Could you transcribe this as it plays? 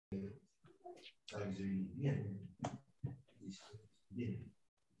Hello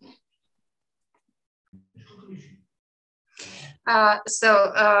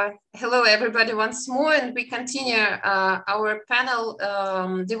everybody once more, and we continue our panel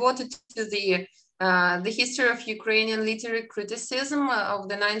devoted to the history of Ukrainian literary criticism of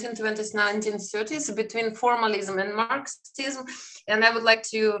the 1920s, 1930s between formalism and Marxism. And I would like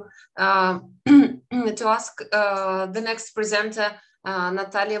to ask the next presenter,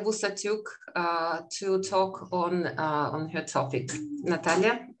 Nataliya Vusatyuk, to talk on her topic.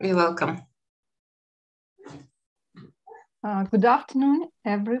 Nataliya, you're welcome. Good afternoon,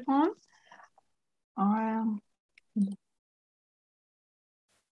 everyone.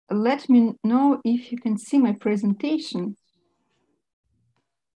 Let me know if you can see my presentation.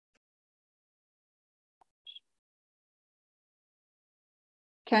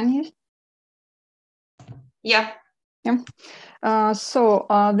 Can you? Yeah.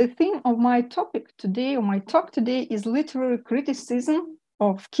 The theme of my topic today, or my talk today, is literary criticism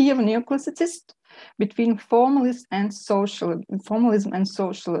of Kiev Neoclassicists between formalism and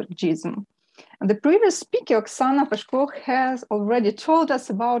sociologism. And the previous speaker, Oksana Pashko, has already told us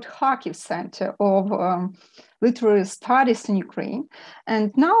about Kharkiv Center of Literary Studies in Ukraine.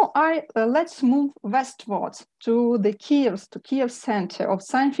 And now let's move westwards to the Kiev Center of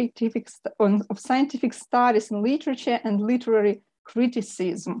Scientific Studies in Literature and Literary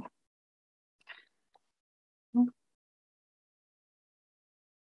Criticism.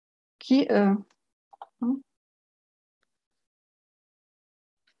 Kiev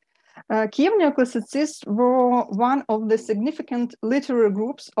Neoclassicists were one of the significant literary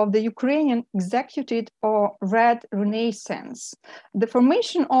groups of the Ukrainian executed or Red Renaissance. The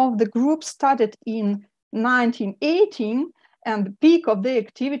formation of the group started in 1918, and the peak of their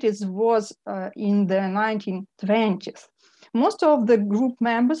activities was in the 1920s. Most of the group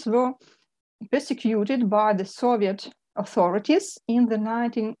members were persecuted by the Soviet authorities in the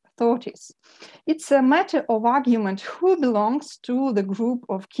 1930s. It's a matter of argument who belongs to the group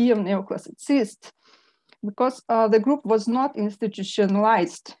of Kiev Neoclassicists, because the group was not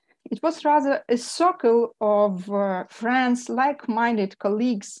institutionalized. It was rather a circle of friends, like-minded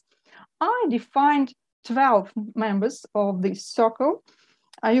colleagues. I defined 12 members of this circle.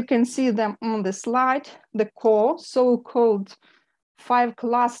 You can see them on the slide. The core, so-called 5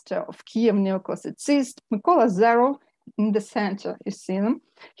 cluster of Kiev Neoclassicists, Mykola Zerov, in the center, you see him,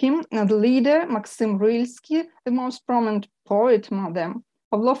 and the leader, Maxim Rylsky, the most prominent poet among them,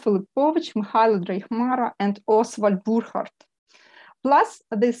 Pavlo Filipovich, Mikhailo Dreykhmara, and Oswald Burkhardt. Plus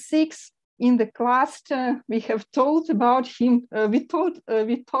the 6 in the cluster, we have told about him, we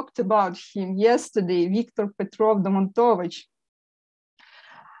talked about him yesterday, Viktor Petrov Domontovich.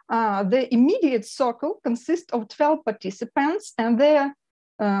 The immediate circle consists of 12 participants and their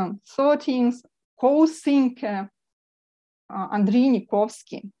 13th co-thinker, Andrei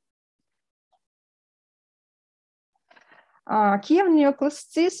Nikovsky. Kiev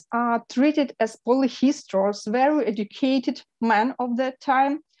Neoclassicists are treated as polyhistorians, very educated men of their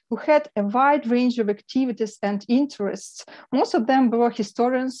time who had a wide range of activities and interests. Most of them were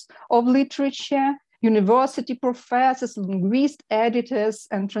historians of literature, university professors, linguists, editors,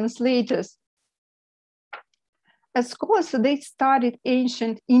 and translators. As scholars, they studied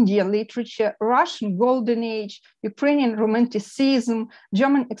ancient Indian literature, Russian Golden Age, Ukrainian Romanticism,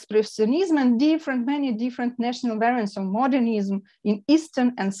 German Expressionism, and many different national variants of modernism in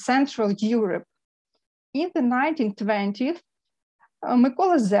Eastern and Central Europe. In the 1920s,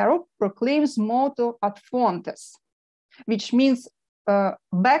 Mykola Zerov proclaims motto ad fontes, which means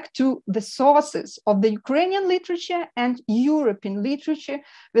back to the sources of the Ukrainian literature and European literature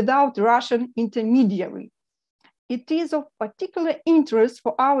without Russian intermediary. It is of particular interest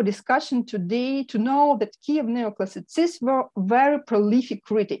for our discussion today to know that Kiev Neoclassicists were very prolific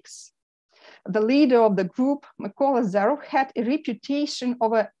critics. The leader of the group, Mykola Zerov, had a reputation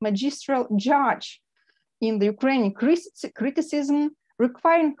of a magistral judge in the Ukrainian criticism,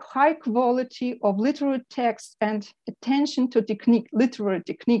 requiring high quality of literary text and attention to literary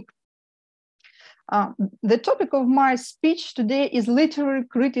technique. The topic of my speech today is literary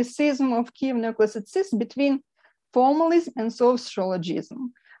criticism of Kiev Neoclassicists between formalism and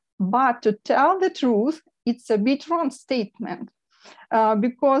sociologism. But to tell the truth, it's a bit wrong statement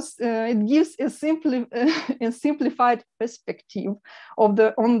because it gives a simplified perspective on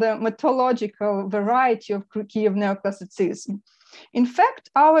the methodological variety of Kiev Neoclassicism. In fact,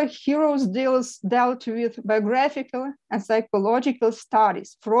 our heroes dealt with biographical and psychological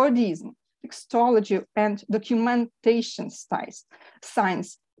studies, Freudism, textology, and documentation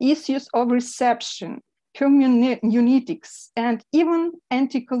science, issues of reception, hermeneutics, and even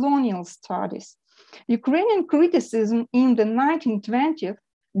anti-colonial studies. Ukrainian criticism in the 1920s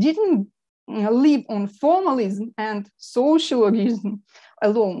didn't live on formalism and sociologism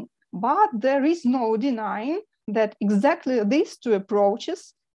alone, but there is no denying that exactly these two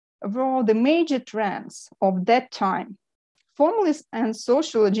approaches were the major trends of that time. Formalism and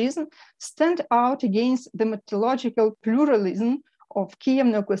sociologism stand out against the methodological pluralism of Kiev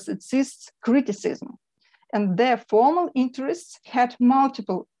neoclassicists' criticism, and their formal interests had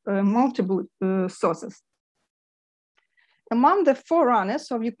multiple sources. Among the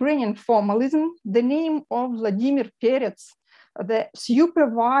forerunners of Ukrainian formalism, the name of Vladimir Perets, the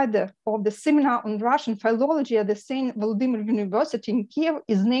supervisor of the seminar on Russian philology at the St. Vladimir University in Kiev,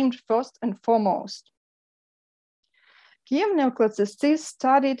 is named first and foremost. Kiev neoclassicists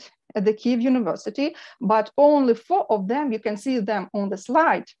studied at the Kiev University, but only 4 of them, you can see them on the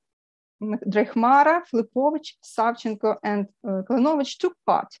slide, Drechmara, Filipovich, Savchenko, and Klinovich took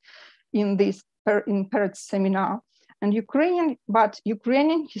part in this Perets seminar. And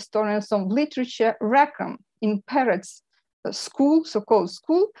Ukrainian historians of literature reckon in Perets school, so-called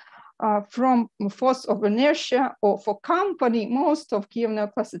school, from force of inertia or for company, most of Kiev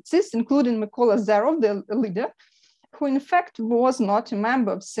neoclassicists, including Mykola Zerov, the leader, who in fact was not a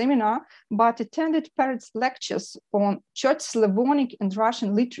member of seminar, but attended Perets lectures on Church Slavonic and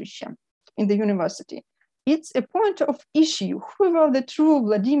Russian literature in the university. It's a point of issue who were the true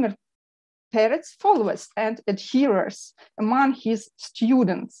Vladimir Perets followers and adherers among his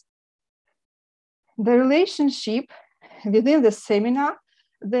students. The relationship within the seminar,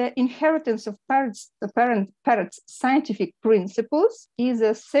 the inheritance of Perets' scientific principles is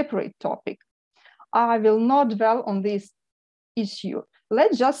a separate topic. I will not dwell on this issue.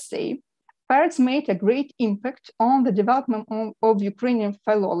 Let's just say Perets made a great impact on the development of Ukrainian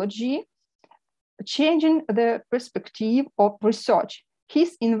philology, changing the perspective of research.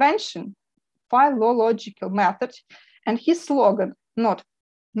 His invention, philological method, and his slogan, not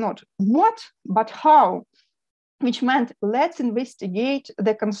what, but how, which meant let's investigate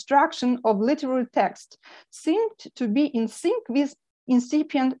the construction of literary text, seemed to be in sync with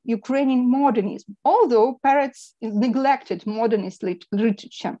incipient Ukrainian modernism, although Perets neglected modernist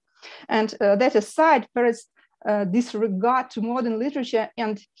literature. And that aside, Perets' disregard to modern literature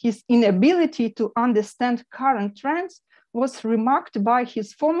and his inability to understand current trends was remarked by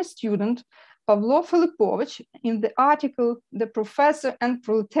his former student, Pavlo Filipovich, in the article "The Professor and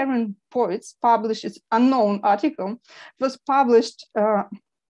Proletarian Poets," published, its unknown article, was published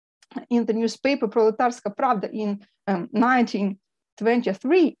in the newspaper Proletarska Pravda in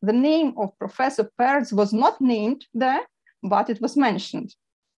 1923. The name of Professor Perets was not named there, but it was mentioned.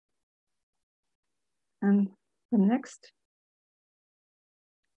 And the next.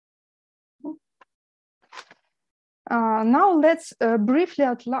 Now let's briefly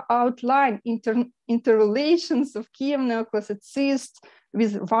outline interrelations of Kiev neoclassicists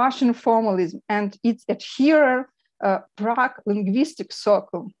with Russian formalism and its adherer, Prague linguistic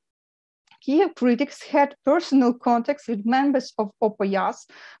circle. Kiev critics had personal contacts with members of OPYAS.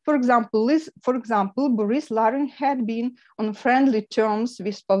 For example, Boris Larin had been on friendly terms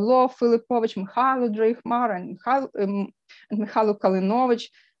with Pavlo Filipovich, Mikhailo Drechmar, and Mikhailo Kalinovich,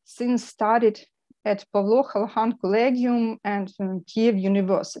 since studied at Pavlo Khalkhan Collegium and Kiev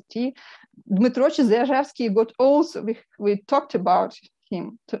University. Dmitro Chizhevsky got also, we talked about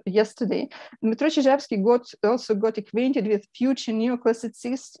him yesterday. Dmitro Chizhevsky also got acquainted with future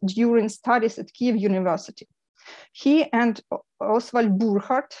neoclassicists during studies at Kiev University. He and Oswald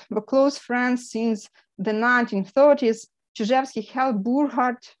Burkhardt were close friends since the 1930s. Chizhevsky helped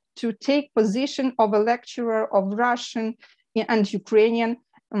Burkhardt to take position of a lecturer of Russian and Ukrainian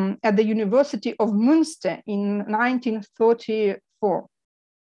at the University of Münster in 1934.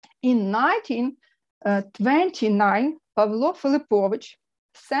 In 1929, Pavlo Filipovich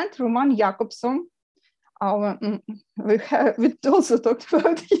sent Roman Jakobson, we also talked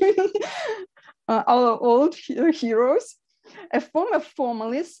about him, our old heroes, a former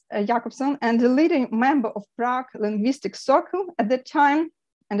formalist, Jakobson, and a leading member of Prague linguistic circle at the time,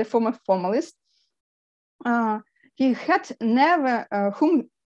 and a former formalist. He had never, whom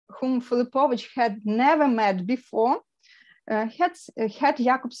Filipovich had never met before, had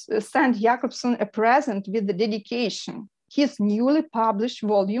sent Jakobson a present with the dedication, his newly published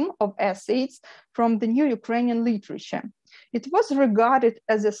volume of essays from the new Ukrainian literature. It was regarded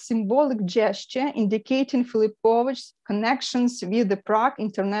as a symbolic gesture indicating Filipovich's connections with the Prague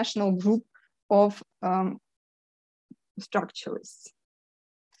International Group of Structuralists.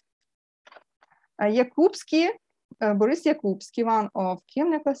 Boris Yakubsky, one of Kiev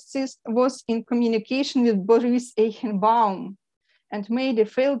neoclassicists, was in communication with Boris Eichenbaum and made a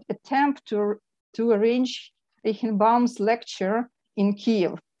failed attempt to to arrange Eichenbaum's lecture in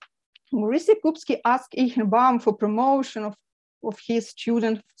Kyiv. Boris Yakubsky asked Eichenbaum for promotion of his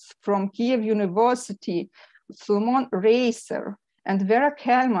students from Kyiv University, Solomon Reiser and Vera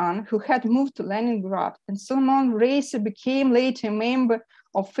Kelman, who had moved to Leningrad. And Solomon Reiser became later a member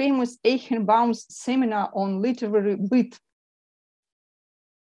of famous Eichenbaum's seminar on literary byt.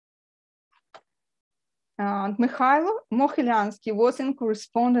 And Mikhailo Mohylansky was in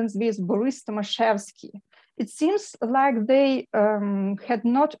correspondence with Boris Tomaszewski. It seems like they had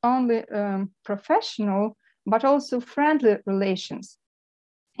not only professional, but also friendly relations.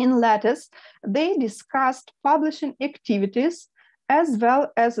 In letters, they discussed publishing activities as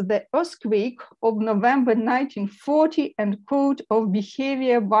well as the earthquake of November 1940 and code of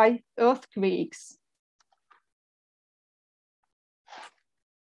behavior by earthquakes.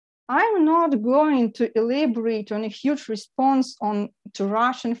 I'm not going to elaborate on a huge response to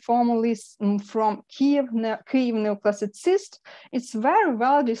Russian formalism from Kyiv Neoclassicists. It's very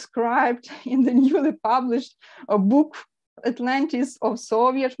well described in the newly published book, Atlantis of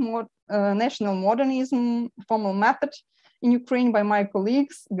Soviet National Modernism, Formal Method in Ukraine by my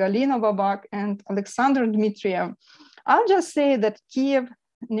colleagues, Galina Babak and Oleksandr Dmitriev. I'll just say that Kyiv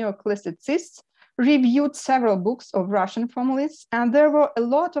Neoclassicists reviewed several books of Russian formalists, and there were a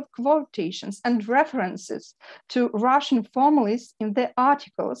lot of quotations and references to Russian formalists in their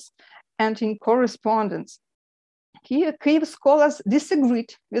articles and in correspondence. Kyiv scholars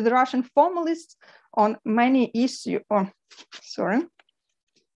disagreed with Russian formalists on many issues.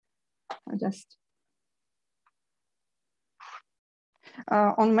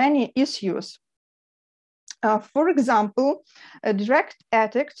 On many issues. For example, a direct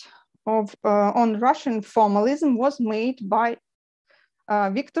attack on Russian formalism was made by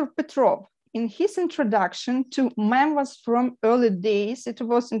Viktor Petrov. In his introduction to Memoirs from Early Days, it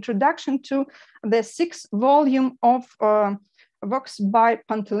was introduction to the 6th volume of works by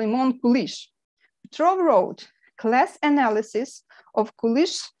Panteleimon Kulish. Petrov wrote, class analysis of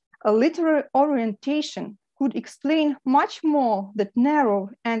Kulish's literary orientation could explain much more the narrow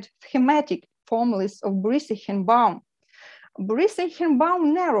and thematic formalists of Boris Eichenbaum. Boris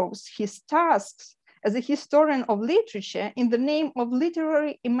Eichenbaum narrows his tasks as a historian of literature in the name of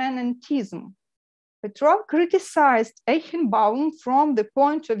literary immanentism. Petrov criticized Eichenbaum from the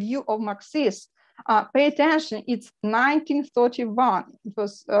point of view of Marxists. Pay attention, it's 1931. It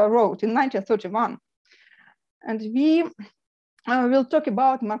was wrote in 1931. And we will talk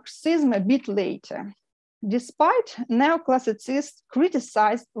about Marxism a bit later. Despite neoclassicists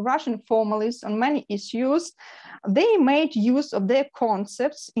criticized Russian formalists on many issues, they made use of their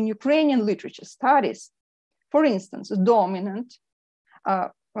concepts in Ukrainian literature studies. For instance, dominant,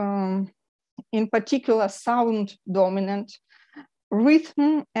 in particular sound dominant,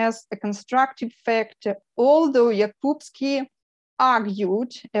 rhythm as a constructive factor, although Yakubsky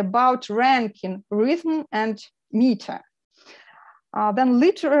argued about ranking rhythm and meter. Then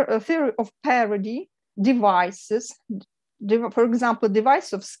literary theory of parody, devices, for example,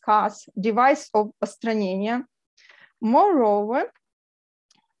 device of skaz, device of ostranения. Moreover,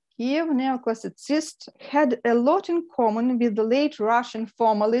 Kyiv neoclassicists had a lot in common with the late Russian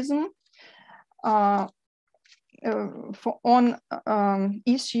formalism on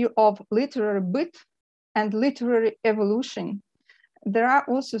issue of literary byt and literary evolution. There are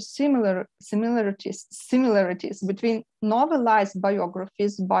also similarities between novelized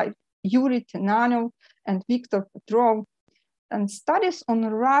biographies by Yuri Tenanov and Viktor Petrov, and studies on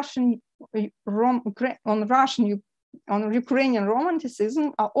Ukrainian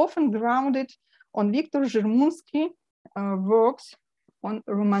Romanticism are often grounded on Viktor Zhirmunsky's works on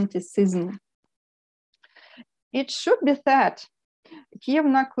Romanticism. It should be said, Kyiv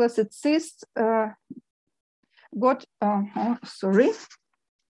neoclassicists got, sorry.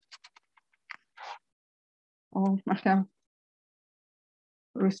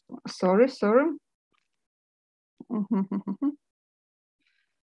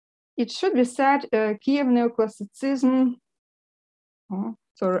 It should be said, Kyiv neoclassicism.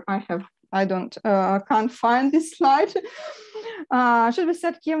 Can't find this slide. Should be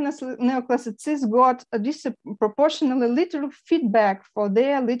said, Kyiv neoclassicists got a disproportionately literal feedback for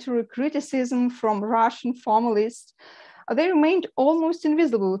their literary criticism from Russian formalists. They remained almost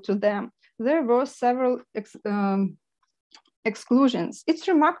invisible to them. There were several exclusions. It's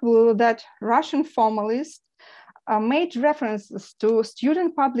remarkable that Russian formalists made references to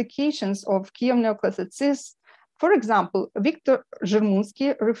student publications of Kyiv neoclassicists. For example, Viktor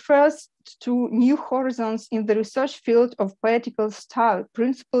Zhirmunsky refers to new horizons in the research field of poetical style,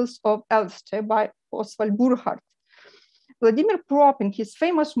 Principles of Elster by Oswald Burkhardt. Vladimir Prop, in his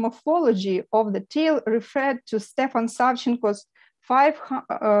famous morphology of the tale, referred to Stefan Savchenko's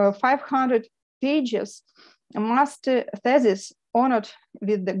 500 pages master thesis honored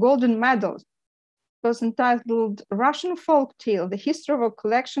with the Golden Medal. It was entitled Russian Folk Tale, the History of a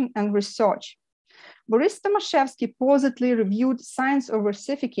Collection and Research. Boris Tomaszewski posedly reviewed Science of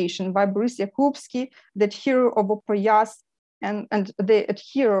Versification by Boris Yakubsky, the hero of Opoyas, and the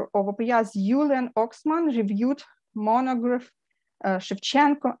adherer of Opoyas, Julian Oxman, reviewed monograph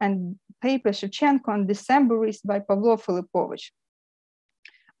Shevchenko and paper Shevchenko and Decemberist by Pavlo Filipovich.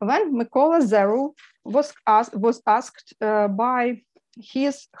 When Mykola Zerov was asked by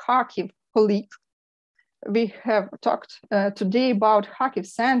his Kharkiv colleague, we have talked today about Kharkiv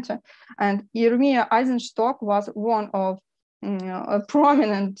Center, and Yeremia Eisenstock was one of a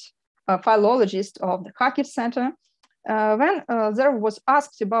prominent philologists of the Kharkiv Center. When Zerov was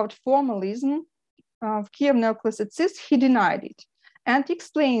asked about formalism of Kiev neoclassicists, he denied it and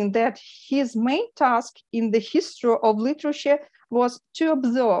explained that his main task in the history of literature was to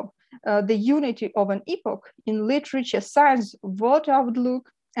observe the unity of an epoch in literature, science, world outlook,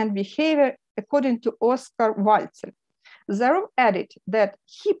 and behavior according to Oscar Walzer. Zerov added that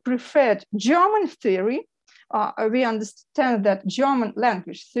he preferred German theory. We understand that German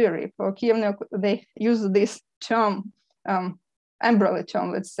language theory, for Kiev, they use this term, umbrella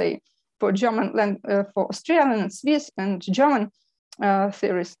term, let's say, for German, for Australian, Swiss, and German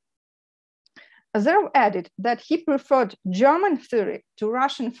theories. Zerov added that he preferred German theory to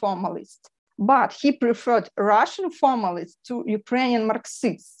Russian formalists, but he preferred Russian formalists to Ukrainian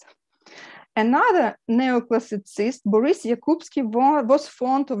Marxists. Another neoclassicist, Boris Yakubsky, was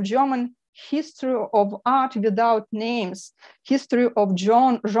fond of German history of art without names, history of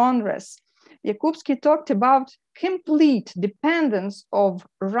genres. Yakubsky talked about complete dependence of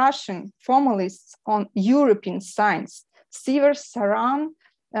Russian formalists on European science. Sever, Saran,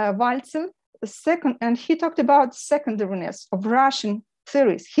 Walzer, and he talked about secondariness of Russian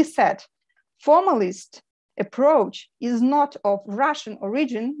theories. He said, formalist approach is not of Russian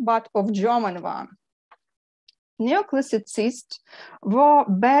origin, but of German one. Neoclassicists were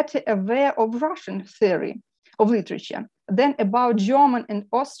better aware of Russian theory of literature than about German and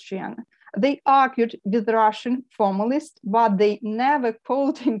Austrian. They argued with Russian formalists, but they never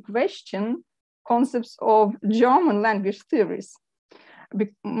called in question concepts of German language theories,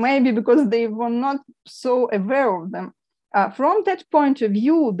 maybe because they were not so aware of them. From that point of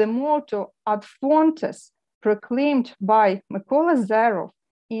view, the motto ad fontes proclaimed by Mykola Zerov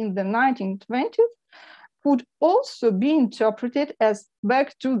in the 1920s could also be interpreted as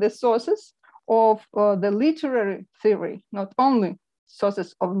back to the sources of the literary theory, not only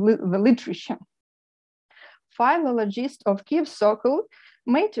sources of the literature. Philologists of Kiev Circle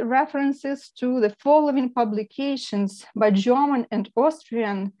made references to the following publications by German and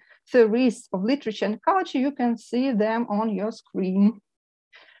Austrian theorists of literature and culture. You can see them on your screen.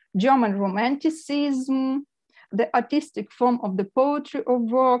 German Romanticism, the artistic form of the poetry of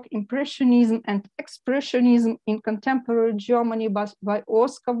work, Impressionism and Expressionism in contemporary Germany by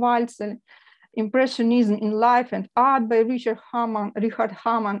Oscar Walzer, Impressionism in Life and Art by Richard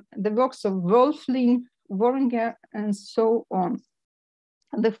Hamann, the works of Wölfling, Wöhringer, and so on.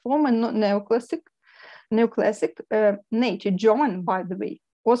 The former neoclassic native German, by the way,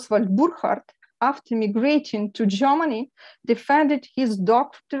 Oswald Burchardt, after migrating to Germany, defended his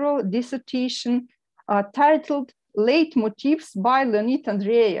doctoral dissertation titled Leitmotifs by Leonid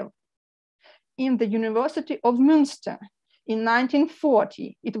Andreev in the University of Münster in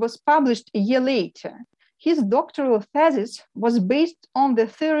 1940. It was published a year later. His doctoral thesis was based on the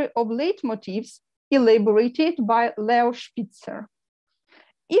theory of leitmotifs elaborated by Leo Spitzer.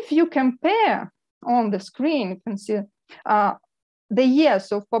 If you compare on the screen, you can see the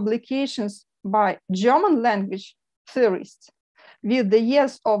years of publications by German language theorists with the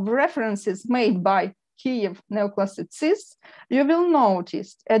years of references made by Kiev neoclassicists, you will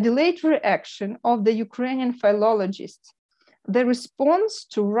notice a delayed reaction of the Ukrainian philologists. The response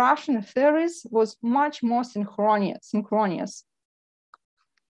to Russian theories was much more synchronous.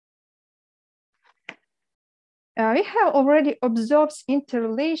 We have already observed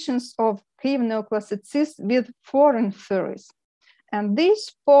interrelations of Kiev neoclassicists with foreign theories. And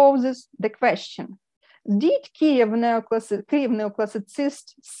this poses the question, did Kiev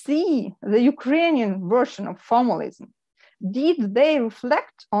neoclassicists see the Ukrainian version of formalism? Did they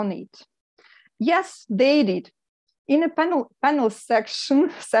reflect on it? Yes, they did. In a panel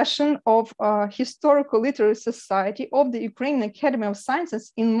session of Historical Literary Society of the Ukrainian Academy of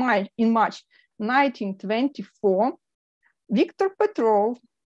Sciences in March 1924, Viktor Petrov,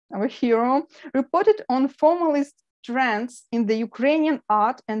 our hero, reported on formalist trends in the Ukrainian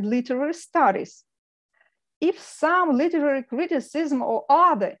art and literary studies. If some literary criticism or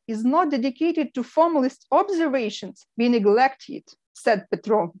other is not dedicated to formalist observations, we neglect it, said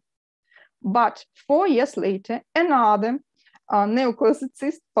Petrov. But 4 years later, another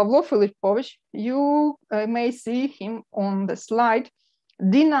neoclassicist, Pavlo Filipovich, you may see him on the slide,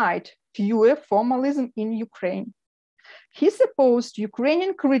 denied pure formalism in Ukraine. He supposed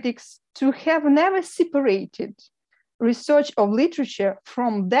Ukrainian critics to have never separated research of literature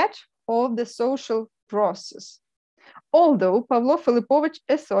from that of the social process. Although Pavlo Filipovich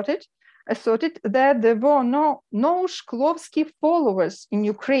asserted that there were no Shklovsky followers in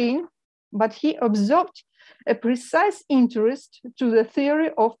Ukraine, but he observed a precise interest to the theory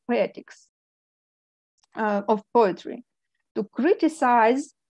of poetics, of poetry. To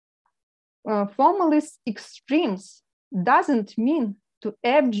criticize formalist extremes doesn't mean to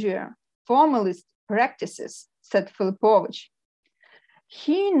abjure formalist practices, said Filipovich.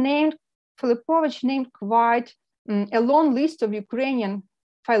 Filipovich named quite a long list of Ukrainian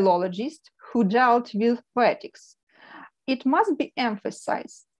philologists who dealt with poetics. It must be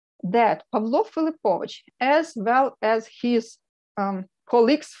emphasized that Pavlo Filipovich, as well as his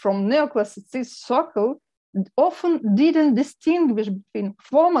colleagues from neoclassicist circle, often didn't distinguish between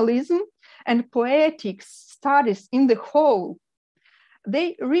formalism and poetics studies in the whole.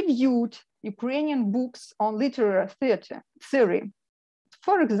 They reviewed Ukrainian books on literary theory.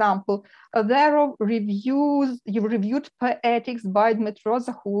 For example, Averov reviewed Poetics by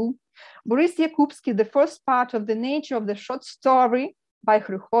Dmitriev, Boris Yakubsky, the first part of the nature of the short story by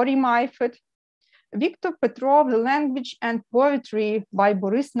Hryhorij Maifet, Viktor Petrov, The Language and Poetry by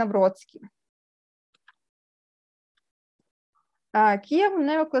Boris Navrotsky. Kiev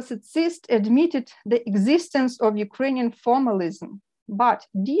neoclassicists admitted the existence of Ukrainian formalism, but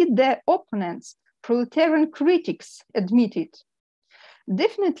did their opponents, proletarian critics, admit it?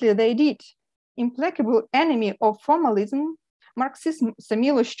 Definitely they did. Implacable enemy of formalism, Marxist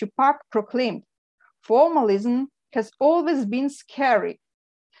Samila Shchupak proclaimed, formalism has always been scary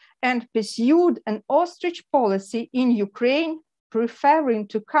and pursued an ostrich policy in Ukraine, preferring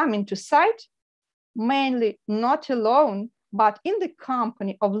to come into sight, mainly not alone, but in the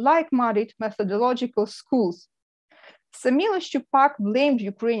company of like-minded methodological schools. Samila Shchupak blamed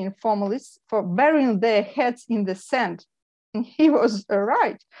Ukrainian formalists for burying their heads in the sand. And he was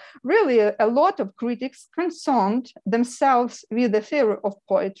right. Really, a lot of critics concerned themselves with the theory of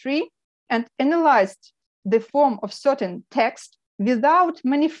poetry and analyzed the form of certain texts without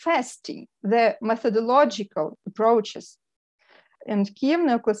manifesting their methodological approaches. And Kiev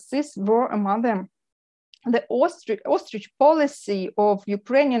neoclassicists were among them. The ostrich policy of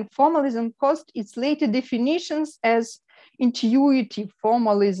Ukrainian formalism caused its later definitions as intuitive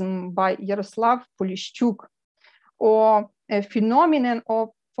formalism by Yaroslav Polishchuk, or a phenomenon of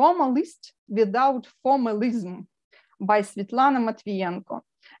formalist without formalism by Svetlana Matvienko.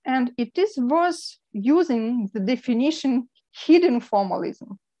 And it is worth using the definition hidden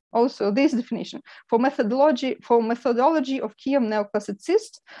formalism, also this definition, for methodology of Kiev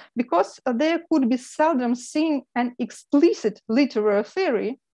neoclassicists, because there could be seldom seen an explicit literary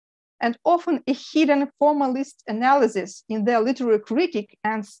theory and often a hidden formalist analysis in their literary critique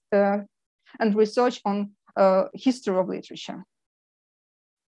and research on history of literature.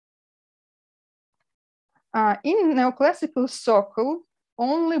 In neoclassical circle,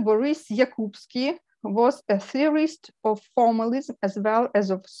 only Boris Yakubsky was a theorist of formalism as well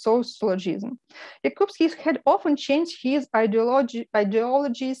as of sociologism. Yakubsky had often changed his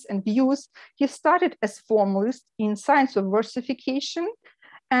ideologies and views. He started as formalist in Science of Versification,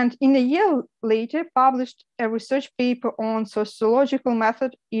 and in a year later published a research paper on sociological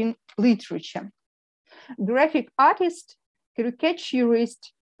method in literature. Graphic artist,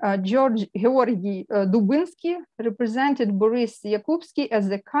 caricaturist Georgy Dubinsky represented Boris Yakubsky as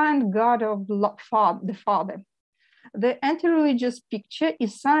the kind god of the father. The anti-religious picture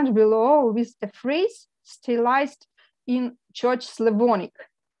is signed below with a phrase stylized in Church Slavonic,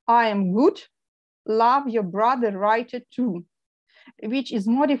 "I am good, love your brother writer too," which is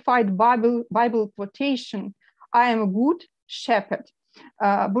modified Bible quotation, "I am a good shepherd."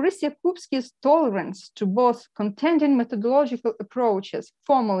 Boris Yakubsky's tolerance to both contending methodological approaches,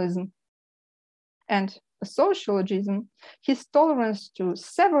 formalism and sociologism, his tolerance to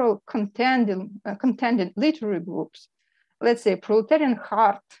several contending literary groups, let's say proletarian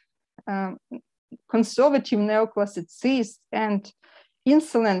heart, conservative neoclassicists, and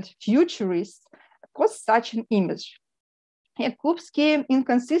insolent futurists, caused such an image. Yakubsky's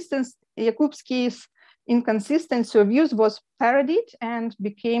inconsistency of views was parodied and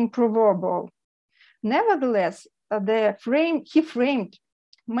became proverbial. Nevertheless, he framed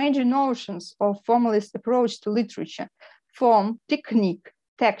major notions of formalist approach to literature: form, technique,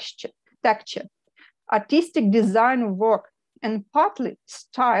 texture, artistic design of work, and partly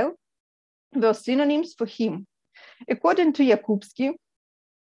style were synonyms for him. According to Jakubski,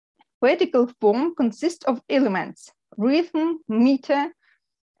 poetical form consists of elements: rhythm, meter,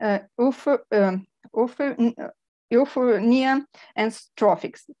 euphonia, and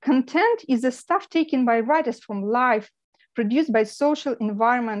strophics. Content is the stuff taken by writers from life, produced by social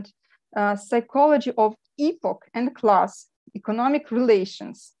environment, psychology of epoch and class, economic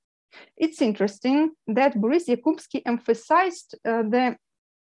relations. It's interesting that Boris Jakubski emphasized the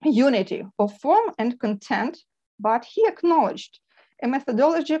unity of form and content, but he acknowledged a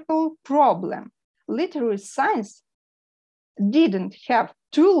methodological problem. Literary science didn't have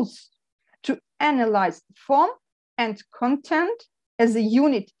tools to analyze form and content as a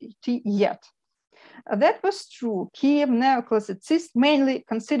unity yet. That was true. Kiev neoclassicists mainly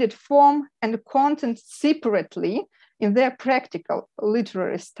considered form and content separately in their practical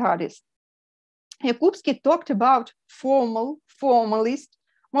literary studies. Jakubski talked about formal, formalist,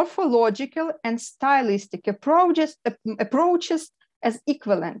 morphological, and stylistic approaches as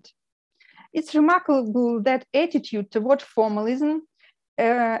equivalent. It's remarkable that attitude toward formalism,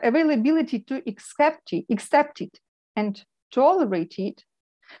 availability to accept it and tolerate it,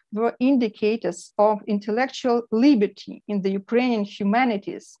 were indicators of intellectual liberty in the Ukrainian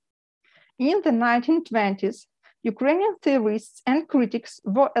humanities. In the 1920s, Ukrainian theorists and critics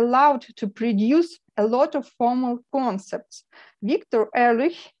were allowed to produce a lot of formal concepts. Victor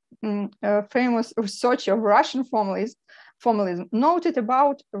Ehrlich, a famous researcher of Russian formalism, noted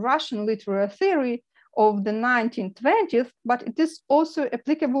about Russian literary theory of the 1920s, but it is also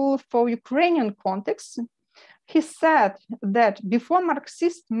applicable for Ukrainian context. He said that before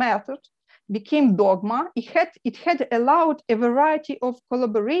Marxist method became dogma, it had allowed a variety of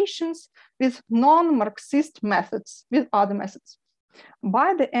collaborations with non-Marxist methods, with other methods.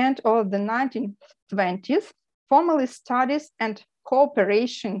 By the end of the 1920s, formalist studies and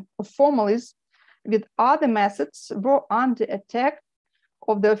cooperation of formalism with other methods were under attack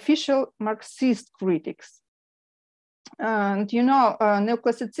of the official Marxist critics. And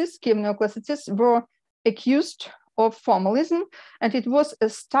neoclassicists were accused of formalism, and it was a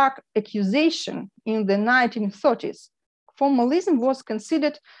stark accusation in the 1930s. Formalism was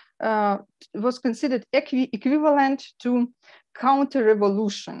considered equivalent to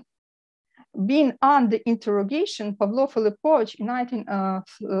counter-revolution. Being under interrogation, Pavlo Filipovich in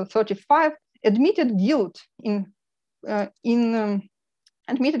 1935 admitted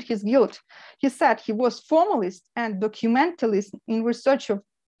his guilt. He said he was formalist and documentalist in research of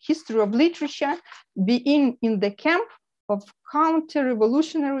history of literature, being in the camp of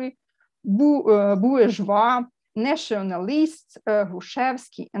counter-revolutionary bourgeois, nationalists,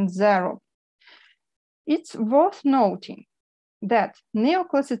 Hrushevsky and Zero. It's worth noting that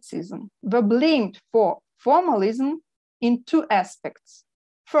neoclassicism were blamed for formalism in two aspects.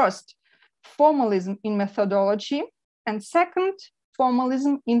 First, formalism in methodology, and second,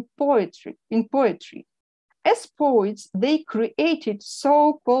 formalism in poetry. As poets, they created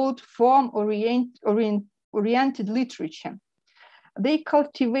so-called form-oriented literature. They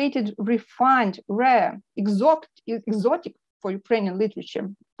cultivated refined, rare, exotic for Ukrainian literature,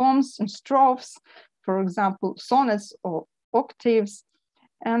 poems and strophes, for example, sonnets or octaves,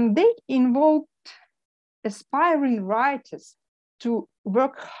 and they involved aspiring writers to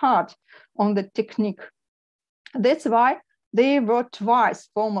work hard on the technique. That's why they were twice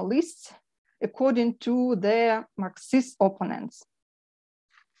formalists, according to their Marxist opponents.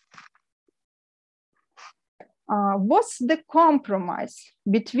 Was the compromise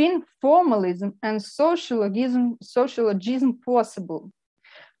between formalism and sociologism possible?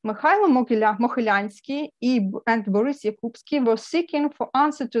 Mikhailo Mohylansky and Boris Jakubski were seeking for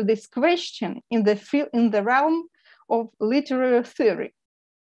answer to this question in the realm of literary theory.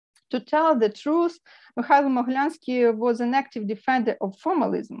 To tell the truth, Mikhailo Mohylansky was an active defender of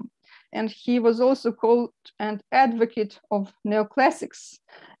formalism, and he was also called an advocate of neoclassics.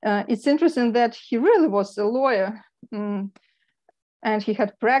 It's interesting that he really was a lawyer, and he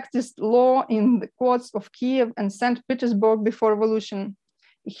had practiced law in the courts of Kiev and St. Petersburg before revolution.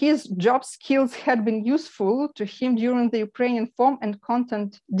 His job skills had been useful to him during the Ukrainian form and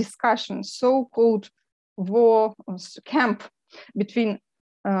content discussion, so-called war camp between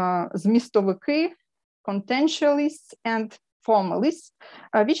Zmistoviki, contentialists, and formalists,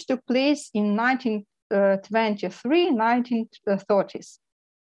 which took place in 1923-1930s.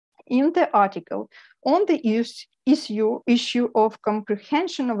 In the article on the issue of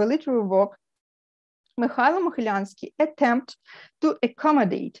comprehension of a literary work, Mohylansky attempt to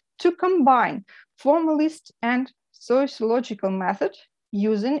accommodate, to combine formalist and sociological method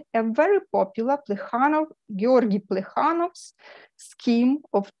using a very popular Georgy Plekhanov's scheme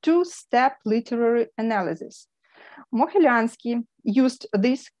of two-step literary analysis. Mohylansky used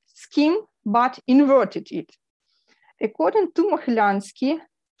this scheme but inverted it. According to Mohylansky,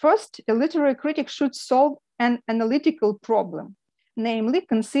 first, a literary critic should solve an analytical problem, namely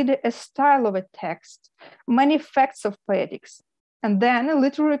consider a style of a text, many facts of poetics. And then a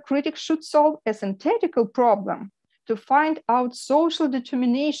literary critic should solve a synthetical problem to find out social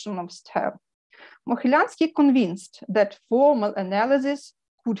determination of style. Mohylansky convinced that formal analysis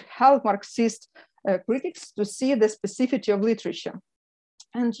could help Marxist critics to see the specificity of literature.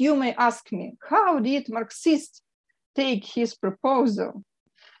 And you may ask me, how did Marxists take his proposal?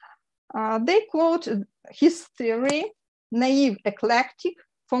 They quote his theory, naive eclectic,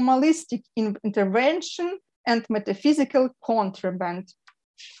 formalistic intervention, and metaphysical contraband.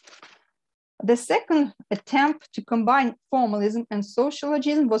 The second attempt to combine formalism and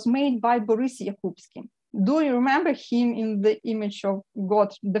sociologism was made by Boris Yakubsky. Do you remember him in the image of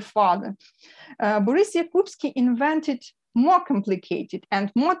God the Father? Boris Yakubsky invented more complicated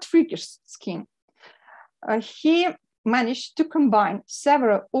and more tricky scheme. He managed to combine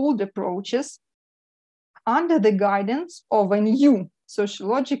several old approaches under the guidance of a new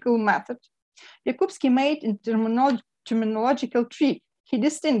sociological method. Yakubsky made a terminological trick. He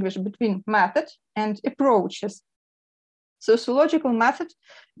distinguished between method and approaches. Sociological method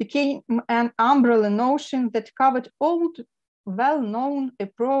became an umbrella notion that covered old, well-known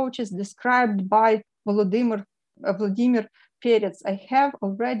approaches described by Vladimir Perez. I have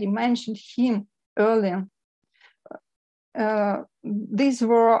already mentioned him earlier. These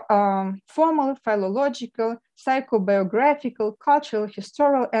were formal, philological, psychobiographical, cultural,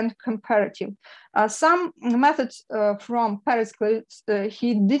 historical, and comparative. Some methods from Perez,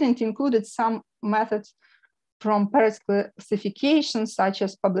 he didn't include some methods from Perez classification, such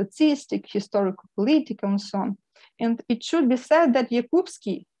as publicistic, historical, political, and so on. And it should be said that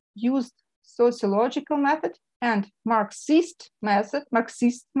Yakubsky used sociological method and Marxist method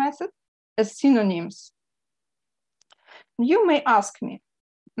as synonyms. You may ask me,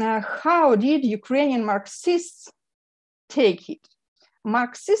 how did Ukrainian Marxists take it?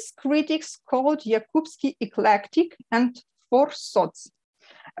 Marxist critics called Yakubsky eclectic and forsots.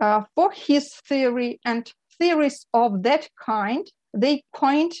 For his theory and theories of that kind, they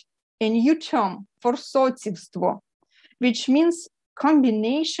coined a new term, forsotivstvo, which means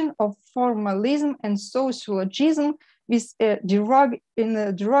combination of formalism and sociologism with in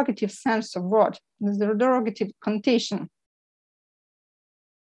a derogative sense of word, with the derogative connotation.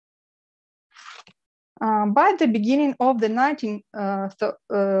 By the beginning of the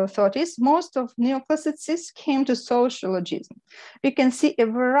 1930s, most of neoclassicists came to sociologism. We can see a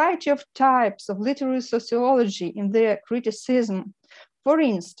variety of types of literary sociology in their criticism. For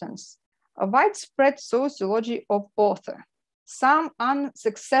instance, a widespread sociology of author, some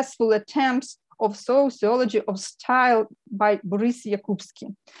unsuccessful attempts of sociology of style by Boris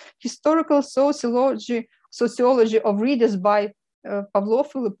Yakubsky, historical sociology of readers by Pavlo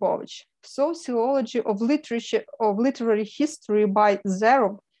Filipovich, sociology of literature, of literary history by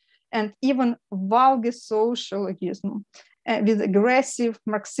Zerov, and even vulgar sociologism with aggressive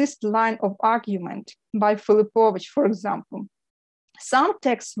Marxist line of argument by Filipovich, for example. Some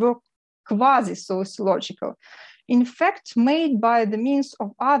texts were quasi-sociological, in fact, made by the means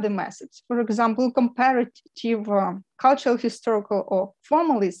of other methods, for example, comparative, cultural, historical, or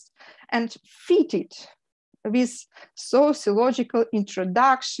formalist, and fitted with sociological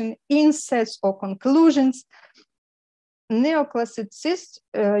introduction, insights, or conclusions. Neoclassicists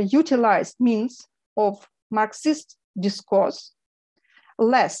utilized means of Marxist discourse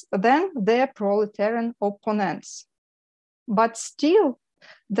less than their proletarian opponents. But still,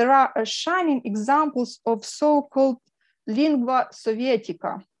 there are shining examples of so-called lingua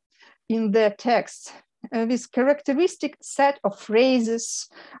sovietica in their texts, with characteristic set of phrases,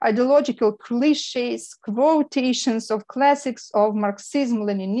 ideological cliches, quotations of classics of Marxism,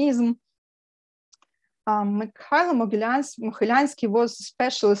 Leninism. Mikhail Mohylansky was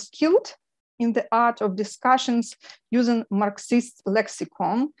especially skilled in the art of discussions using Marxist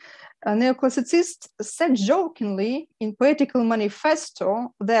lexicon. Neoclassicists said jokingly in Poetical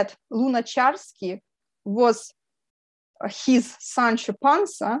Manifesto that Lunacharsky was his Sancho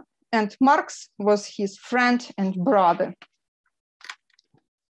Panza and Marx was his friend and brother.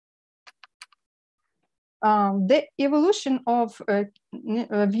 The evolution of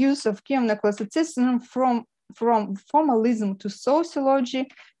views of Kyiv neoclassicism from formalism to sociology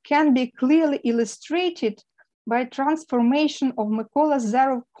can be clearly illustrated by transformation of Mykola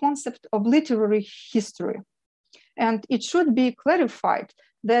Zerov concept of literary history. And it should be clarified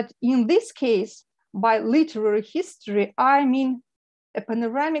that in this case, by literary history, I mean a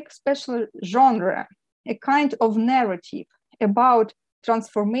panoramic special genre, a kind of narrative about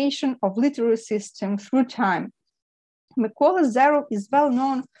transformation of literary system through time. Mykola Zerov is well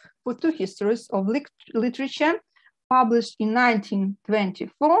known for two histories of literature published in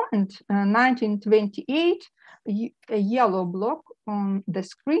 1924 and 1928, a yellow block on the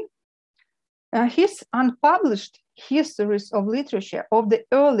screen. His unpublished histories of literature of the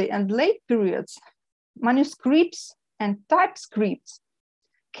early and late periods, manuscripts and typescripts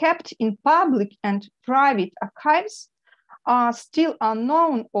kept in public and private archives are still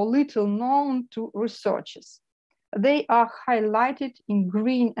unknown or little known to researchers. They are highlighted in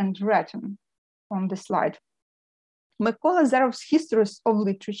green and red on the slide. Mykola Zerov's histories of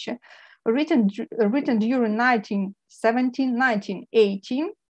literature, written during 1917-1918,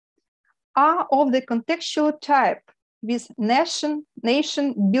 are of the contextual type with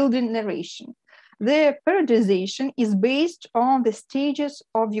nation-building narration. Their periodization is based on the stages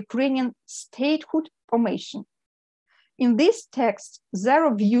of Ukrainian statehood formation. In this text,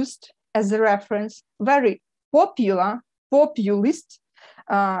 Zerov used as a reference very populist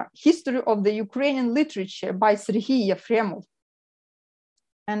history of the Ukrainian literature by Serhiy Yefremov.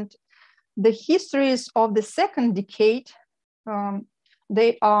 And the histories of the second decade,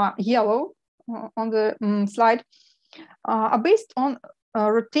 they are yellow on the slide, are based on a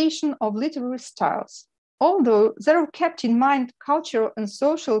rotation of literary styles. Although Zerov kept in mind cultural and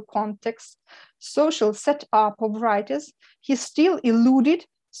social context, social setup of writers, he still eluded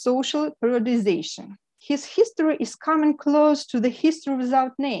social periodization. His history is coming close to the history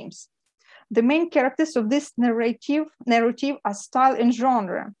without names. The main characters of this narrative are style and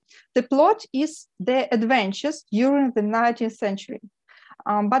genre. The plot is their adventures during the 19th century,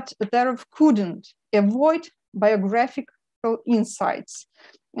 but Zerov couldn't avoid biographical insights.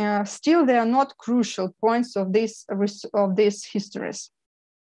 Still, they are not crucial points of these histories.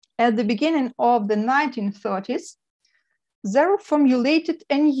 At the beginning of the 1930s, Zerov formulated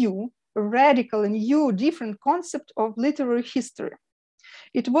a new, radical and new, different concept of literary history.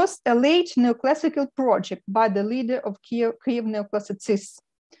 It was a late neoclassical project by the leader of Kyiv Neoclassicists.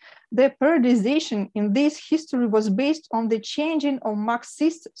 The periodization in this history was based on the changing of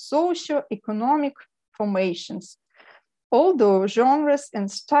Marxist socio-economic formations, although genres and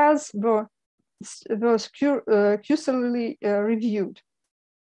styles were cursorily reviewed.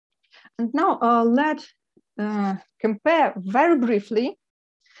 And now let's compare very briefly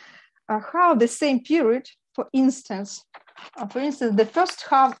how the same period, for instance, the first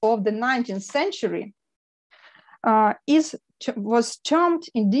half of the 19th century was termed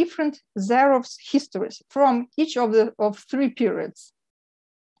in different Zerov's histories from each of three periods.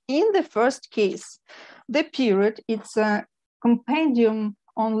 In the first case, the period, it's a compendium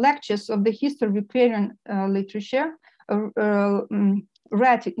on lectures of the history of Ukrainian literature,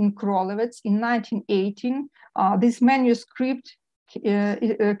 read in Krolevets in 1918. This manuscript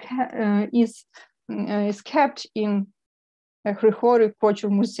is kept in Grigory Kochur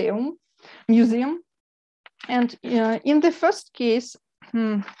Museum. And in the first case,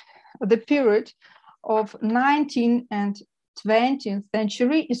 the period of 19th and 20th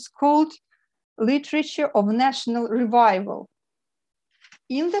century is called literature of national revival.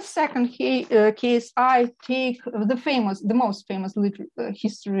 In the second case, I take the most famous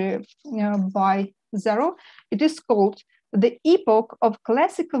history by Zerov. It is called the epoch of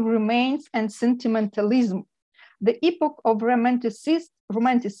classical remains and sentimentalism, the epoch of romanticist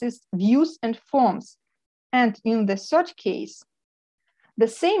views and forms. And in the third case, the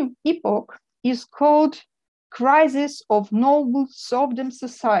same epoch is called crisis of noble serfdom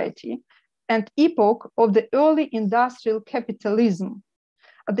society and epoch of the early industrial capitalism.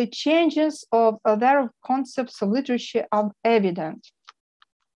 The changes of their concepts of literature are evident.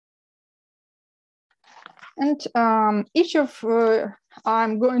 And I'm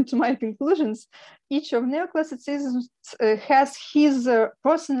going to my conclusions, each of neoclassicists has his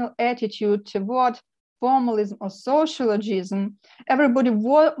personal attitude toward formalism or sociologism. Everybody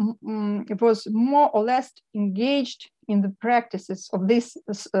was more or less engaged in the practices of these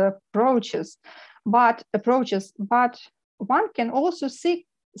approaches, but one can also see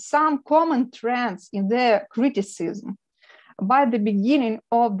some common trends in their criticism. By the beginning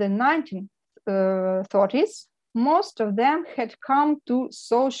of the 1930s, most of them had come to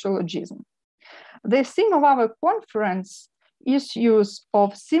sociologism. The theme of our conference issues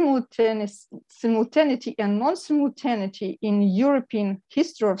of simultaneity and non-simultaneity in European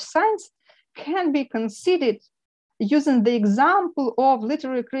history of science can be considered using the example of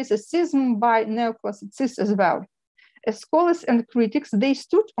literary criticism by neoclassicists as well. As scholars and critics, they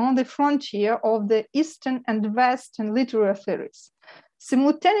stood on the frontier of the Eastern and Western literary theories.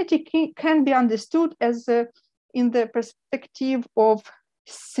 Simultaneity can be understood as in the perspective of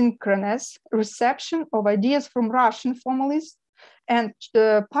synchronous reception of ideas from Russian formalism and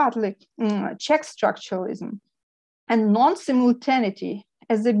partly Czech structuralism, and non-simultaneity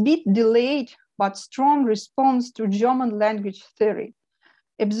as a bit delayed but strong response to German language theory.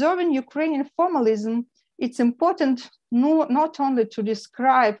 Observing Ukrainian formalism, it's important not only to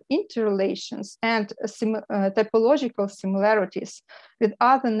describe interrelations and typological similarities with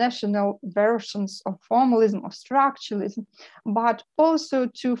other national versions of formalism or structuralism, but also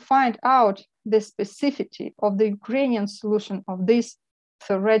to find out the specificity of the Ukrainian solution of these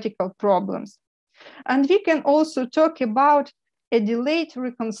theoretical problems. And we can also talk about a delayed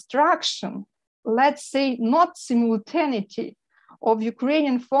reconstruction, let's say not simultaneity, of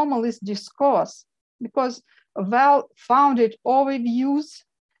Ukrainian formalist discourse, because well-founded overviews,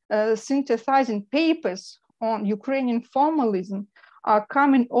 synthesizing papers on Ukrainian formalism are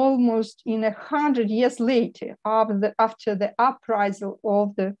coming almost in 100 years later after the uprising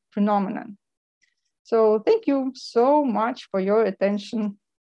of the phenomenon. So thank you so much for your attention.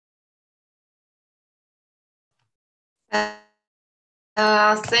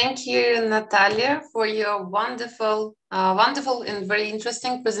 Thank you, Nataliya, for your wonderful and very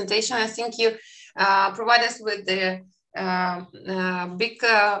interesting presentation. I think you provide us with the big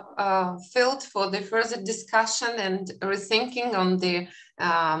field for the further discussion and rethinking on the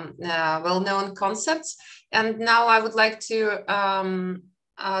well-known concepts. And now I would like to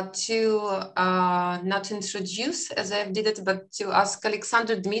not introduce, as I did it, but to ask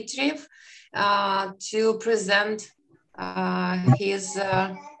Oleksandr Dmitriev to present his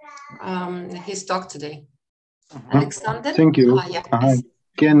talk today. Oleksandr? Thank you. Yeah.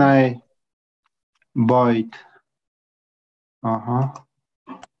 Can I buy it?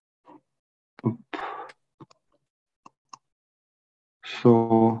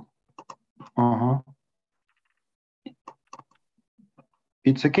 So,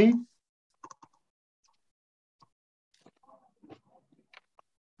 it's okay?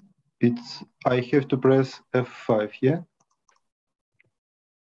 I have to press F5, yeah?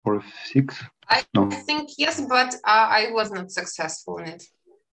 Or F6? I think yes, but I was not successful in it.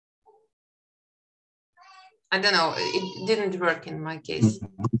 I don't know, it didn't work in my case.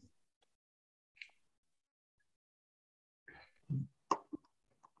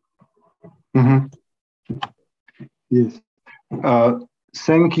 Yes.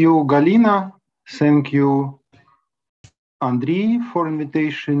 Thank you, Galina. Thank you, Andrei, for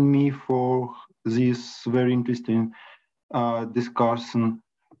inviting me for this very interesting discussion.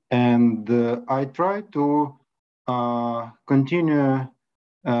 And I try to continue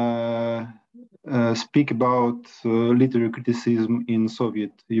speak about literary criticism in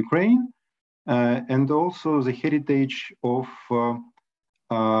Soviet Ukraine and also the heritage of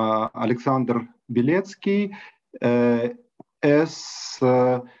Oleksandr Biletsky as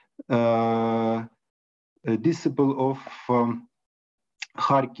a disciple of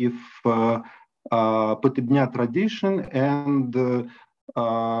Kharkiv Poletayev tradition and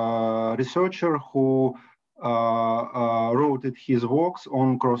researcher who wrote his works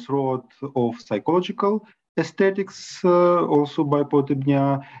on crossroad of psychological aesthetics, also by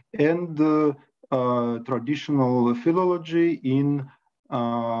Poletayev, and traditional philology in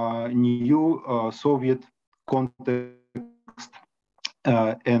new Soviet context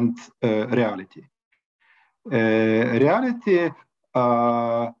and reality. Reality,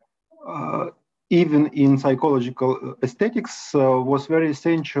 even in psychological aesthetics, was very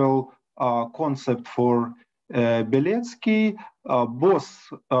essential concept for Beletsky,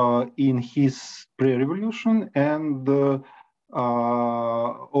 both in his pre-revolution and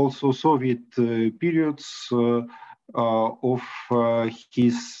also Soviet periods of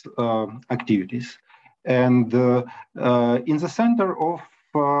his activities. And in the center of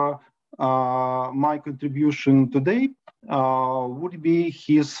my contribution today would be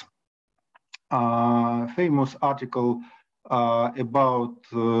his famous article about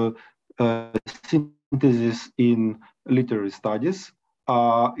synthesis in literary studies.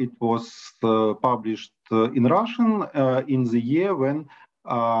 It was published in Russian in the year when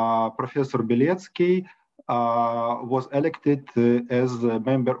Professor Biletsky was elected as a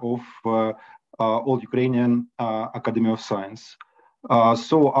member of All Ukrainian Academy of Science.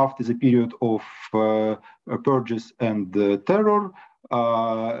 So after the period of purges and terror,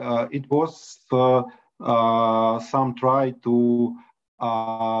 it was some try to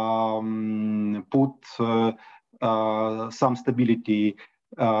put some stability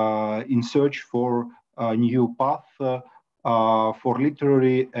in search for a new path for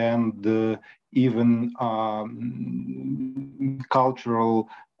literary and even cultural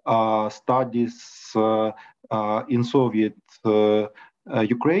studies in Soviet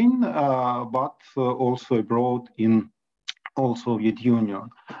Ukraine, but also abroad in all Soviet Union.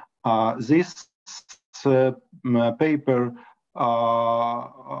 This paper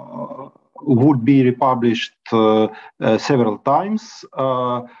would be republished several times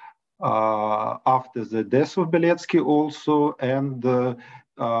after the death of Biletsky also, and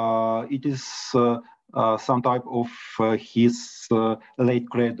it is some type of his late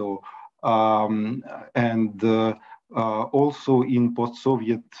credo. Also in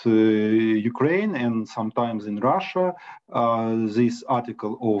post-Soviet Ukraine and sometimes in Russia, this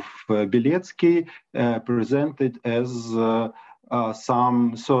article of Biletsky presented as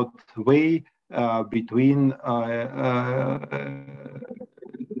some sort of way between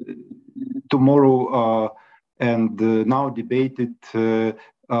tomorrow and now debated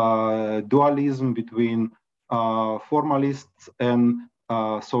dualism between formalists and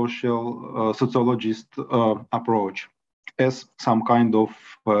sociologist approach as some kind of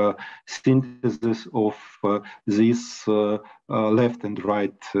synthesis of this left and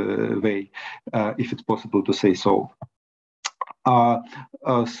right way, if it's possible to say so.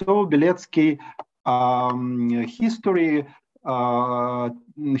 So Biletsky history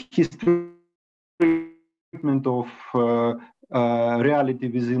treatment of reality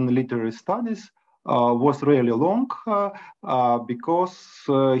within literary studies was really long because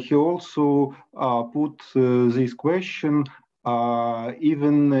he also put this question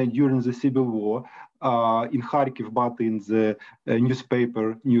even during the Civil War in Kharkiv, but in the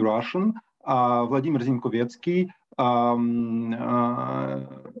newspaper New Russian. Vladimir Zimkovetsky,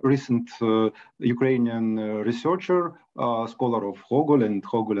 recent Ukrainian researcher, scholar of Gogol and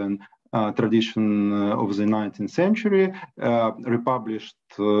Gogolan tradition of the 19th century, republished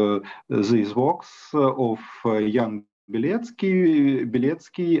these works of young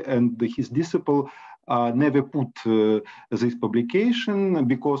Biletsky, and his disciple never put this publication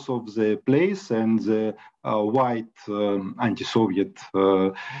because of the place and the white anti-Soviet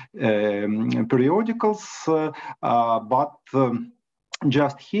periodicals, but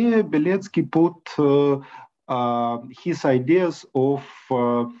just here Biletsky put his ideas of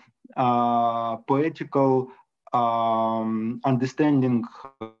poetical understanding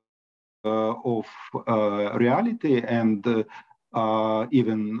of reality and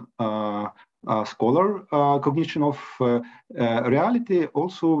even scholar cognition of reality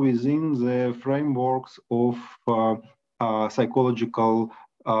also within the frameworks of psychological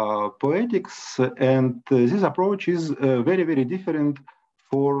poetics. And this approach is very, very different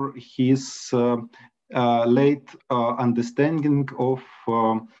for his late understanding of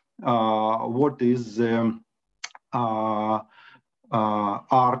what is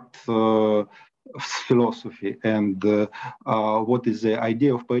art philosophy and what is the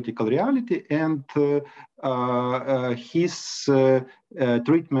idea of poetical reality, and his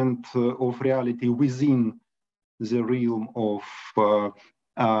treatment of reality within the realm of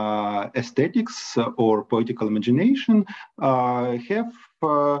aesthetics or poetical imagination have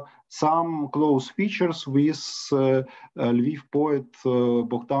some close features with Lviv poet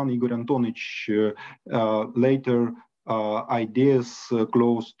Bogdan Igor Antonich later ideas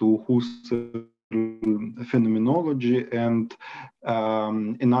close to Husserl phenomenology and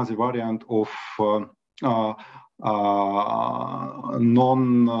another variant of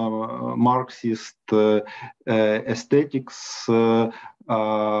non-Marxist aesthetics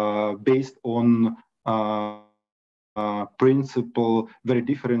based on principle very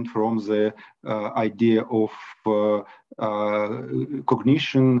different from the idea of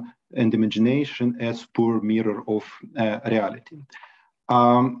cognition and imagination as pure mirror of reality.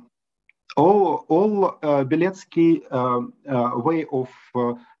 All Biletsky way of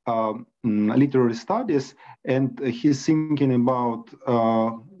literary studies and his thinking about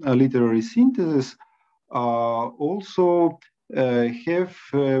literary synthesis also have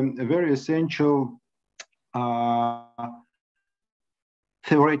a very essential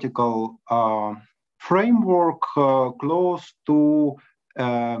theoretical framework close to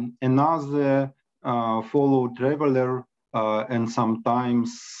another fellow traveler and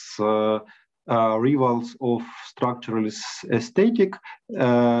sometimes rivals of structuralist aesthetic,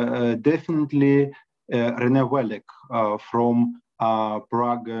 definitely René Wellek from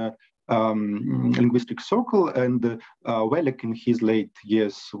Prague linguistic circle, and Welek in his late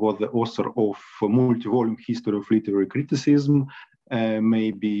years was the author of a multi-volume history of literary criticism,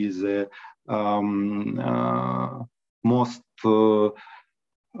 maybe the most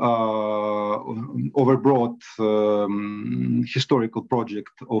overbroad historical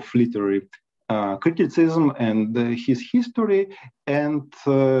project of literary criticism and his history. And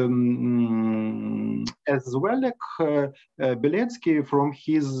as well, Biletsky, from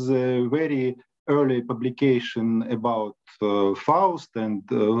his very early publication about Faust and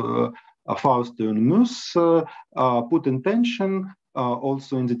Faustian Muse, put attention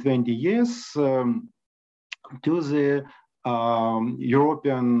also in the 20 years to the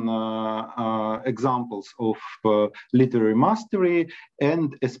European examples of literary mastery,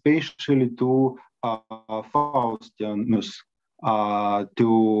 and especially to Faustian Muse,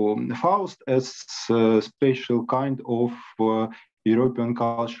 to Faust as a special kind of European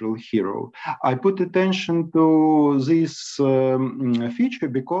cultural hero. I put attention to this feature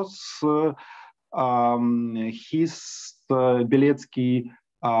because his Biletsky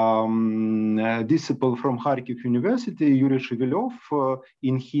disciple from Kharkiv University, Yuri Shevelov,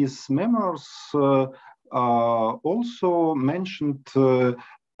 in his memoirs also mentioned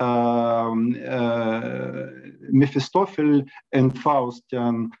Mephistophel and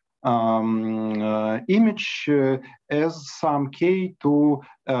Faustian image as some key to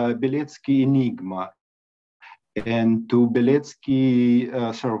Biletsky enigma and to Biletsky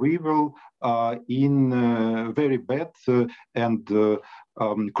survival in very bad and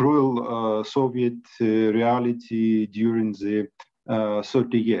cruel Soviet reality during the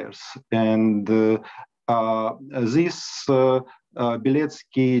 30 years. And this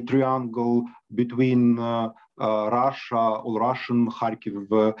Biletsky triangle between Russia, all-Russian,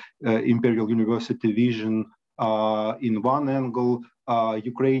 Kharkiv Imperial University vision in one angle,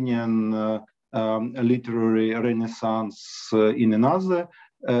 Ukrainian literary renaissance in another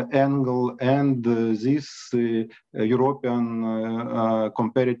angle, and this European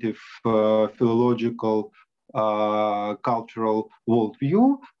comparative philological cultural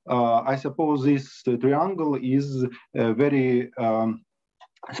worldview. I suppose this triangle is very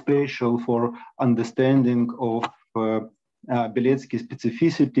special for understanding of Biletsky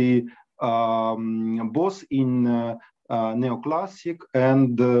specificity, both in neoclassic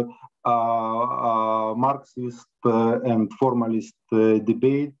and Marxist and formalist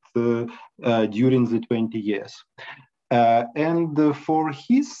debate during the 20 years. And for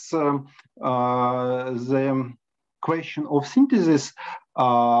his, the question of synthesis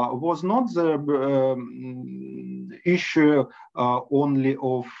was not the issue only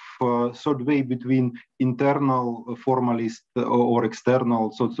of third way between internal formalist or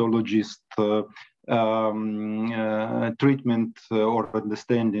external sociologist treatment or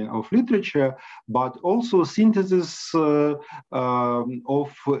understanding of literature, but also synthesis of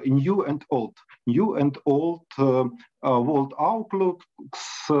new and old world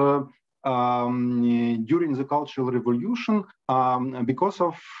outlooks during the Cultural Revolution, because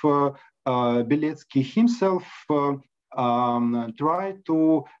of Biletsky himself tried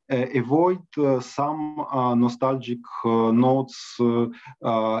to avoid some nostalgic notes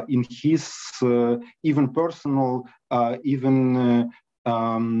in his even personal, even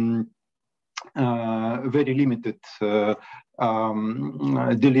very limited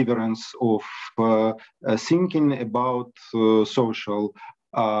deliverance of thinking about social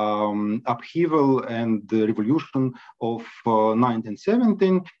upheaval and the revolution of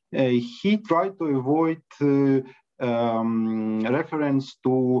 1917. He tried to avoid reference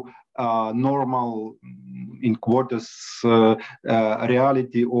to normal, in quotes,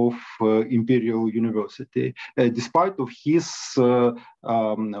 reality of Imperial University, despite of his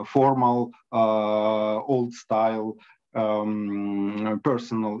formal, old-style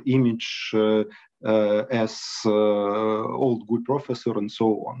personal image as old good professor and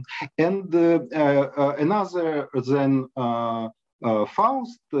so on. And another than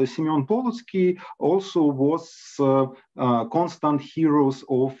Faust, Semyon Poletsky also was constant heroes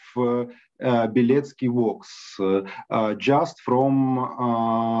of Biletsky works. Just from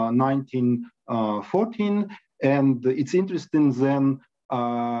 1914, and it's interesting then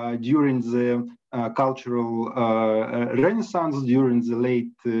during the cultural renaissance, during the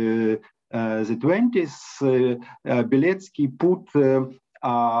late the 20s, Biletsky put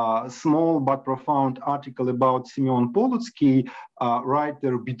a small but profound article about Semyon Poletsky,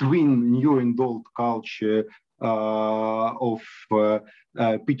 writer between new and old culture of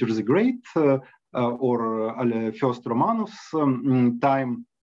Peter the Great or first Romanov's time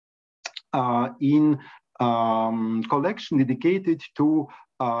in collection dedicated to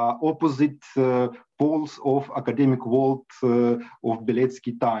opposite poles of academic world of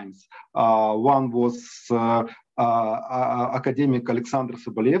Beletsky times. One was academic Oleksandr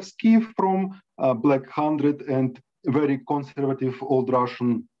Biletsky from Black Hundred and very conservative old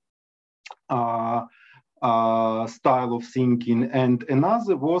Russian style of thinking, and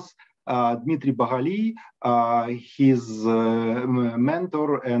another was Dmitriev, his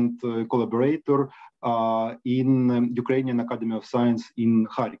mentor and collaborator in Ukrainian Academy of Science in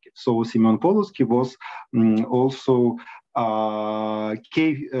Kharkiv. So Semyon Poletsky was also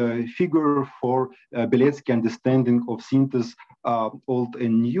key figure for Beletsky understanding of synthesis, old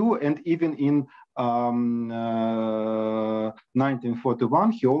and new, and even in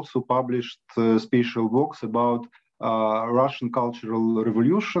 1941, he also published special works about Russian cultural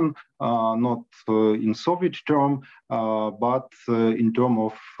revolution, not in Soviet term, but in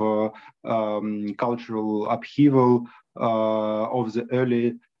terms of cultural upheaval of the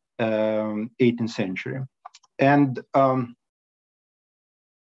early 18th century. And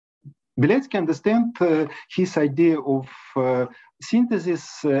Biletsky understands his idea of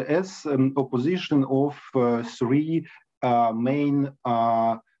synthesis as an opposition of three main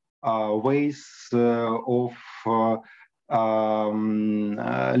ways of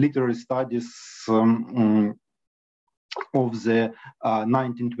literary studies of the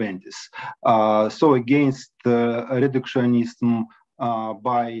 1920s. So against reductionism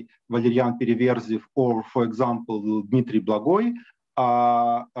by Valerian Pereverzhev or, for example, Dmitry Blagoy,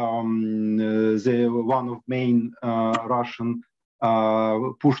 the one of main Russian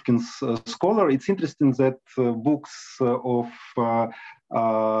Pushkin's scholar. It's interesting that books of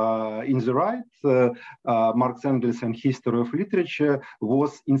in the right, Marx, Engels, and History of Literature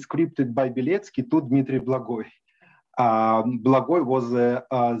was inscripted by Biletsky to Dmitry Blagoy. Blagoy was the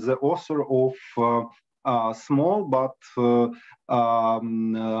author of small but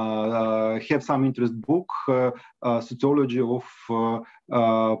have some interest book, Sociology of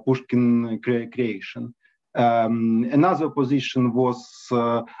Pushkin creation. Another position was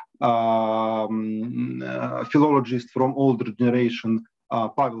philologist from older generation,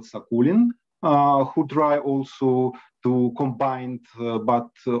 Pavel Sakulin, who try also to combine, but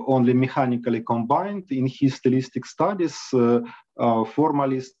only mechanically combined in his stylistic studies,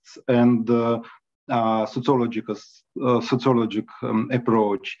 formalists and sociologic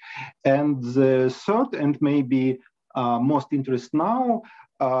approach. And the third and maybe most interest now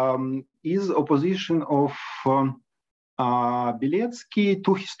is opposition of Biletsky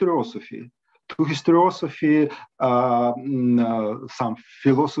to historiography. Some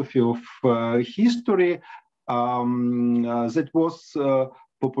philosophy of history that was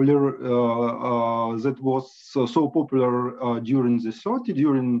popular, that was so popular during the 30s,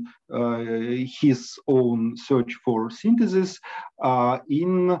 during his own search for synthesis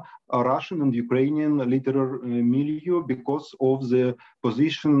in Russian and Ukrainian literary milieu because of the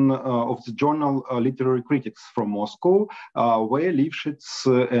position of the journal Literary Critics from Moscow, where Lifshitz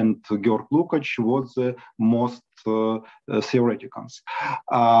and Georg Lukács was the most theoreticals.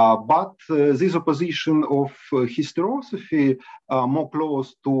 But this opposition of historiography more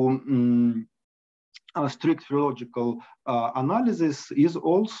close to strict philological analysis is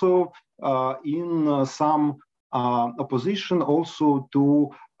also in some opposition also to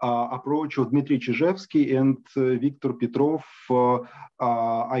approach of Dmitry Chizhevsky and Viktor Petrov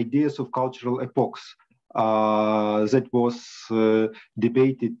ideas of cultural epochs that was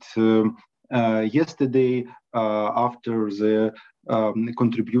debated yesterday after the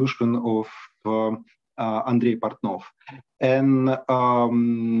contribution of Andrei Portnov. And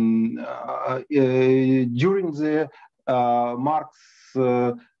during the Marx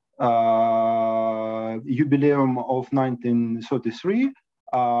jubileum of 1933,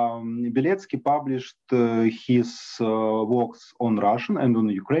 Biletsky published his works on Russian and on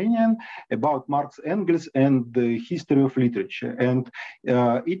Ukrainian about Marx, Engels, and the history of literature. And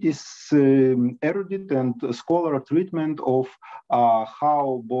it is erudite and scholar treatment of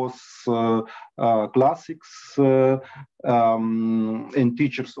how both classics and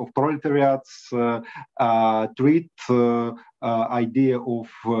teachers of proletariats treat idea of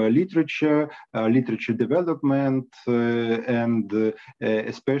literature development, and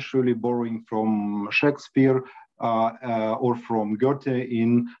especially borrowing from Shakespeare or from Goethe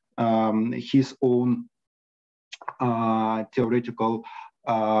in his own theoretical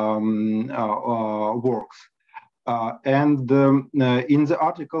works. And in the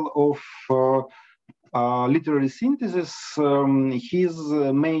article of literary synthesis, his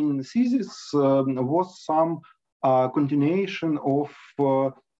main thesis was some continuation of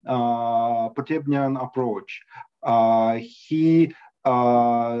Potebnian approach. He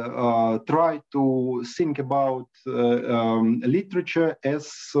tried to think about literature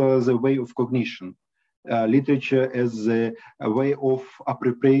as the way of cognition, literature as a way of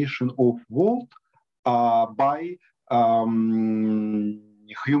appropriation of world by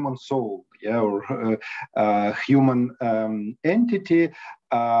human soul, or human entity,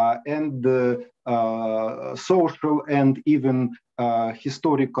 and social and even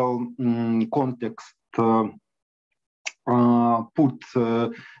historical context put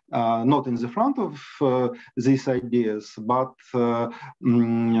not in the front of these ideas, but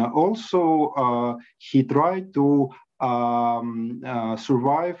also he tried to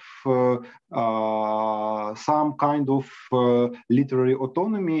survive some kind of literary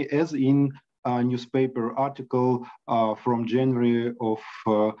autonomy, as in a newspaper article from January of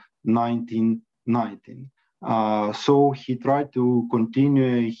 1919. So he tried to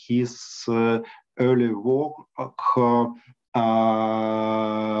continue his early work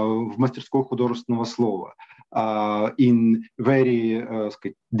в мастерской художественного слова in very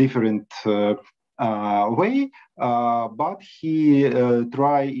different way, but he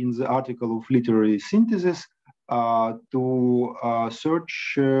tried in the article of literary synthesis to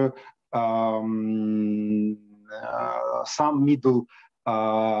search some middle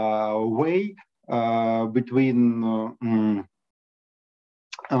way between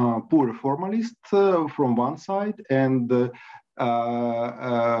poor formalist from one side and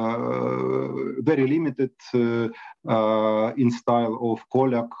very limited in style of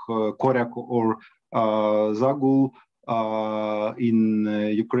Koryak or Zagul in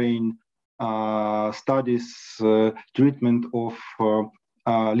Ukraine studies treatment of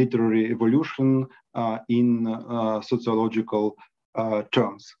literary evolution in sociological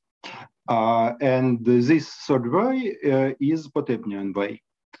terms. And this third way is Potebnian way.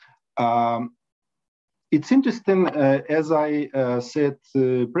 It's interesting, as I said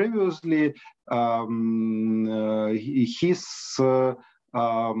previously, his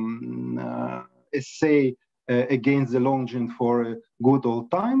essay against the longing for a good old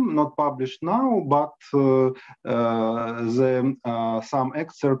time, not published now, but some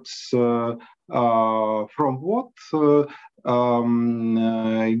excerpts from what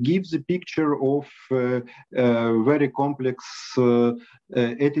gives a picture of a very complex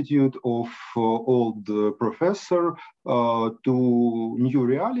attitude of old professor to new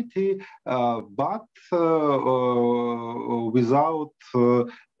reality, but without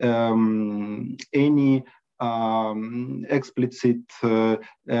any explicit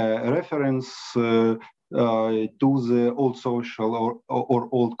reference to the old social or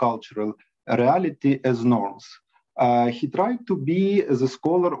old cultural reality as norms. He tried to be the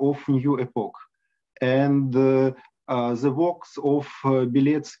scholar of new epoch, and the works of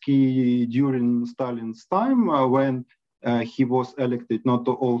Biletsky during Stalin's time, when he was elected not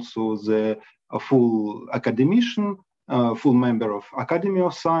also the full academician, full member of Academy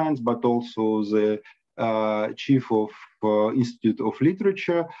of Science, but also the chief of Institute of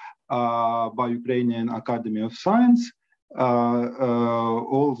Literature by Ukrainian Academy of Science.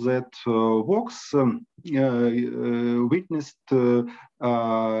 All that works witnessed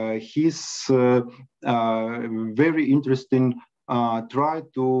his very interesting try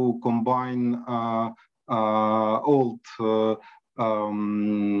to combine old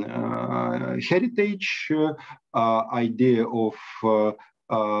heritage, idea of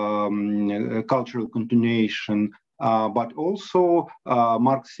cultural continuation, but also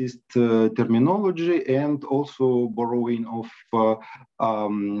Marxist terminology, and also borrowing of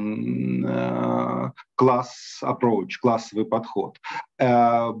class approach, classовый подход.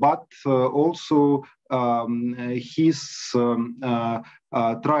 But also his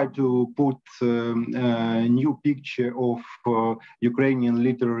try to put a new picture of Ukrainian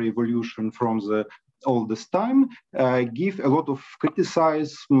literary evolution from the oldest time, give a lot of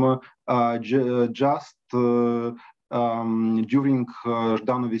criticism just during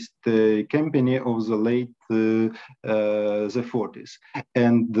Zhdanovist campaign of the late the 40s.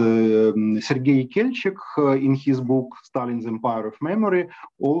 And Sergei Kelchik, in his book Stalin's Empire of Memory,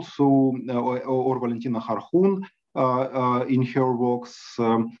 also, or Valentina Harhun in her works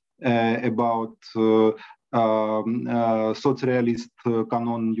about socialist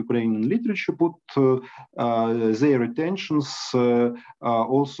canon Ukrainian literature, put their attentions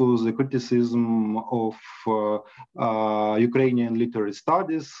also the criticism of Ukrainian literary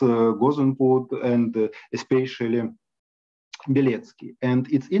studies, Gozenput, and especially Biletsky. And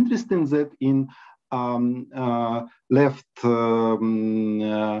it's interesting that in left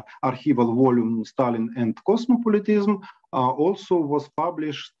archival volume Stalin and Cosmopolitism, also was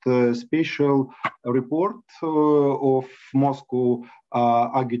published a special report of Moscow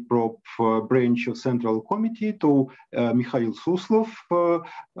Agitprop branch of Central Committee to Mikhail Suslov.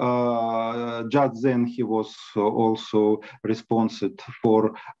 Just then he was also responsible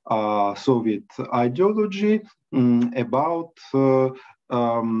for Soviet ideology about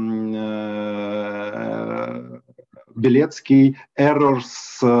Biletsky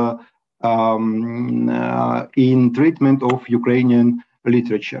errors in treatment of Ukrainian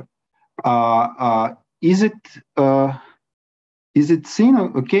literature. Is it seen?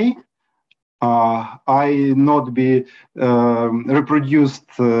 Okay. I not be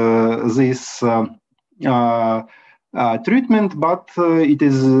reproduced this treatment, but it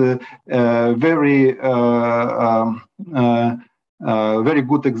is very very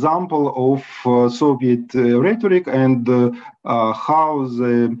good example of Soviet rhetoric and how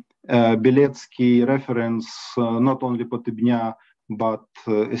the Biletsky reference not only Potebnya but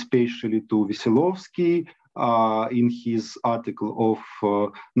especially to Veselovsky in his article of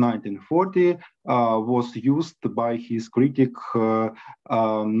 1940 was used by his critic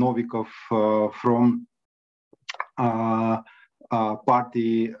Novikov from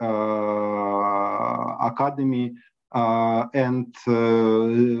Party Academy. And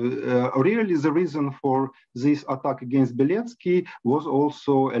really the reason for this attack against Biletsky was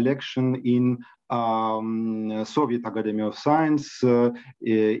also election in Soviet Academy of Science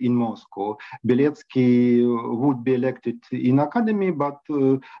in Moscow. Biletsky would be elected in Academy, but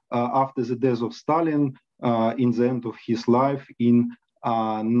after the death of Stalin, in the end of his life in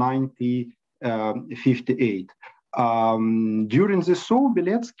 1958. During the show,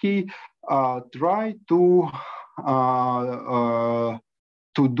 Biletsky tried to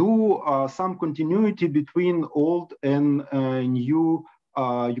do some continuity between old and new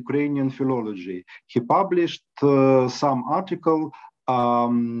Ukrainian philology. He published some article,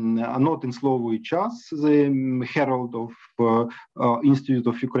 not in Slovo и Час, the Herald of Institute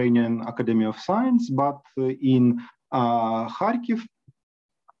of Ukrainian Academy of Science, but in Kharkiv,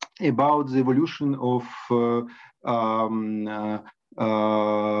 about the evolution of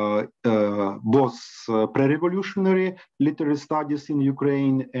both pre-revolutionary literary studies in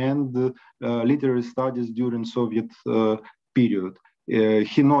Ukraine and literary studies during Soviet period.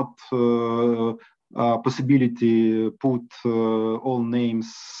 He not possibility put all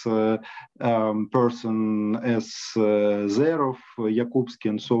names person as Zerov, Yakubsky,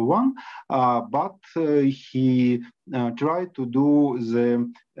 and so on, but he tried to do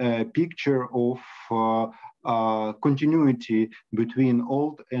the picture of continuity between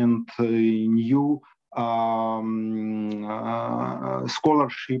old and new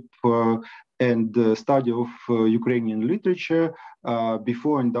scholarship and study of Ukrainian literature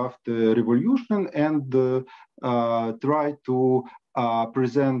before and after revolution, and try to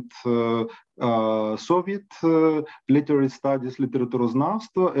present Soviet literary studies,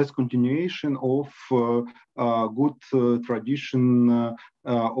 literaturoznavstvo, as continuation of good tradition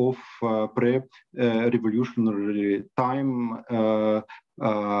of pre-revolutionary time,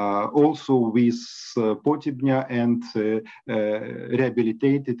 also with Potebnya and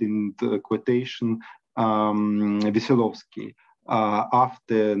rehabilitated in quotation Veselovsky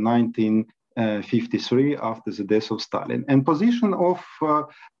after 1953, after the death of Stalin. And position of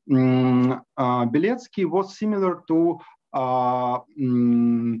Biletsky was similar to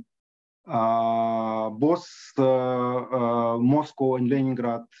both Moscow and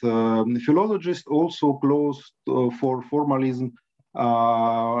Leningrad philologists, also close for formalism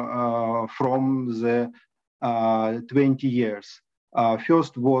from the 20 years.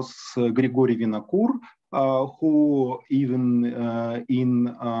 First was Grigory Vinokur, who even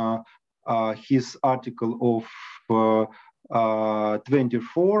in his article of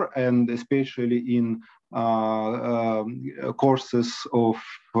 24, and especially in courses of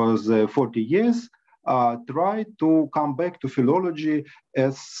the 40 years, try to come back to philology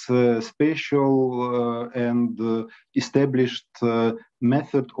as a special and established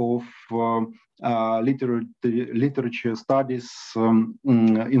method of literature studies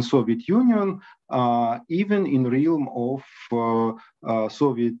in Soviet Union, even in realm of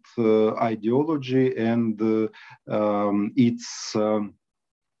Soviet ideology and its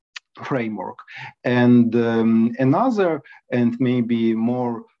framework. And another, and maybe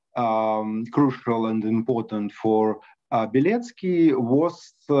more crucial and important for Biletsky,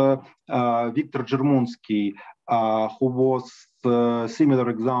 was Viktor Germunsky, who was a similar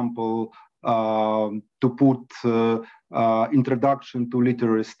example to put introduction to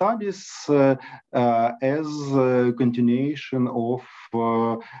literary studies as a continuation of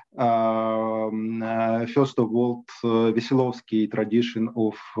first of all Veselovsky tradition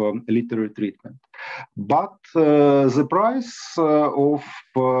of literary treatment. But the price of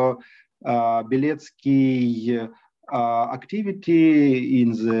Biletsky activity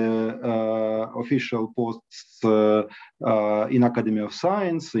in the official posts in Academy of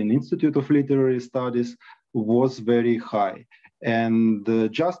Science, in Institute of Literary Studies, was very high. And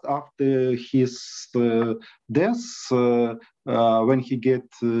just after his death, when he get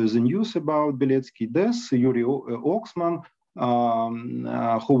the news about Biletsky death, Yuri Oksman,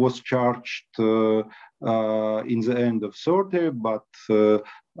 who was charged in the end of 30, but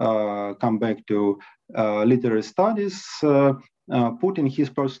come back to literary studies, put in his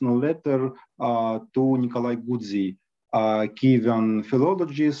personal letter to Nikolai Gudzi, Kievan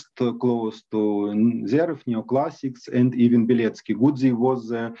philologist close to Nerev, Neoclassics, and even Biletsky. Gudzi was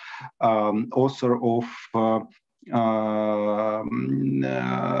the author of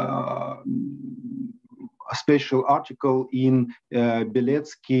a special article in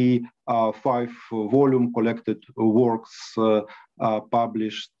Biletsky 5-volume collected works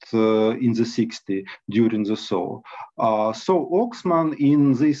published in the 60s during the Soul. So Oksman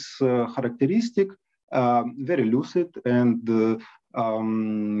in this characteristic, very lucid and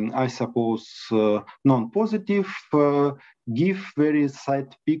I suppose non-positive, give very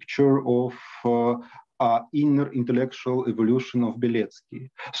sad picture of inner intellectual evolution of Biletsky.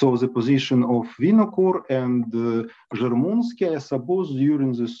 So the position of Vinokur and Zhermunsky, I suppose,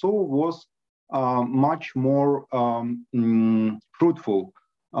 during the Soul was much more fruitful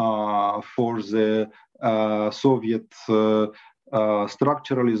for the Soviet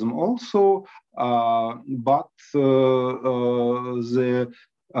structuralism also, but the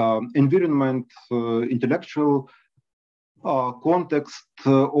environment, intellectual context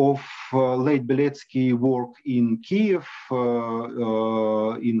of late Biletsky work in Kiev,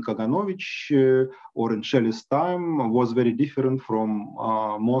 in Kaganovich, or in Shelley's time was very different from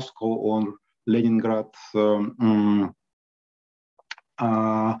Moscow or Leningrad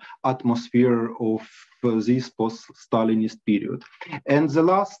atmosphere of this post-Stalinist period. And the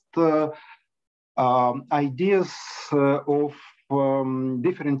last ideas of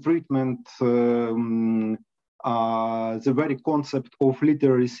different treatment, the very concept of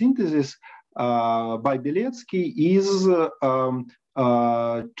literary synthesis by Biletsky is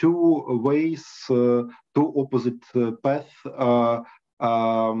two ways, two opposite paths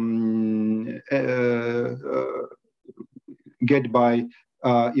get by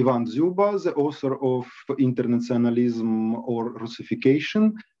Ivan Zuba, the author of Internationalism or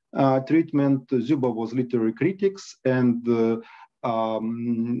Russification treatment. Zuba was literary critics, and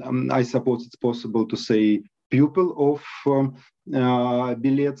I suppose it's possible to say pupil of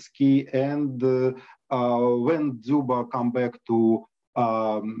Biletsky. And when Zuba come back to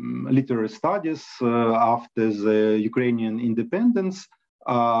literary studies after the Ukrainian independence,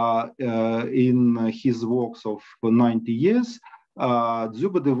 in his works of 90 years,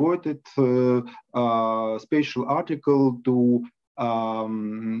 Zuba devoted a special article to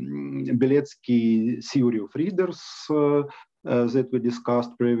Biletsky theory of readers that we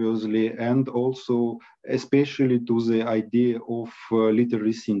discussed previously, and also especially to the idea of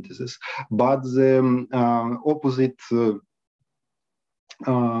literary synthesis. But the opposite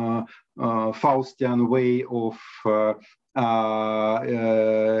Faustian way of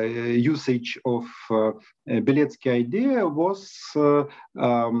usage of Biletsky idea was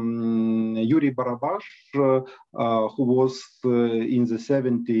Yuri Barabash, who was in the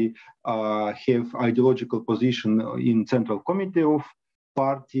 70s have ideological position in Central Committee of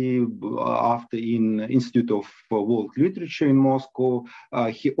Party, after in Institute of World Literature in Moscow.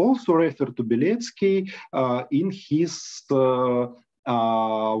 He also referred to Biletsky in his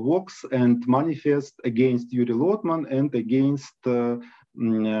works and manifest against Yuri Lotman and against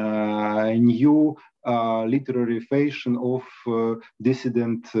new literary fashion of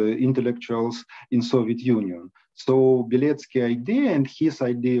dissident intellectuals in Soviet Union. So Biletsky idea and his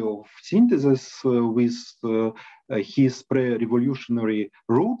idea of synthesis with his pre-revolutionary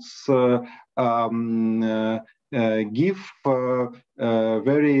roots give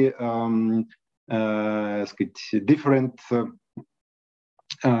very different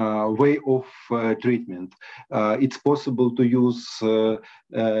way of treatment. It's possible to use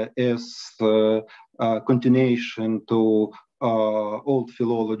as continuation to old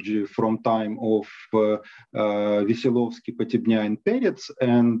philology from time of Veselovsky, Potebnya, and Perets,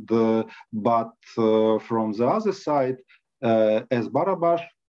 and but from the other side, as Barabash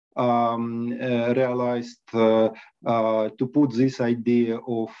realized to put this idea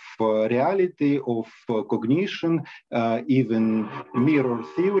of reality, of cognition, even mirror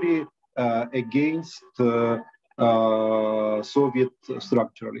theory against Soviet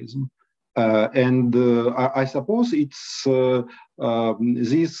structuralism. I suppose it's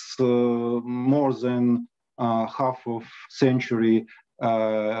this more than half of century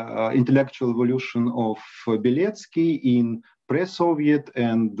intellectual evolution of Biletsky in pre-Soviet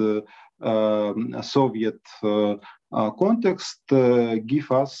and Soviet context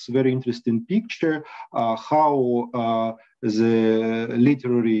give us very interesting picture how the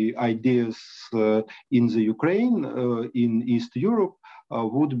literary ideas in the Ukraine, in East Europe,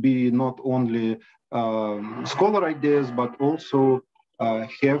 would be not only scholar ideas, but also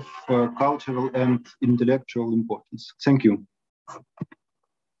have cultural and intellectual importance. Thank you.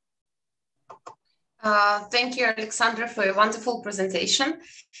 Thank you, Oleksandr, for a wonderful presentation.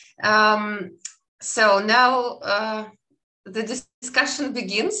 So now the discussion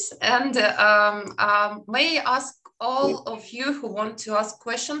begins, and may I ask all of you who want to ask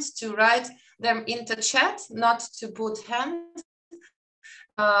questions to write them into chat, not to put hand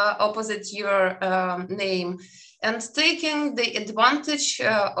opposite your name. And taking the advantage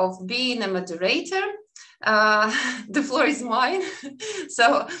of being a moderator, the floor is mine.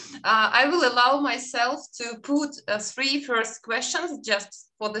 So I will allow myself to put 3 first questions just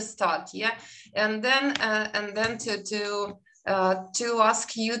for the start, yeah, and then to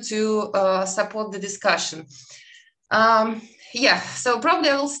ask you to support the discussion. Yeah, so probably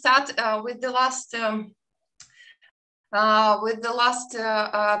I will start with the last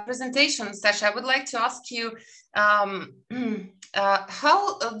presentation, Sasha. I would like to ask you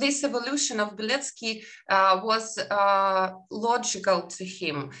how this evolution of Biletsky was logical to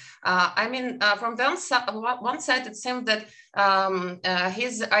him. I mean, from one side, it seemed that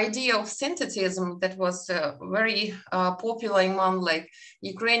his idea of synthetism that was very popular among like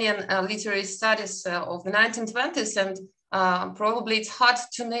Ukrainian literary studies of the 1920s, and probably it's hard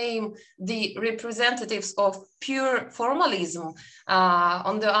to name the representatives of pure formalism.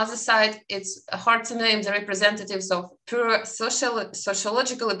 On the other side, it's hard to name the representatives of pure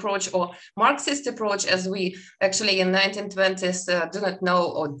sociological approach or Marxist approach, as we actually in 1920s do not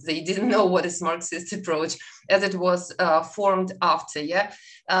know, or they didn't know what is Marxist approach, as it was formed after, yeah.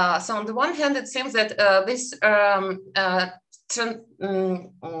 So on the one hand, it seems that this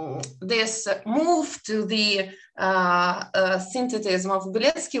move to the synthetism of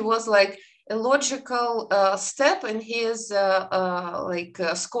Biletsky was like a logical step in his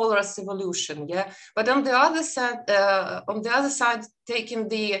scholar's evolution, yeah. But on the other side, taking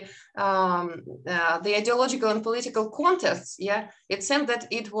the ideological and political context, yeah, it seemed that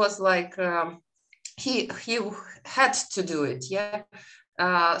it was like he had to do it, yeah.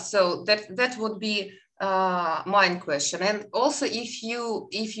 So that would be my question. And also, if you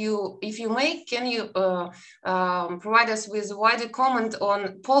may, can you provide us with a wider comment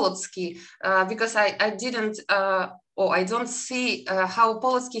on Biletsky, because I didn't or I don't see how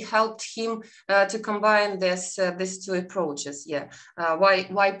Biletsky helped him to combine these 2 approaches. Yeah,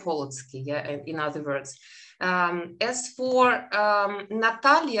 why Biletsky? Yeah, in other words. As for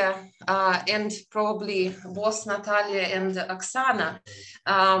Nataliya and probably both Nataliya and Oksana,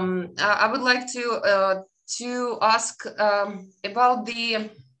 I would like to ask about the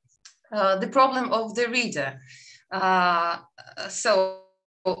problem of the reader.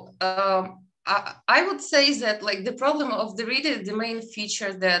 I would say that like the problem of the reader is the main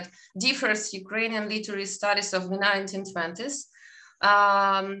feature that differs Ukrainian literary studies of the 1920s.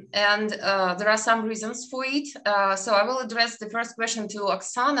 And there are some reasons for it. So I will address the first question to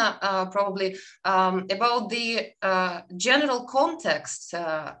Oksana, probably about the general context.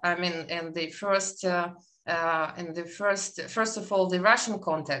 I mean, in the first of all, the Russian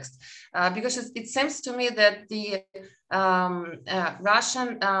context, because it seems to me that the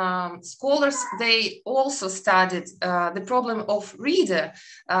Russian scholars, they also studied the problem of reader,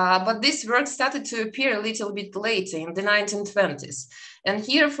 but this work started to appear a little bit later in the 1920s. And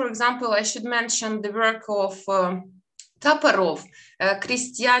here, for example, I should mention the work of Toporov,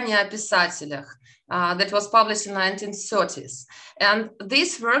 «Крестьяне о писателях», that was published in the 1930s. And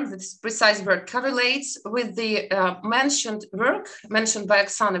this work, this precise work, correlates with the mentioned by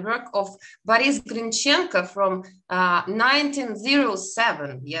Oksana, work of Boris Grinchenko from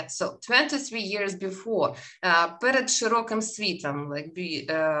 1907, yeah, so 23 years before, «Перед широким світом», like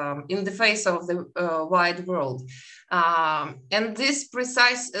in the face of the wide world. And this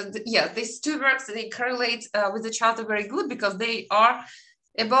precise, these 2 works, they correlate with each other very good, because they are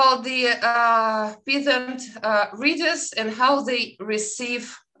about the peasant readers and how they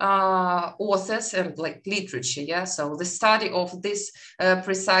receive authors and like literature, yeah? So the study of this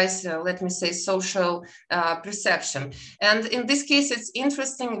precise, let me say, social perception. And in this case, it's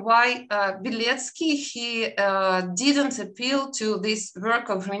interesting why Biletsky, he didn't appeal to this work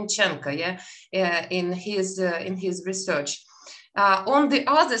of Hrynchenko, yeah, in his research. On the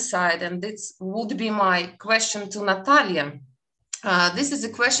other side, and this would be my question to Nataliya, this is a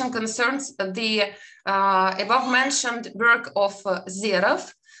question concerns the above mentioned work of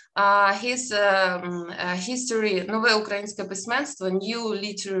Zerov, his history, Нове українське письменство, New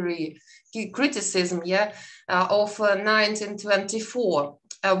Literary Criticism, yeah, of 1924,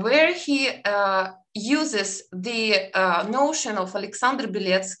 where he uses the notion of Oleksandr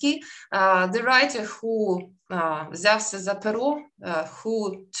Biletsky, the writer who взявся за перо,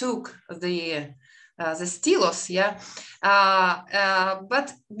 who took the stilos, yeah.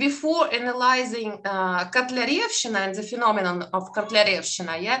 But before analyzing Kotlяревщина and the phenomenon of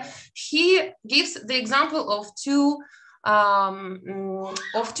Kotlяревщина, yeah, he gives the example of two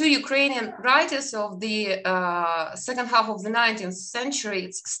Ukrainian writers of the second half of the 19th century.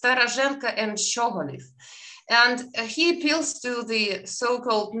 It's Starozhenko and Shogolев. And he appeals to the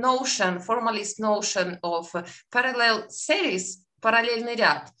so-called notion, formalist notion of parallel series, параллельный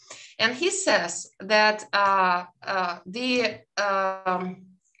ряд. And he says that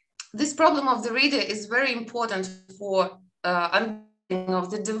this problem of the reader is very important for understanding of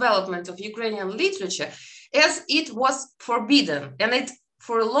the development of Ukrainian literature, as it was forbidden, and it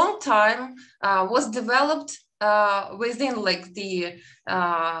for a long time was developed within like the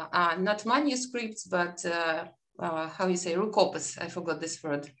not manuscripts, but how you say, rukopis, I forgot this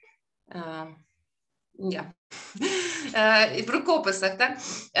word. Yeah, rukopis,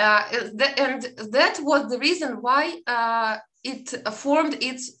 and that was the reason why it formed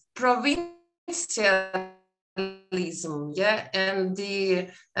its provincialism, yeah, and the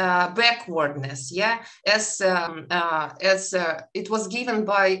backwardness, yeah, as it was given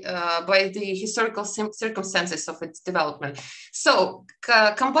by the historical circumstances of its development. So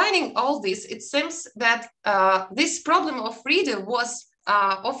combining all this, it seems that this problem of reader was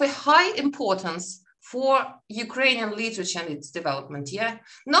of a high importance for Ukrainian literature and its development, yeah?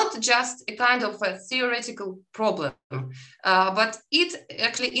 Not just a kind of a theoretical problem, but it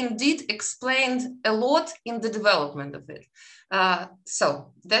actually indeed explained a lot in the development of it.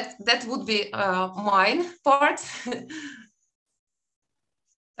 So that would be mine part.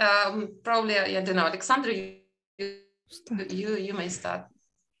 Probably, I don't know, Oleksandr, you may start.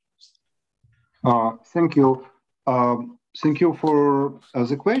 Thank you. Thank you for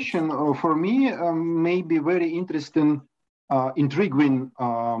the question. For me, maybe very interesting, intriguing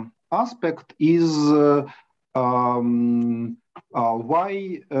aspect is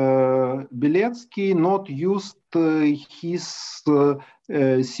why Biletsky not used his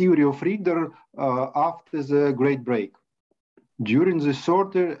theory of reader after the Great Break, during the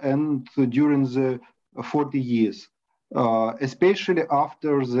 30 and during the 40 years, especially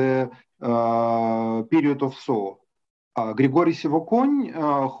after the period of Thaw. Grigory Sivokony,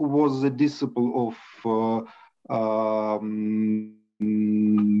 who was a disciple of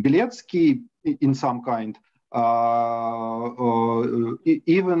Biletsky in some kind,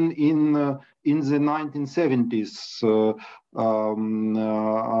 even in the 1970s,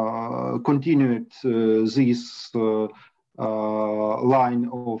 continued this line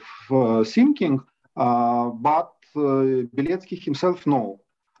of thinking, but Biletsky himself no.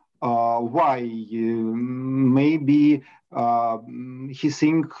 Why? Maybe he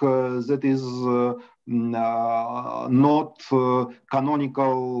thinks that is not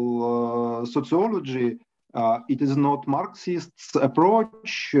canonical sociology. It is not Marxist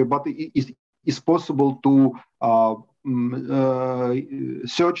approach, but it is possible to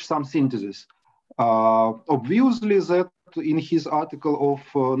search some synthesis. Obviously, that in his article of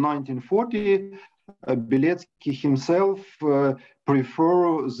 1940, Biletsky himself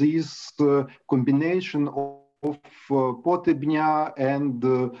prefer this combination of Potebnya and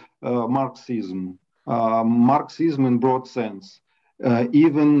Marxism, Marxism in broad sense.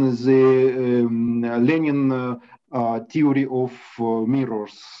 Even the Lenin theory of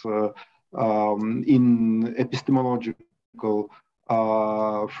mirrors in epistemological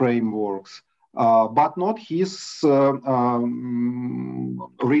frameworks, but not his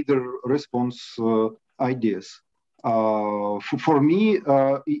reader response ideas. For me,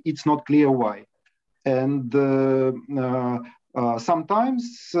 it's not clear why. And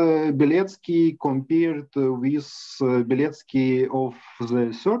sometimes Biletsky compared with Biletsky of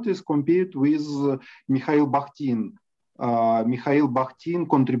the 30s compared with Mikhail Bakhtin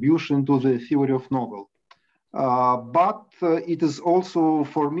contribution to the theory of novel. but it is also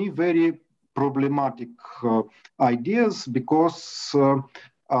for me very problematic ideas, because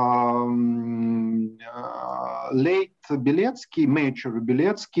late Biletsky, Major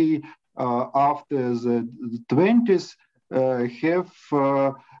Biletsky, after the 20s, have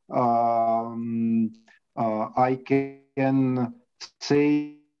I can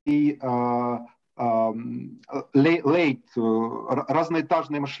say late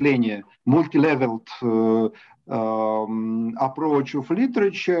разноэтажное мышление, multi-leveled approach of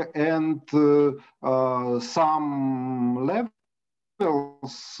literature, and some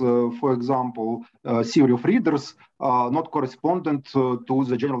levels, for example, theory of readers, not correspondent to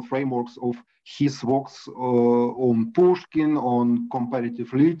the general frameworks of his works on Pushkin, on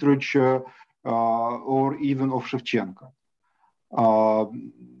comparative literature, or even of Shevchenko.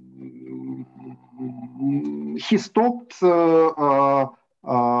 He stopped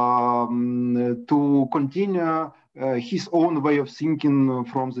to continue his own way of thinking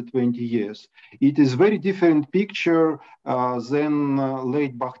from the 20 years. It is very different picture than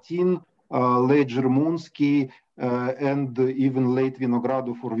late Bakhtin, late Zhermunsky, and even late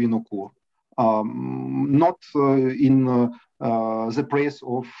Vinogradov or Vinokur. Not in the praise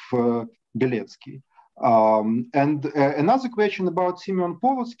of Biletsky. And another question about Simeon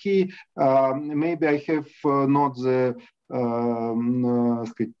Poletsky, maybe I have not the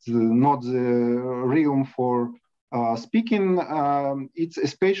realm for speaking. It's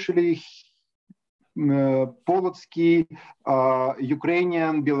especially Poletsky,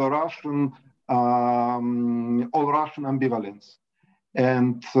 Ukrainian, Belarusian, all Russian ambivalence.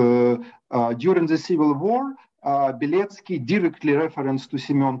 And during the Civil War, Biletsky directly referenced to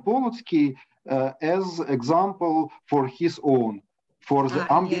Simeon Poletsky as example for his own, for the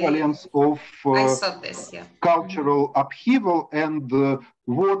ambivalence of cultural upheaval, and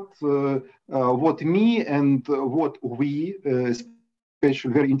what me and what we,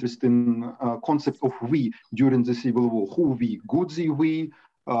 especially very interesting concept of we during the Civil War. Who we? Gudzi we,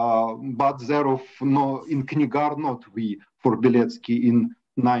 but thereof no, in Knigar not we for Biletsky in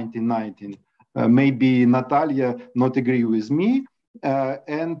 1919. Maybe Nataliya not agree with me.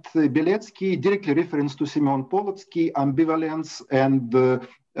 And Biletsky directly reference to Simeon Poletsky ambivalence and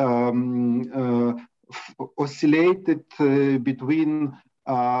oscillated between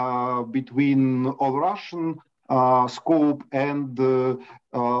all Russian scope and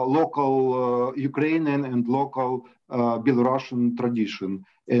local Ukrainian and local Belarusian tradition.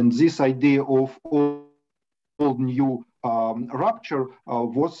 And this idea of old new rupture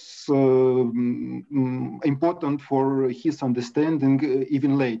was important for his understanding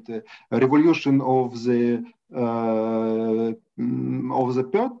even later. A revolution of the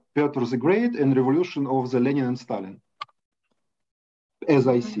Petr the Great and revolution of the Lenin and Stalin, as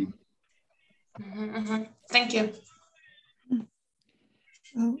I see. Thank you.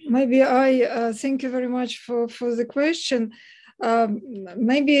 Maybe I thank you very much for the question.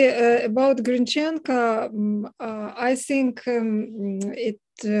 Maybe about Grinchenko, I think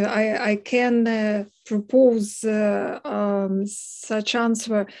I can propose such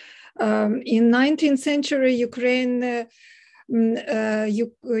answer. In 19th century Ukraine,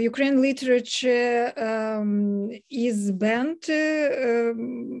 Ukrainian literature is banned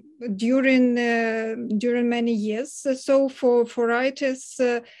during many years. So for writers,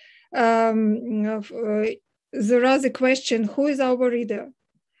 there is a question: who is our reader,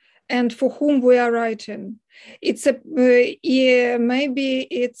 and for whom we are writing? It's maybe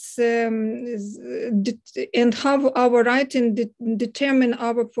it's and how our writing determine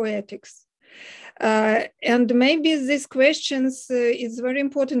our poetics. And maybe these questions is very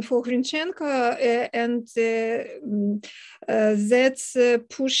important for Grinchenko, and that's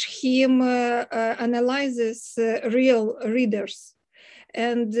push him analyzes real readers,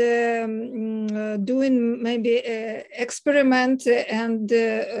 and doing maybe experiment and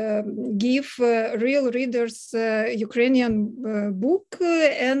give real readers Ukrainian book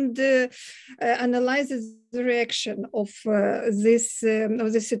and analyzes the reaction of this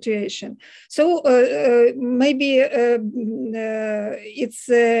situation. So maybe it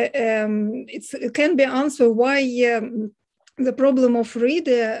can be answered why the problem of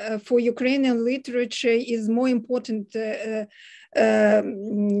reader for Ukrainian literature is more important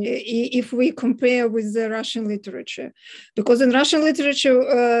if we compare with the Russian literature, because in Russian literature,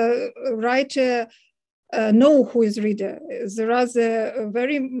 writer know who is reader. There are the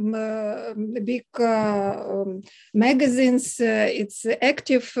very big magazines. It's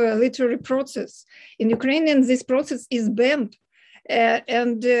active literary process. In Ukrainian, this process is banned,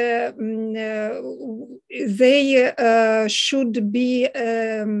 and they should be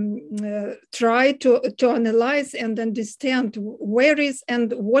try to analyze and understand where is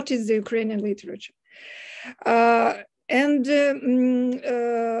and what is the Ukrainian literature. And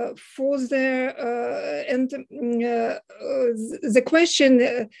for the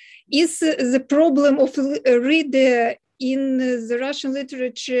question is the problem of reader in the Russian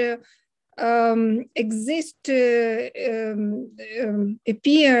literature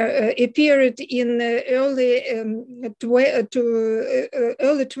appeared in early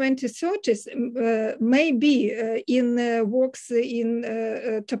early 2030s, maybe in works in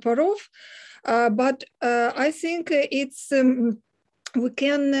Toporov. But I think it's we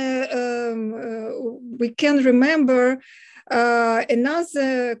can remember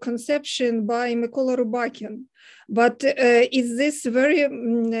another conception by Mykola Rubakin. But is this very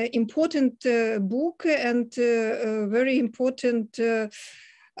important book and very important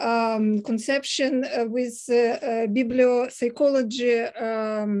conception with bibliopsychology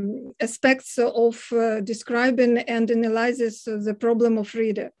aspects of describing and analyzes the problem of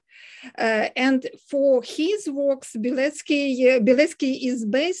reader. And for his works, Biletsky is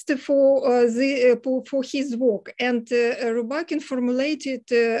based for his work, and Rubakin formulated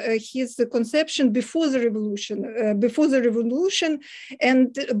his conception before the revolution,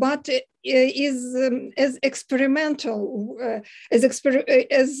 but is as experimental as the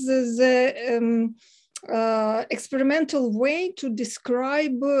experimental way to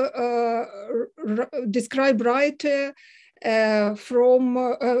describe writer.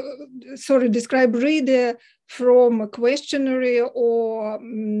 Describe reader from a questionnaire or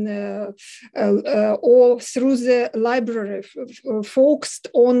through the library, focused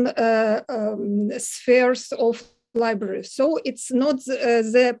on spheres of library. So it's not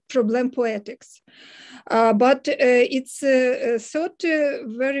the problem poetics. But it's thought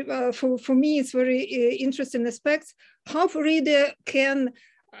very, for me, it's very interesting aspects, how reader can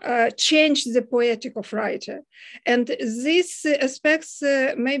change the poetic of writer. And these aspects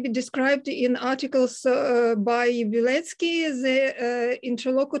may be described in articles by Biletsky, the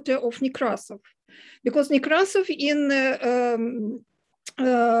interlocutor of Nekrasov. Because Nekrasov in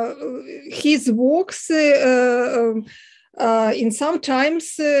his works, in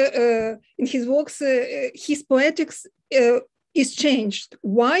sometimes in his works, his poetics is changed.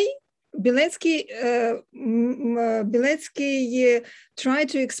 Why? Biletsky tried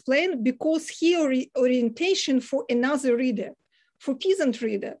to explain because he orientation for another reader, for peasant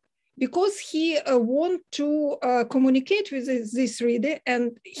reader, because he want to communicate with this reader,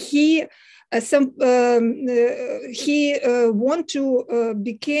 and he want to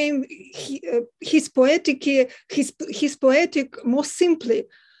become his poetic more simply,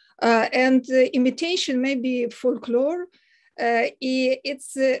 and imitation maybe folklore.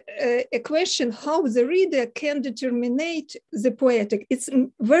 It's a question how the reader can determine the poetic. It's a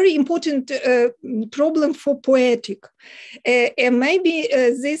very important problem for poetic. And maybe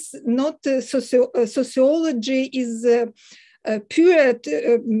this not sociology is a pure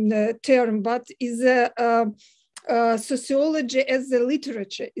term, but is a sociology as a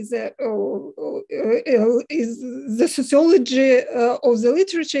literature, is the sociology of the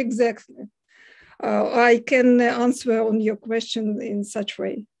literature exactly. I can answer on your question in such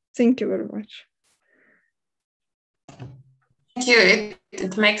way. Thank you very much. Thank you.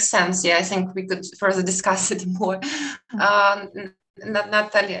 It makes sense. Yeah, I think we could further discuss it more.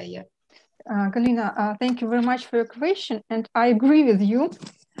 Natalia, yeah. Galina, thank you very much for your question. And I agree with you.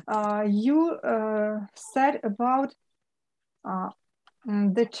 You said about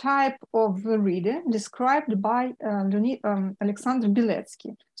the type of the reader described by Oleksandr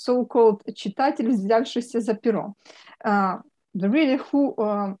Biletsky, so-called читатель, взявшийся за перо. The reader who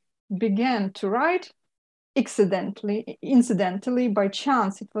began to write incidentally, by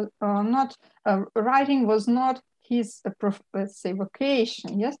chance. It was not, writing was not his, let's say,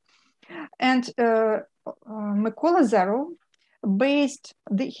 vocation, yes? And Mykola Zerov based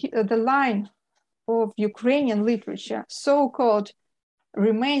the line of Ukrainian literature, so-called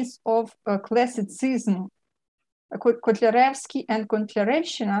remains of classicism, Kotlяревsky and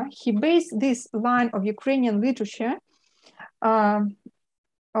Kontlяревщина. He based this line of Ukrainian literature on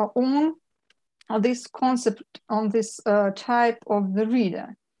this concept, on this type of the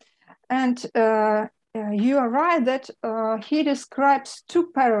reader. And you are right that he describes two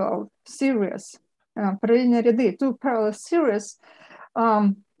parallel series, two parallel series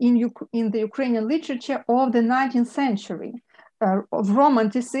in the Ukrainian literature of the 19th century, of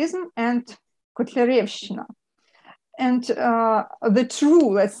Romanticism and Kotlяревщина. And the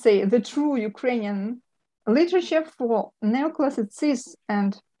true, let's say, the true Ukrainian literature for neoclassicists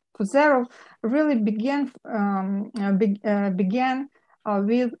and Fuzerov really began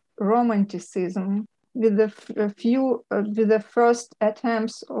with Romanticism, with the first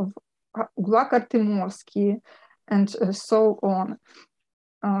attempts of Artemovsky and so on.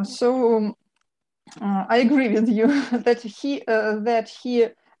 I agree with you that he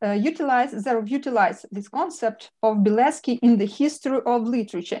utilized this concept of Biletsky in the history of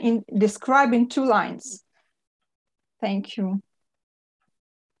literature in describing two lines. Thank you.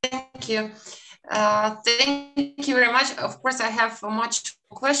 Thank you. Thank you very much. Of course, I have much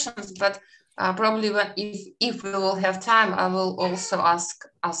questions, but probably if we will have time, I will also ask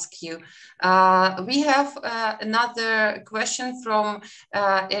you. We have another question from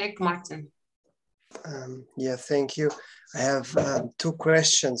Eric Martin. Yeah, thank you. I have two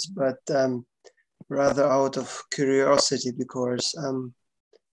questions, but rather out of curiosity, because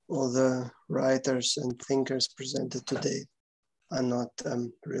all the writers and thinkers presented today are not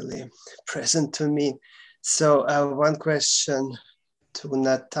really present to me. So one question to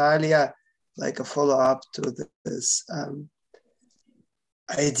Nataliya, like a follow-up to this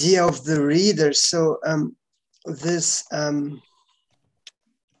idea of the reader. So this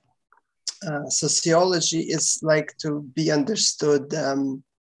sociology is like to be understood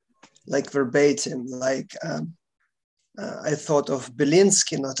like verbatim, like I thought of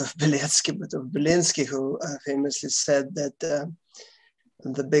Biletsky, not of Biletsky, but of Biletsky, who famously said that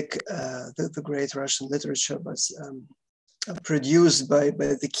the great Russian literature was produced by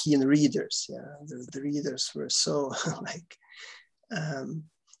the keen readers. Yeah, the readers were so like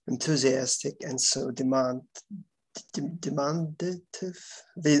enthusiastic and so demandative.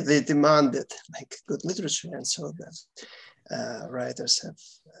 They demanded like good literature, and so that writers have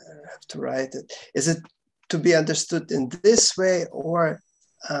to write it. Is it to be understood in this way, or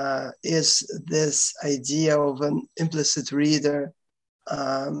is this idea of an implicit reader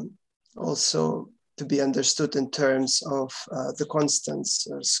also to be understood in terms of the Constance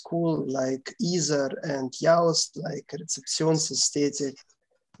school, like Iser and Jaust, like Rezeptionsästhetik,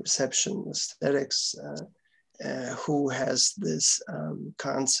 reception aesthetics, who has this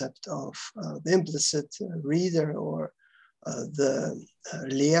concept of the implicit reader, or the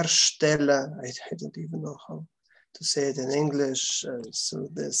Leerstelle, I don't even know how to say it in English, so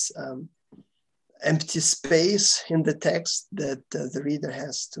this empty space in the text that the reader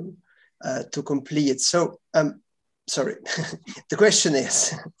has to complete. So, sorry, the question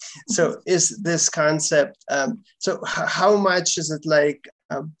is, so is this concept, so how much is it like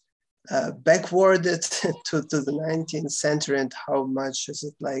backwarded to the 19th century, and how much is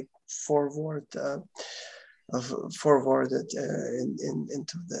it like forwarded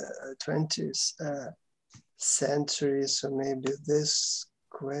into the 20th century? So maybe this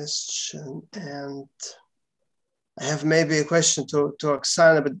question, and I have maybe a question to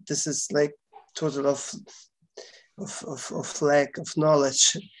Oksana, but this is like total of lack of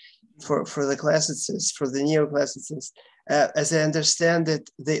knowledge for the classicists, for the neoclassicists. As I understand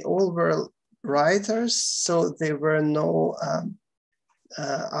it, they all were writers, so there were no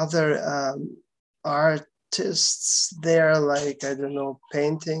other artists there, like, I don't know,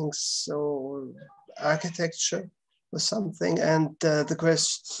 paintings or architecture or something. And the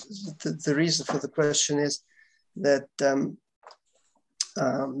question, the reason for the question is that the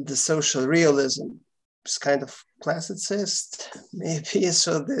social realism is kind of classicist, maybe.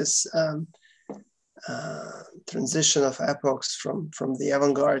 So this transition of epochs from the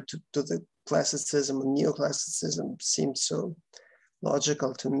avant-garde to the classicism and neoclassicism seems so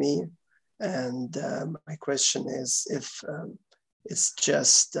logical to me. And my question is if it's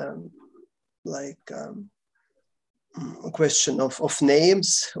just like a question of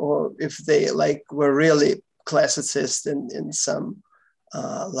names, or if they like were really classicist in some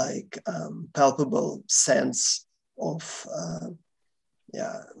palpable sense of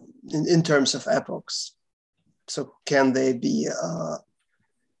in terms of epochs. So can they be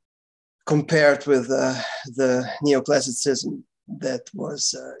compared with the neoclassicism that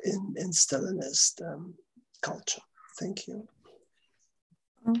was in Stalinist culture? Thank you.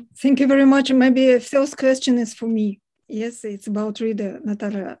 Thank you very much. Maybe first question is for me. Yes, it's about reader,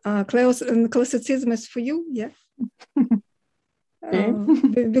 Natalia. Classicism is for you, yeah?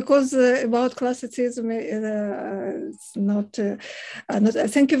 Because about classicism, it's not.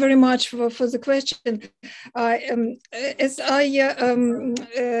 Thank you very much for the question. As I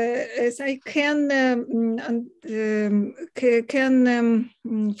can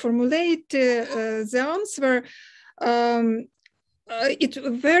formulate the answer, it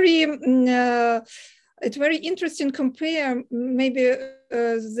very it's very interesting compare maybe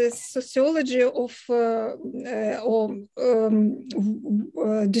the sociology of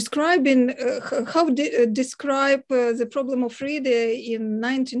describing how describe the problem of reader in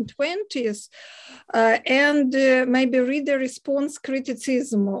 1920s and maybe reader response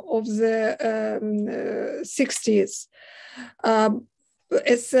criticism of the 60s.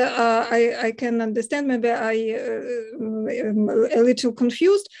 As I can understand, maybe I am a little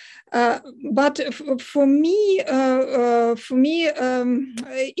confused, but for me,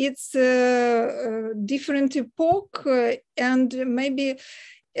 it's a different epoch, and maybe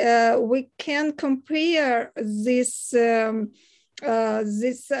we can compare these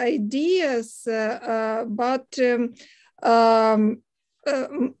ideas, but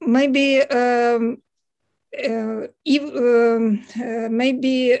maybe.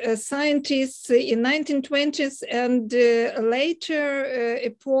 Maybe scientists in 1920s and later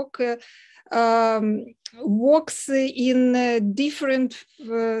epoch works in different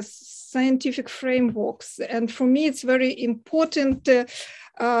scientific frameworks. And for me, it's very important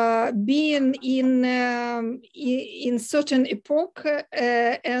being in certain epoch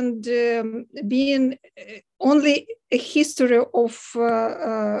and being only a history of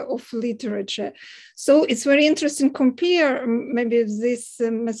literature. So it's very interesting compare maybe this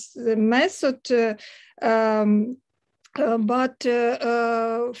method, but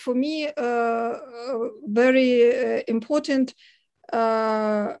for me very important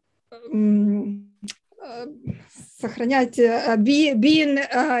сохранять being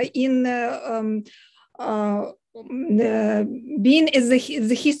being is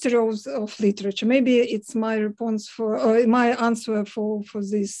the history of literature. Maybe it's my response for my answer for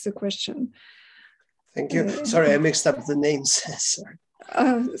this question. Thank you. Sorry, I mixed up the names. Sorry.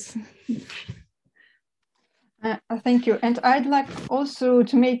 Thank you. And I'd like also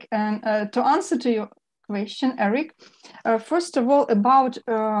to make to answer to your question, Eric. First of all, about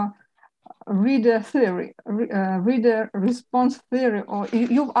reader theory, reader response theory, or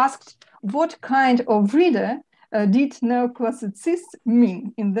you've asked what kind of reader did neoclassicists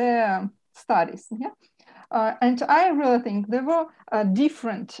mean in their studies? Yeah, and I really think there were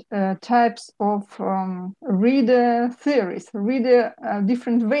different types of reader theories,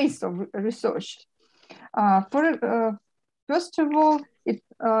 different ways of research. First of all,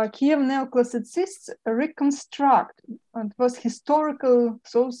 Kiev neoclassicists reconstruct it was historical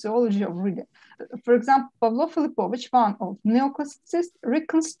sociology of reading. For example, Pavlo Filipovich, one of neoclassicists,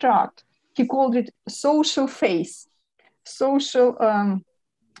 reconstruct. He called it social phase, social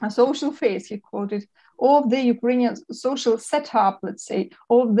phase. He called it of the Ukrainian social setup, let's say,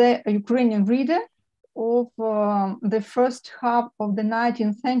 of the Ukrainian reader of the first half of the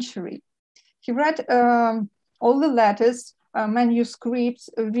 19th century. He read all the letters, manuscripts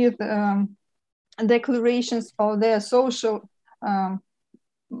with declarations of their social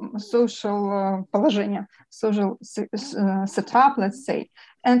положение, social setup, let's say,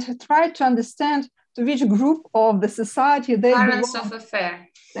 and try to understand to which group of the society they belong. Of affair.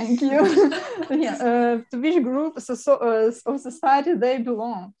 Thank you. To which group of society they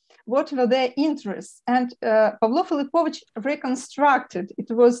belong. What were their interests? And Pavlo Filipovich reconstructed.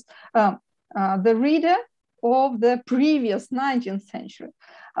 It was the reader of the previous 19th century.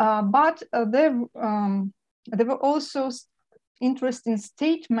 But there were also interesting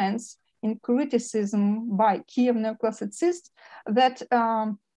statements in criticism by Kiev neoclassicists that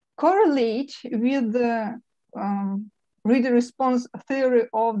correlate with the reader response theory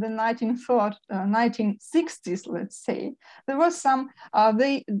of the 1960s, let's say. There was some,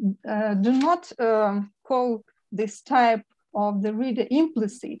 they do not call this type of the reader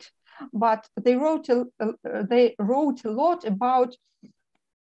implicit, but they wrote a lot about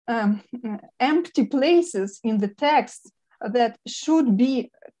empty places in the text that should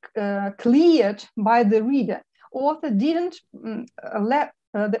be cleared by the reader. The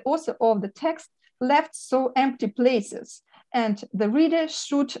author of the text left so empty places, and the reader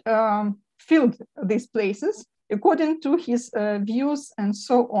should fill these places according to his views and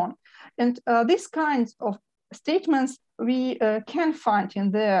so on. And these kinds of statements we can find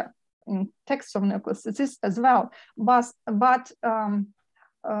in texts of neoclassicists as well. But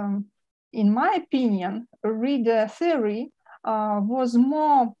in my opinion, reader theory was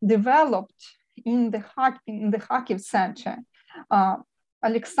more developed in the Kharkiv Center.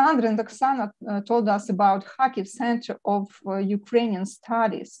 Oleksandr and Oksana told us about Kharkiv Center of Ukrainian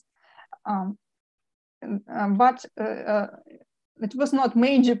Studies. But it was not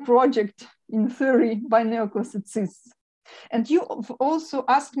major project in theory by neoclassicists. And you also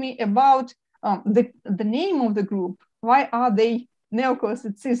asked me about the name of the group. Why are they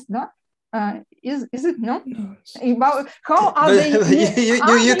neoclassicists? No? Is it no? No. About how are they?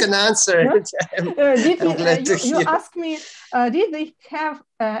 You can answer it. I'm glad to hear. You asked me, did they have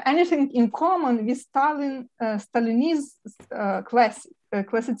anything in common with Stalinist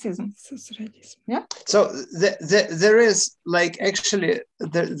classicism? Socialism. Yeah. So there is like actually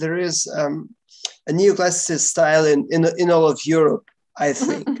there is a neoclassicist style in all of Europe, I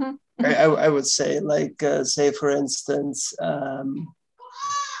think. I would say, like say for instance.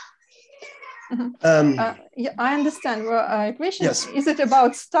 Yeah, I understand. Well, question yes. Is it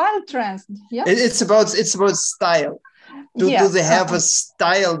about style trends? Yeah, it's about style. Do they have a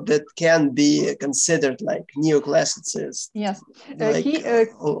style that can be considered like neoclassicist? Yes, like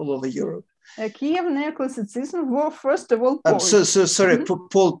all over Europe. Kiev neoclassicism were first of all. So sorry,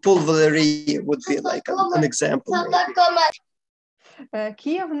 Paul Valéry would be like an example.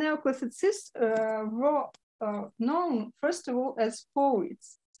 Kiev neoclassicists were known first of all as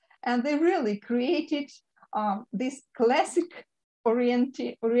poets. And they really created this classic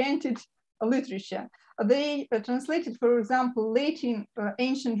oriented literature. They translated, for example, Latin,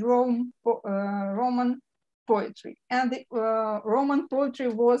 ancient Roman poetry, and the Roman poetry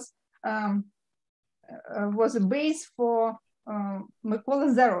was a base for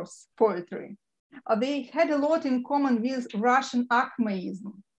Mykola Zerov's poetry. They had a lot in common with Russian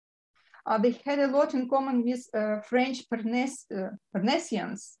Akhmaism. They had a lot in common with French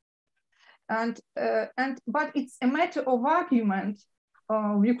Parnassians. But it's a matter of argument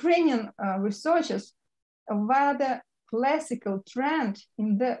of Ukrainian researchers whether classical trend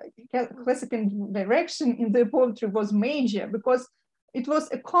in the classical direction in the poetry was major, because it was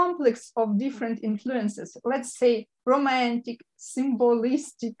a complex of different influences. Let's say romantic,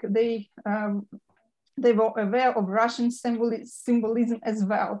 symbolistic. They were aware of Russian symbolism as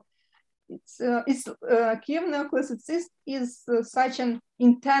well. Kiev neoclassicist is such an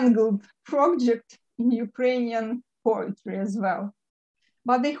entangled project in Ukrainian poetry as well.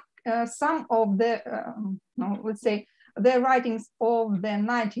 But some of the, let's say, the writings of the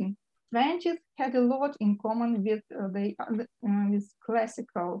 1920s had a lot in common with with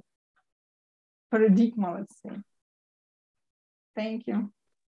classical paradigm, let's say. Thank you.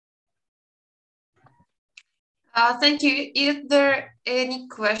 Thank you. Is there any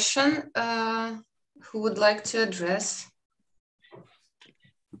question who would like to address?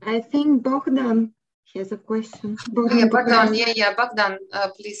 I think Bogdan has a question. Bogdan,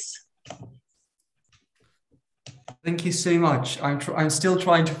 please. Thank you so much. I'm still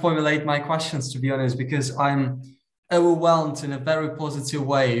trying to formulate my questions, to be honest, because I'm overwhelmed in a very positive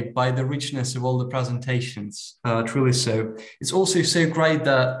way by the richness of all the presentations, truly so. It's also so great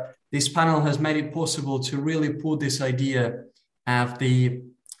that this panel has made it possible to really put this idea of the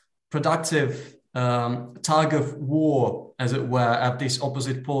productive tug of war, as it were, of these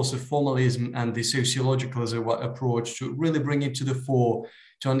opposite poles of formalism and the sociological, as it were, approach, to really bring it to the fore,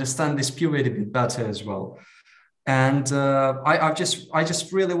 to understand this period a bit better as well. And I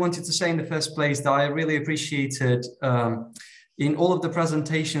just really wanted to say in the first place that I really appreciated in all of the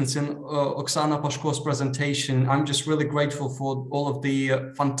presentations, in Oksana Pashko's presentation, I'm just really grateful for all of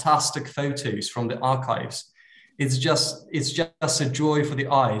the fantastic photos from the archives. It's just a joy for the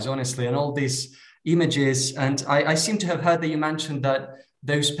eyes, honestly, and all these images. And I seem to have heard that you mentioned that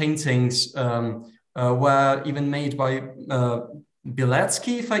those paintings were even made by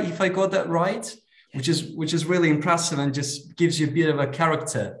Biletsky, if I got that right, which is really impressive and just gives you a bit of a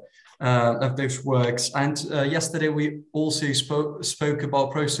character of those works. And yesterday we also spoke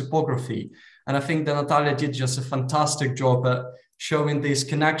about prosopography, and I think that Nataliya did just a fantastic job at showing these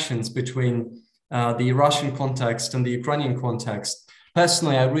connections between the Russian context and the Ukrainian context.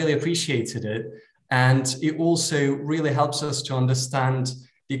 Personally, I really appreciated it, and it also really helps us to understand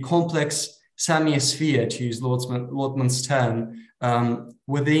the complex semiosphere, to use Lotman's term,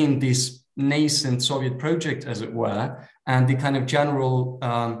 within this nascent Soviet project, as it were, and the kind of general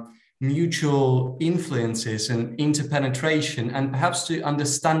mutual influences and interpenetration, and perhaps to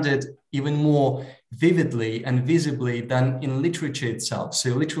understand it even more vividly and visibly than in literature itself. So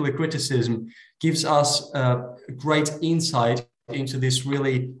literary criticism gives us a great insight into this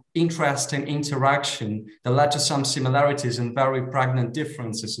really interesting interaction that led to some similarities and very pregnant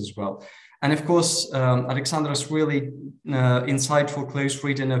differences as well. And of course, Alexandra's really insightful close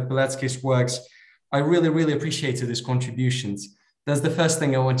reading of Biletsky's works, I really, really appreciated his contributions. That's the first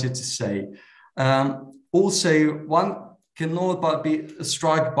thing I wanted to say. Also, one cannot but be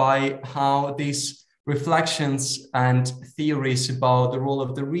struck by how these reflections and theories about the role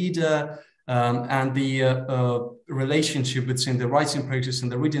of the reader and the relationship between the writing process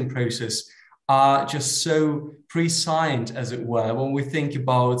and the reading process are just so prescient, as it were, when we think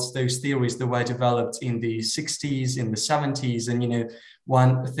about those theories that were developed in the 60s, in the 70s, and, you know,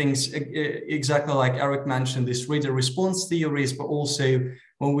 one thinks exactly like Eric mentioned, this reader response theories, but also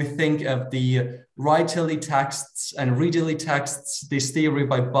when we think of the writerly texts and readerly texts, this theory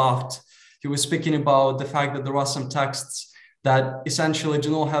by Barthes, he was speaking about the fact that there are some texts that essentially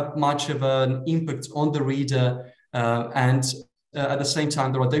do not have much of an impact on the reader, and at the same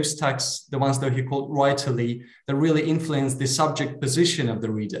time, there are those texts, the ones that he called writerly, that really influence the subject position of the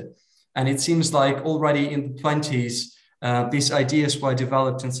reader. And it seems like already in the 20s, these ideas were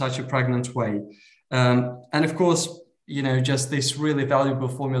developed in such a pregnant way. And of course, you know, just these really valuable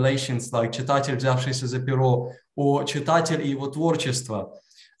formulations like «читатель, взявшийся за перо» or «читатель и его творчество»,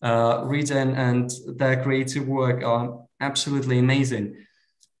 reading and their creative work are absolutely amazing.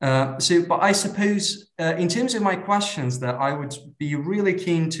 But I suppose in terms of my questions that I would be really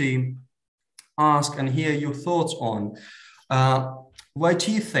keen to ask and hear your thoughts on, were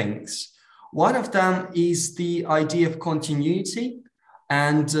two things. One of them is the idea of continuity.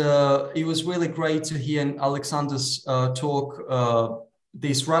 And it was really great to hear in Oleksandr's talk about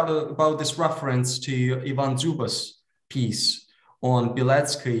this reference to Ivan Zuba's piece on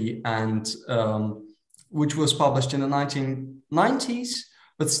Biletsky, and which was published in the 1990s.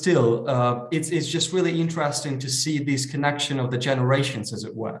 But still, it's just really interesting to see this connection of the generations, as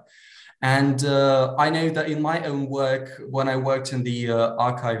it were. And I know that in my own work, when I worked in the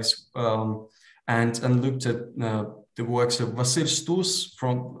archives and looked at the works of Vasil Stus,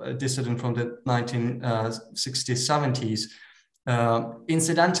 a dissident from the 1960s, 70s,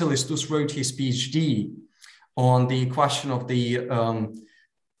 incidentally, Stus wrote his PhD on the question of the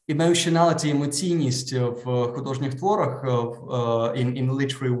emotionality, emocійність of художніх творах in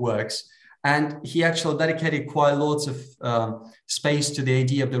literary works. And he actually dedicated quite lots of space to the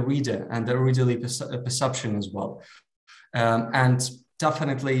idea of the reader and the readerly perception as well. And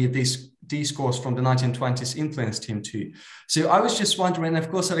definitely this discourse from the 1920s influenced him too. So I was just wondering, of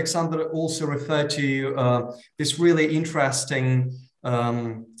course, Oleksandr also referred to this really interesting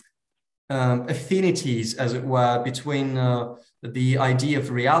affinities, as it were, between the idea of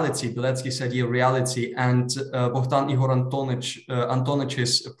reality, Biletsky's idea of reality, and Bogdan Igor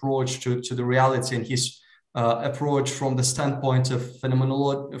Antonich's approach to the reality, and his approach from the standpoint of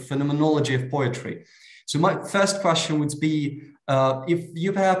phenomenology of poetry. So my first question would be, if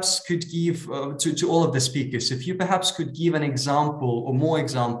you perhaps could give to all of the speakers, if you perhaps could give an example or more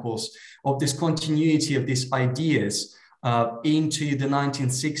examples of this continuity of these ideas into the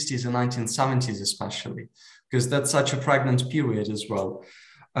 1960s and 1970s especially, because that's such a pregnant period as well.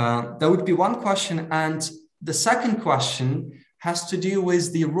 That would be one question. And the second question has to do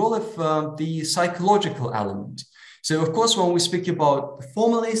with the role of the psychological element. So of course, when we speak about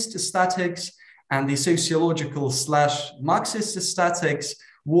formalist aesthetics and the sociological / Marxist aesthetics,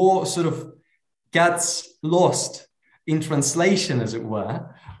 war sort of gets lost in translation, as it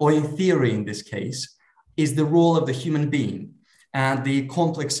were, or in theory in this case, is the role of the human being and the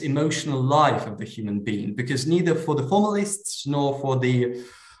complex emotional life of the human being, because neither for the formalists nor for the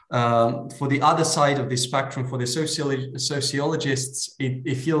other side of the spectrum, for the sociologists,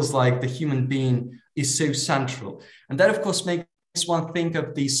 it feels like the human being is so central. And that, of course, makes one think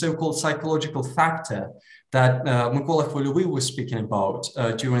of the so-called psychological factor that Mykola Khvolyovy was speaking about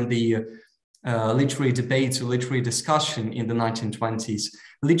during the literary debates or literary discussion in the 1920s,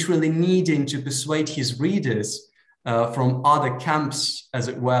 literally needing to persuade his readers from other camps, as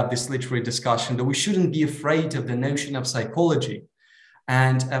it were, of this literary discussion, that we shouldn't be afraid of the notion of psychology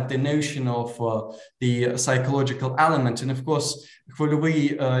and of the notion of the psychological element. And of course,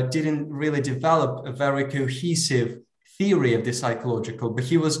 Khvolyovy didn't really develop a very cohesive theory of the psychological, but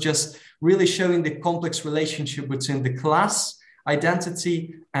he was just really showing the complex relationship between the class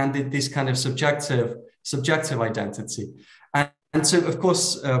identity and this kind of subjective identity. And so, of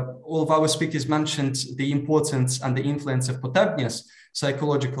course, all of our speakers mentioned the importance and the influence of Potebnia's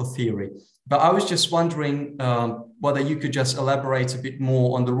psychological theory. But I was just wondering whether you could just elaborate a bit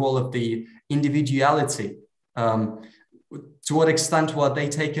more on the role of the individuality. To what extent were they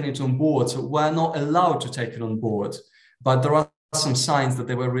taking it on board? So we're not allowed to take it on board, but there are some signs that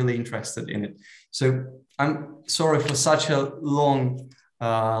they were really interested in it. So I'm sorry for such a long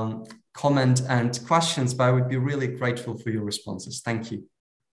comment and questions, but I would be really grateful for your responses. Thank you.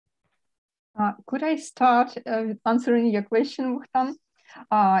 Could I start answering your question, Bogdan?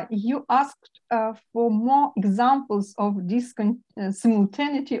 You asked for more examples of this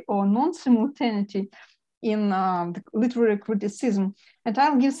simultaneity or non-simultaneity in the literary criticism, and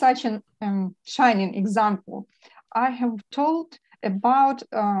I'll give such a shining example. I have told about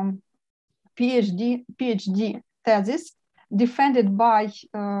PhD thesis defended by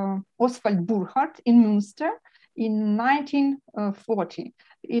Oswald Burkhardt in Münster in 1940.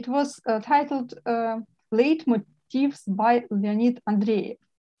 It was titled Leitmotifs by Leonid Andreev.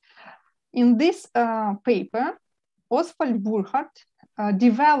 In this paper, Oswald Burkhardt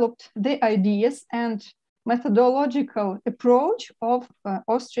developed the ideas and methodological approach of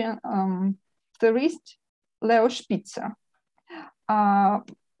Austrian theorist Leo Spitzer.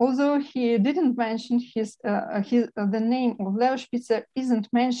 Although he didn't mention the name of Leo Spitzer isn't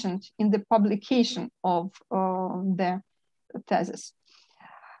mentioned in the publication of the thesis.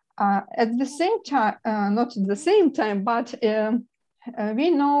 At the same time, not at the same time, but we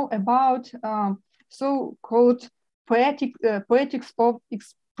know about so-called poetics of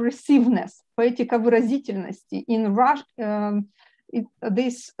expressiveness, поэтика выразительности. In Russia,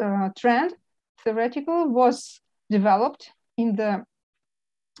 this trend, theoretical, was developed in the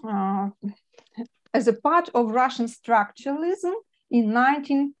as a part of Russian structuralism in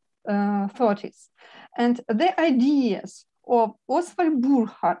 1930s. And the ideas of Oswald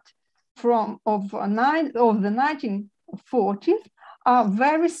Burkhardt of the 1940s are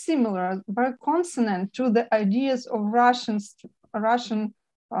very similar, very consonant to the ideas of Russian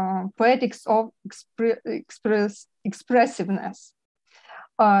poetics of expressiveness.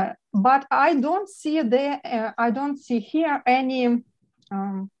 But I don't see here any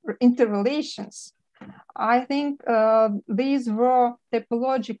interrelations. I think these were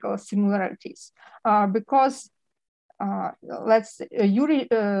typological similarities because let's say Yuri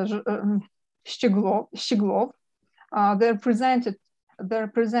Shcheglov, the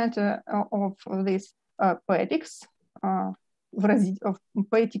presenter of this poetics, of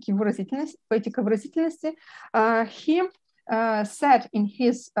поэтика выразительности, he said in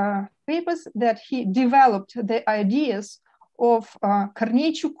his papers that he developed the ideas of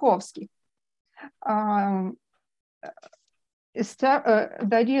Kornei-Chukovsky, the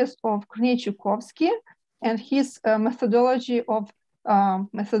ideas of Kornei-Chukovsky and his methodology of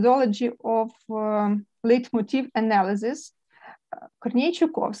leitmotif analysis.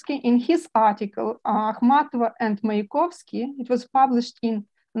 Kornei-Chukovsky, in his article Akhmatova and Mayakovsky, it was published in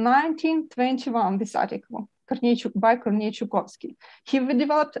 1921, this article by Kornei-Chukovsky. He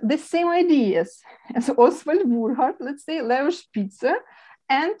developed the same ideas as Oswald Burkhardt, let's say, Leo Spitzer,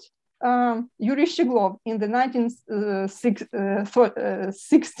 and Yuri Shcheglov in the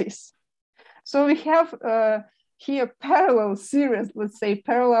 1960s. So we have here parallel series, let's say,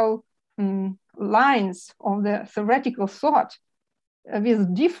 parallel lines of the theoretical thought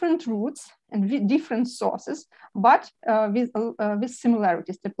with different roots and with different sources, but with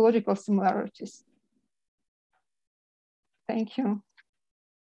similarities, typological similarities. Thank you.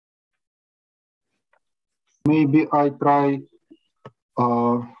 Maybe I try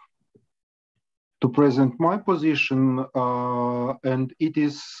to present my position, and it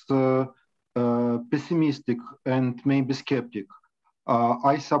is pessimistic and maybe skeptic.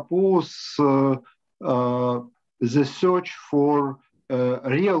 I suppose the search for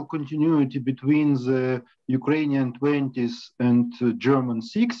real continuity between the Ukrainian 20s and German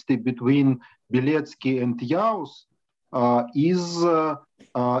 60s, between Biletsky and Yaus, is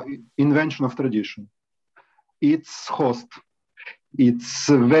invention of tradition. It's host. It's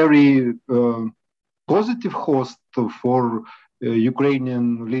a very positive host for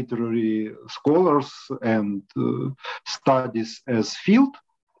Ukrainian literary scholars and studies as field,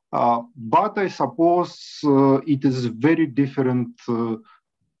 but I suppose it is very different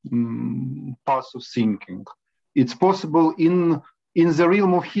path of thinking. It's possible in the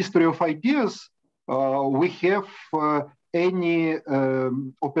realm of history of ideas, we have any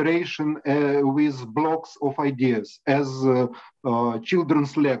operation with blocks of ideas as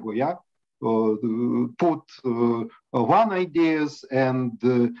children's Lego, yeah? Put one ideas and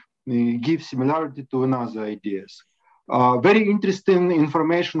give similarity to another ideas. Very interesting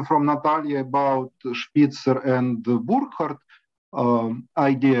information from Nataliya about Spitzer and Burkhardt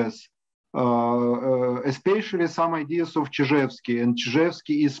ideas, especially some ideas of Chizhevsky. And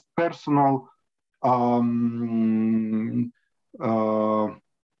Chizhevsky is personal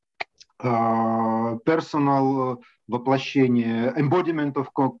personal воплощение, embodiment of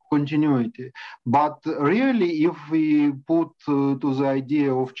continuity. But really, if we put to the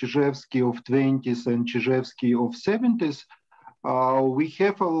idea of Chizhevsky of 20s and Chizhevsky of 70s, we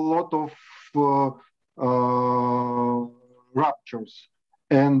have a lot of ruptures.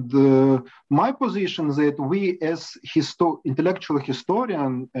 And my position is that we as intellectual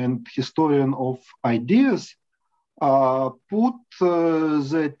historian and historian of ideas put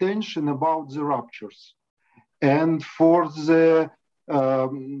the attention about the ruptures. And for the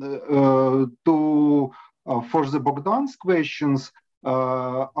for the Bogdan's questions,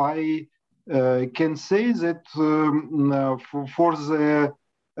 I can say that for the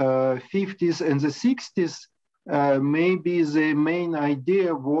 50s and the 60s, maybe the main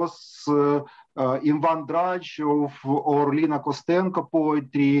idea was Ivan Drach or Lina Kostenko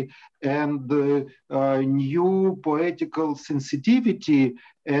poetry and new poetical sensitivity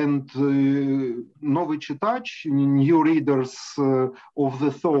and новый читач, new readers of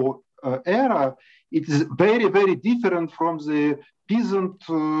the Thaw era. It is very, very different from the peasant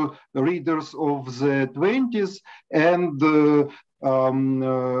readers of the 20s and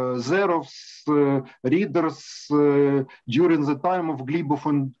Zerov's readers during the time of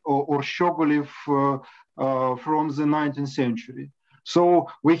Glebov or Shogolev from the 19th century. So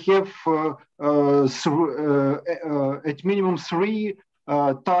we have at minimum three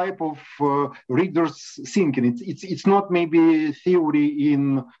type of readers thinking. It's not maybe theory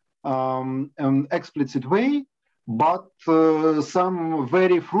in an explicit way, but some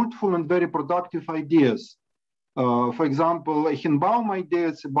very fruitful and very productive ideas. For example, Eichenbaum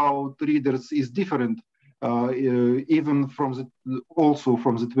ideas about readers is different, even also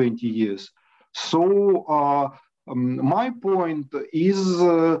from the 20 years. So my point is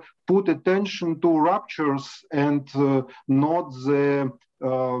put attention to ruptures and not the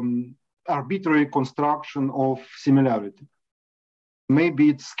arbitrary construction of similarity. Maybe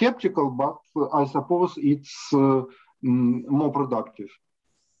it's skeptical, but I suppose it's more productive.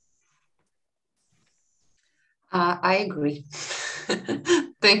 I agree.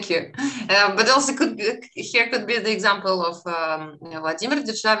 Thank you. But also here could be the example of Vladimir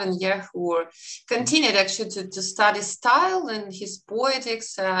Державин, who continued actually to study style and his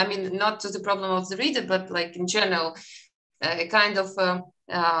poetics. I mean, not to the problem of the reader, but like in general, a kind of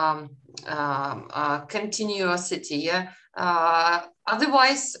continuosity.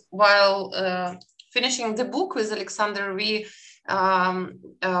 Otherwise, while finishing the book with Oleksandr,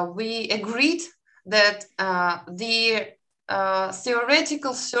 we agreed that the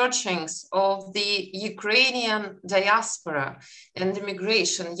theoretical searchings of the Ukrainian diaspora and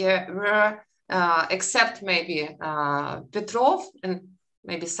immigration were, except maybe Petrov and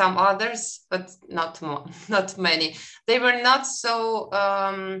maybe some others, but not many. They were not so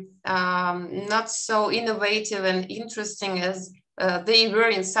innovative and interesting as they were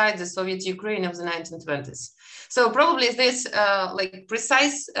inside the Soviet Ukraine of the 1920s. So probably this like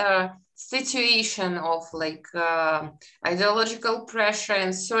precise situation of like ideological pressure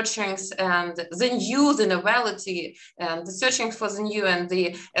and searchings and the new, the novelty and the searching for the new and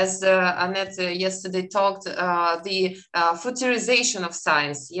the, as Annette yesterday talked, the futurization of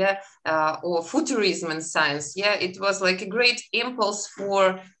science, or futurism in science, it was like a great impulse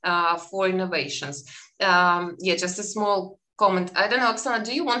for innovations. Just a small comment. I don't know, Oksana,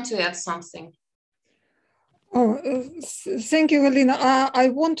 do you want to add something? Oh, thank you, Galina. I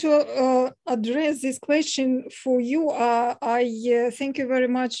want to address this question for you. I thank you very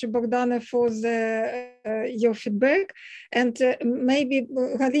much, Bogdana, for your feedback. And maybe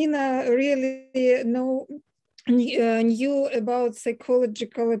Galina really knew about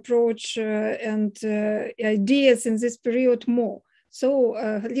psychological approach and ideas in this period more. So,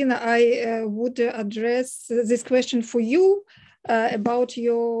 Galina, I would address this question for you. About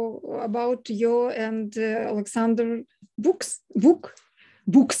your and Oleksandr books.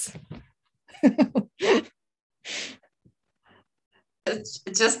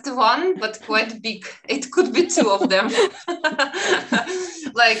 Just one, but quite big. It could be two of them.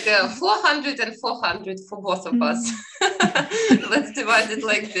 Like 400 and 400 for both of us. Let's divide it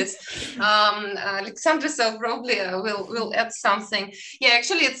like this. Oleksandr, so probably will add something.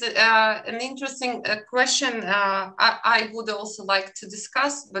 Actually, it's an interesting question. I would also like to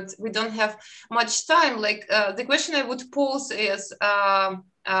discuss, but we don't have much time. Like the question I would pose is,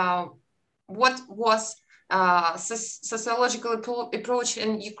 what was sociological approach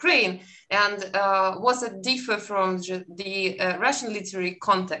in Ukraine, and was it differ from the Russian literary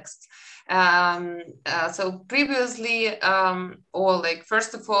context? So previously, or like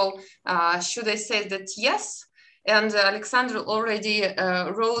first of all, should I say that yes? And Oleksandr already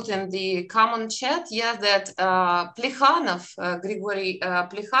wrote in the common chat, that Plekhanov, Grigory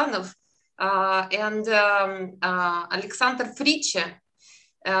Plekhanov, and Oleksandr Friche,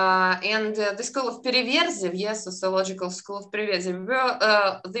 and the school of Pereverzev, sociological school of Pereverzev, were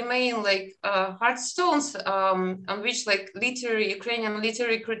the main like heartstones on which like Ukrainian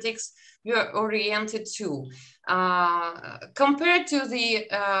literary critics were oriented to. Compared to the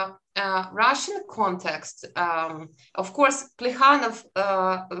Russian context, of course, Plekhanov,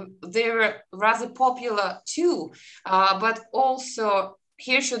 they were rather popular too, but also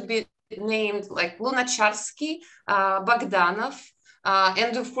here should be named like Lunacharsky, Bogdanov,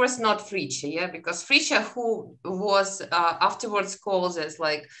 and of course not Fritzsche, yeah, because Fritzsche, who was afterwards called as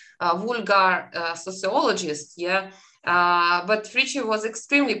like a vulgar sociologist, yeah, but Fritzsche was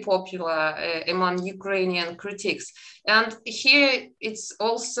extremely popular among Ukrainian critics. And here it's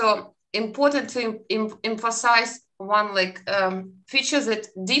also important to emphasize one feature that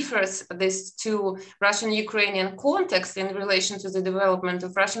differs these two Russian-Ukrainian contexts in relation to the development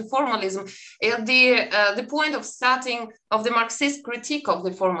of Russian formalism, the point of starting of the Marxist critique of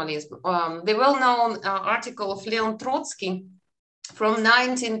the formalism. The well-known article of Leon Trotsky from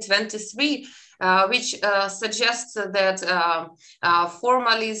 1923, which suggests that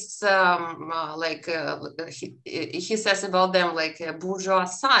formalists, he says about them like bourgeois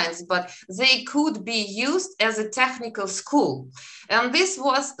science, but they could be used as a technical school. And this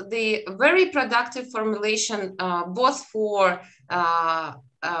was the very productive formulation both for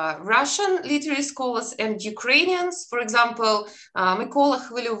Russian literary scholars and Ukrainians. For example, Mykola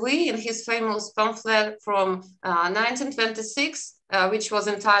Khvelyovy in his famous pamphlet from 1926, which was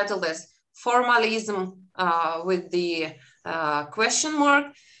entitled as Formalism with the question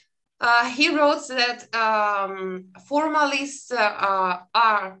mark, he wrote that formalists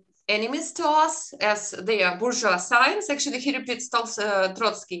are enemies to us as they are bourgeois science. Actually, he repeats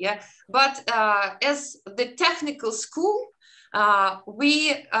Trotsky, yeah? But as the technical school,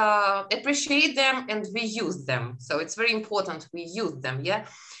 we appreciate them and we use them. So it's very important we use them, yeah?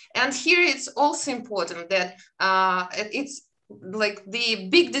 And here it's also important that it's like the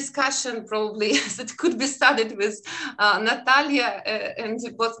big discussion probably that could be started with Natalia and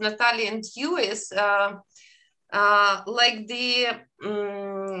both Natalia and you is like the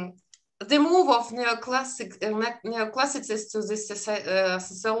move of neoclassicists to this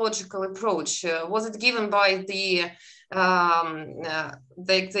sociological approach. Was it given by the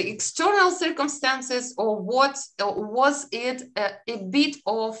external circumstances, or what was it a bit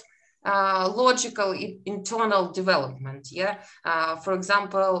of logical internal development? Yeah. For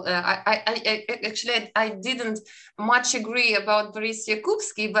example, I didn't much agree about Boris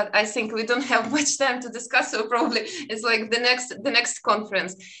Yakubsky, but I think we don't have much time to discuss, so probably it's like the next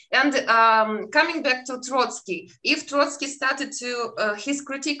conference. And coming back to Trotsky, if Trotsky started to his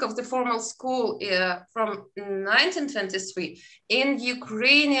critique of the formal school from 1923, in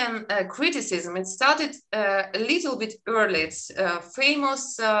Ukrainian criticism, it started a little bit early. It's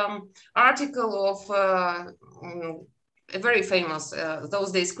famous article of a very famous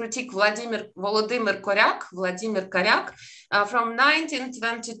those days critic Vladimir Koryak from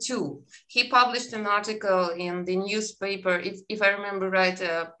 1922. He published an article in the newspaper, if I remember right,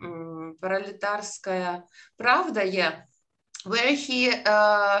 Proletarskaya Pravda, yeah, where he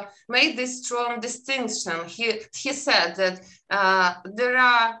made this strong distinction. He said that there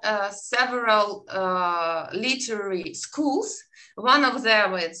are several literary schools. One of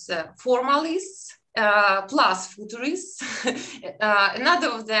them is formalists plus futurists. Another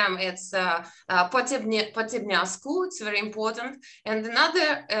of them is Potebnya school. It's very important. And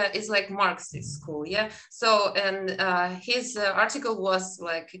another is like Marxist school. Yeah. So, and his article was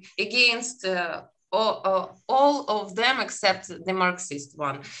like against all of them except the Marxist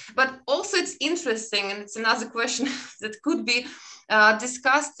one. But also it's interesting, and it's another question that could be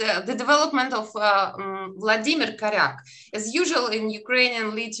discussed, the development of Vladimir Koryak. As usual in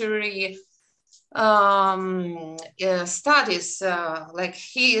Ukrainian literary studies, like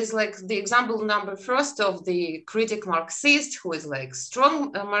he is like the example number first of the critic Marxist, who is like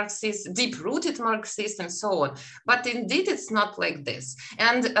strong Marxist, deep-rooted Marxist, and so on. But indeed, it's not like this.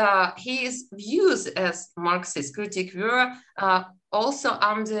 And his views as Marxist critic were also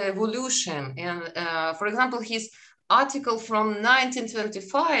under evolution. And for example, his article from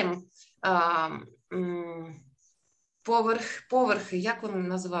 1925, поверхи, як він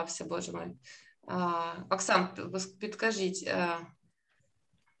називався, боже мой? Оксан, підкажіть.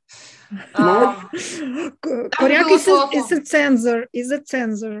 Koryak is a censor.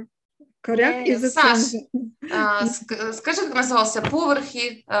 Koryak is a censor. Скажи, як називався?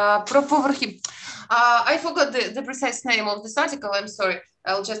 Поверхи, про поверхи. I forgot the precise name of this article. I'm sorry.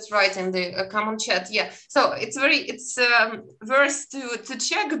 I'll just write in the common chat. Yeah. So it's worth to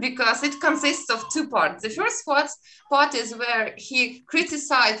check because it consists of two parts. The first part is where he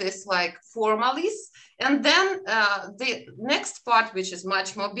criticizes like formalists, and then the next part, which is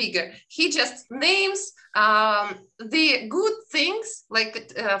much more bigger, he just names the good things,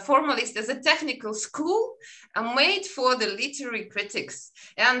 like formalist as a technical school made for the literary critics.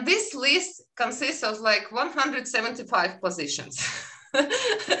 And this list consists of like 175 positions.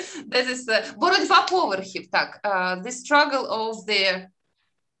 That is боротьба поверхів, так. The struggle of the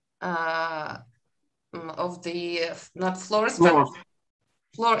not floors, but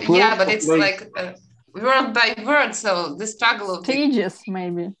floor. Yeah, but it's like word by word. So the struggle of stages,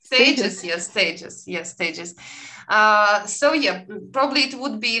 maybe stages. Yes, stages. So yeah, probably it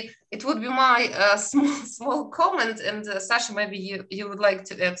would be my small comment. And Sasha, maybe you would like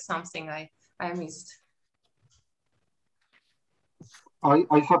to add something I missed.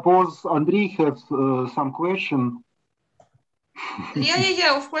 I suppose Andrei has some question.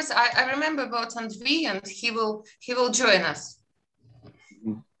 Yeah. Of course, I remember about Andrei, and he will join us.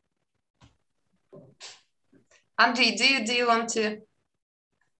 Andrei, do you want to?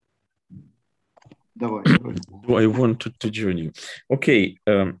 I want to join you. Okay.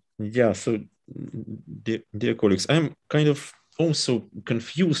 Yeah. So, dear colleagues, I'm kind of also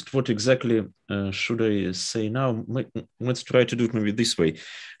confused. What exactly should I say now? Let's try to do it maybe this way.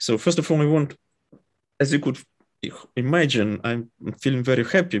 So first of all, I want, as you could imagine, I'm feeling very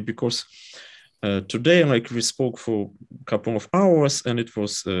happy because today, like, we spoke for a couple of hours, and it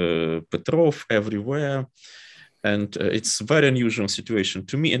was Petrov everywhere. And it's a very unusual situation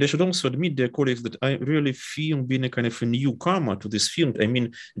to me. And I should also admit, dear colleagues, that I really feel being a kind of a newcomer to this field. I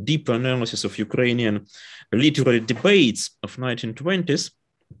mean, deep analysis of Ukrainian literary debates of 1920s.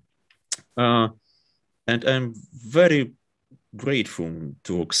 And I'm very grateful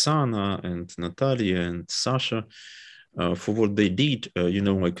to Oksana and Nataliya and Sasha for what they did,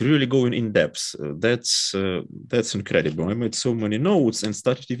 like really going in depth. That's incredible. I made so many notes and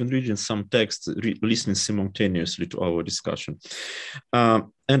started even reading some texts, listening simultaneously to our discussion.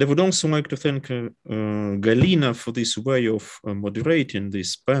 And I would also like to thank Galina for this way of moderating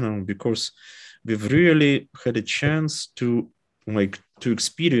this panel, because we've really had a chance to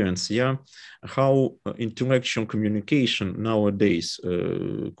experience, how intellectual communication nowadays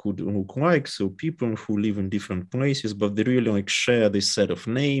could look like. So people who live in different places, but they really share this set of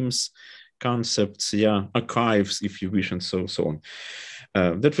names, concepts, archives, if you wish, and so on.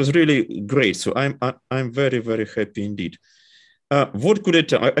 That was really great. So I'm very, very happy indeed. What could I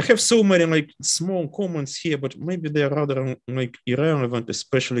tell? I have so many small comments here, but maybe they are rather irrelevant,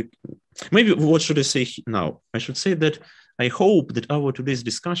 especially. Maybe what should I say now? I should say that I hope that our today's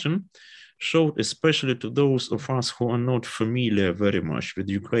discussion showed, especially to those of us who are not familiar very much with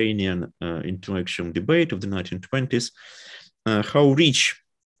Ukrainian intellectual debate of the 1920s, how rich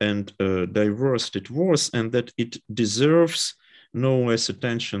and diverse it was, and that it deserves no less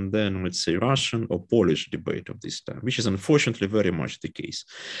attention than, let's say, Russian or Polish debate of this time, which is unfortunately very much the case.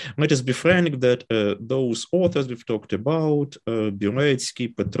 Let us be frank that those authors we've talked about,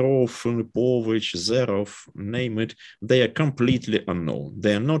 Biletsky, Petrov, Filipovich, Zerov, name it, they are completely unknown.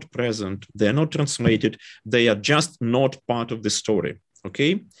 They are not present, they are not translated, they are just not part of the story.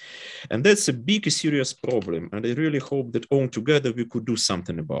 Okay, and that's a big, serious problem. And I really hope that all together we could do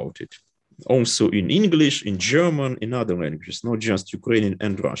something about it. Also in English, in German, in other languages, not just Ukrainian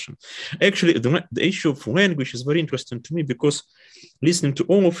and Russian. Actually, the issue of language is very interesting to me, because listening to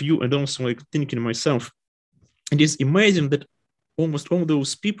all of you and also thinking myself, it is amazing that almost all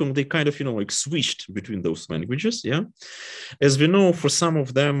those people, they kind of, switched between those languages, As we know, for some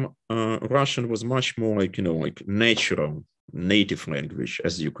of them, Russian was much more natural, native language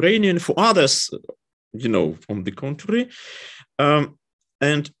as Ukrainian. For others, on the contrary.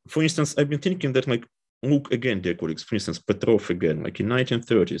 And for instance, I've been thinking that, look again, dear colleagues, for instance, Petrov again, in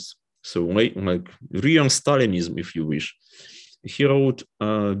 1930s. So real Stalinism, if you wish. He wrote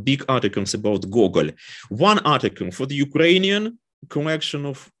big articles about Gogol. One article for the Ukrainian collection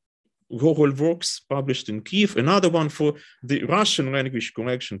of Gogol works published in Kyiv, another one for the Russian language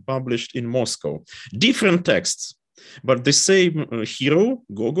collection published in Moscow. Different texts, but the same hero,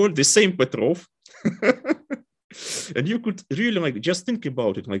 Gogol, the same Petrov. And you could really just think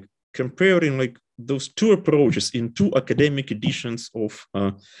about it, comparing those two approaches in two academic editions of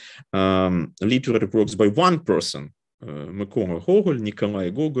literary works by one person, Mykola Gogol, Nikolai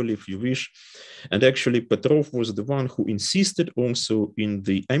Gogol, if you wish. And actually Petrov was the one who insisted also in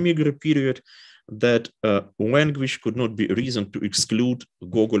the emigre period that language could not be a reason to exclude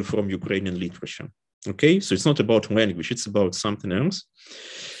Gogol from Ukrainian literature. Okay, so it's not about language, it's about something else.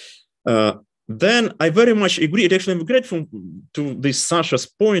 Then I very much agree. Actually, I'm grateful to this Sasha's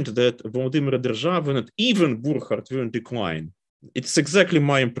point that Volodymyr Derzhavin and even Burkhardt were in decline. It's exactly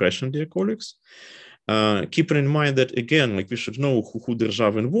my impression, dear colleagues. Keeping in mind that, again, like we should know who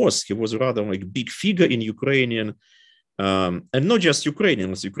Derzhavin was. He was rather like a big figure in Ukrainian, and not just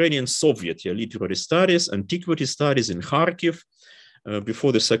Ukrainian, it's Ukrainian Soviet literary studies, antiquity studies in Kharkiv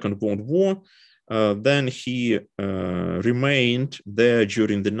before the Second World War. Then he remained there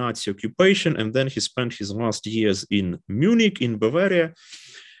during the Nazi occupation, and then he spent his last years in Munich, in Bavaria.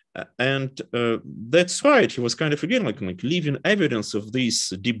 And that's right, he was kind of, again, like living evidence of this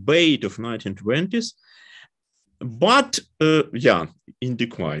debate of 1920s, but yeah, in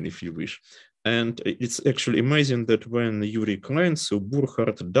decline, if you wish. And it's actually amazing that when Yuri Klein, so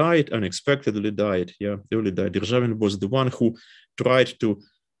Burkhardt died, unexpectedly died, early died, Derzhavin was the one who tried to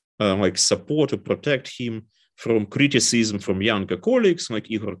like support or protect him from criticism from younger colleagues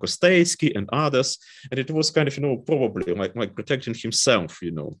like Igor Kostetsky and others. And it was kind of, probably like protecting himself,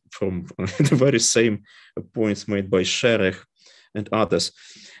 from the very same points made by Sherech and others.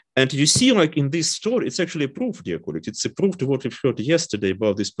 And you see, like in this story, it's actually a proof, dear colleagues. It's a proof to what we've heard yesterday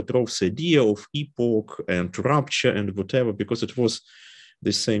about this Petrov's idea of epoch and rupture and whatever, because it was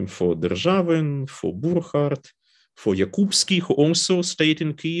the same for Derzhavin, for Burkhardt, for Yakubsky, who also stayed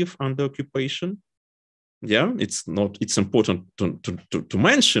in Kyiv under occupation. Yeah, it's important to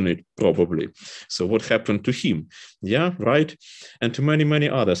mention it, probably. So what happened to him? Yeah, right? And to many, many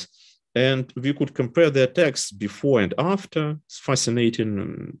others. And we could compare their texts before and after. It's a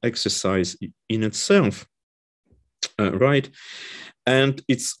fascinating exercise in itself, right? And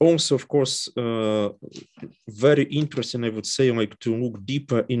it's also, of course, very interesting, I would say, like to look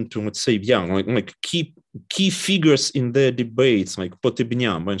deeper into, let's say, like key figures in their debates, like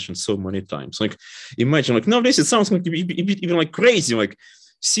Potebnya mentioned so many times. Like, imagine, like nowadays it sounds like even like crazy, like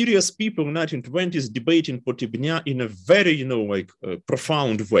serious people in the 1920s debating Potebnya in a very,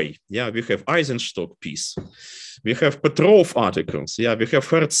 profound way. Yeah, we have Eisenstock piece, we have Petrov articles, yeah, we have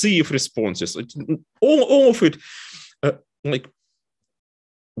Hartseyev responses, all of it, like.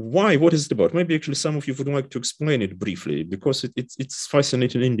 Why? What is it about? Maybe actually some of you would like to explain it briefly, because it's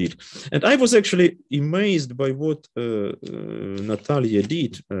fascinating indeed. And I was actually amazed by what Nataliya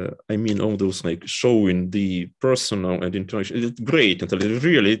did. I mean, all those like showing the personal and interaction. It's great, Nataliya.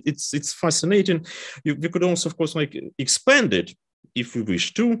 Really, it's fascinating. We could also, of course, like expand it if we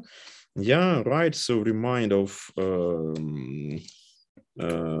wish to. Yeah, right. So remind of.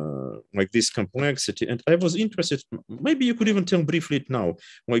 Like this complexity. And I was interested, maybe you could even tell briefly it now,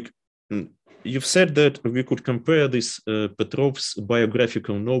 like you've said that we could compare this Petrov's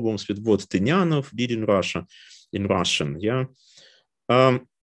biographical novels with what Tynyanov did in Russian, yeah.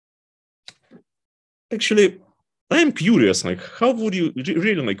 Actually, I'm curious, like how would you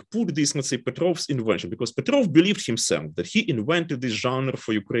really like put this, let's say, Petrov's invention, because Petrov believed himself that he invented this genre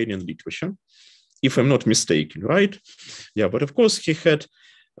for Ukrainian literature, if I'm not mistaken, right? Yeah, but of course he had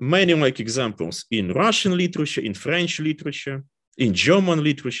many like examples in Russian literature, in French literature, in German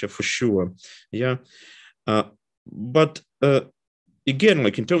literature for sure, yeah. But again,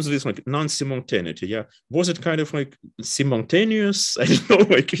 like in terms of this like non-simultaneity, yeah, was it kind of like simultaneous, I don't know,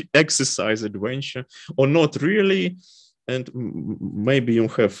 like exercise adventure or not really? And maybe you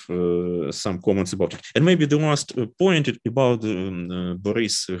have some comments about it. And maybe the last point about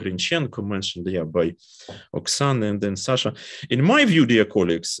Boris Grinchenko mentioned, yeah, by Oksana and then Sasha. In my view, dear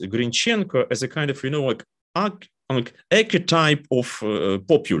colleagues, Grinchenko as a kind of, like archetype of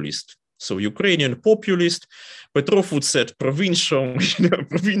populist. So Ukrainian populist, Petrov would say provincial,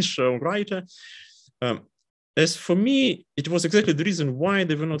 provincial writer. As for me, it was exactly the reason why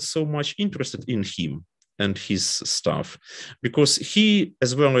they were not so much interested in him and his stuff, because he,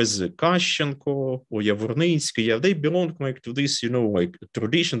 as well as Kashchenko or Yavornitsky, yeah, they belong like to this, like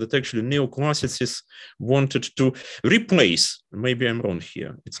tradition that actually neoclassicists wanted to replace. Maybe I'm wrong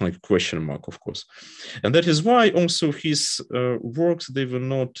here. It's like a question mark, of course. And that is why also his works, they were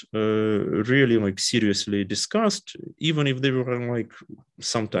not really like seriously discussed, even if they were like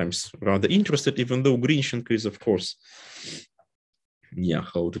sometimes rather interested, even though Grinchenko is, of course, yeah,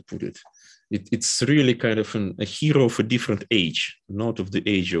 how to put it? It's really kind of a hero of a different age, not of the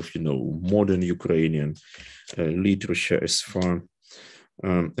age of, modern Ukrainian literature as far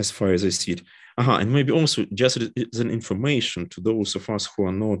as I see it. And maybe also just as an information to those of us who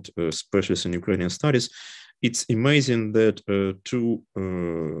are not specialists in Ukrainian studies, it's amazing that two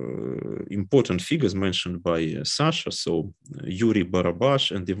important figures mentioned by Sasha, so Yuri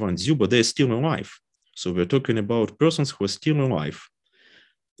Barabash and Ivan Zyuba, they're still alive. So we're talking about persons who are still alive.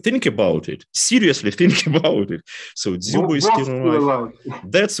 think about it. Seriously, think about it. So Dzyuba is still alive.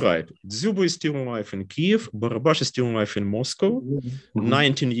 That's right. Dzyuba is still alive in Kyiv. Barabash is still alive in Moscow.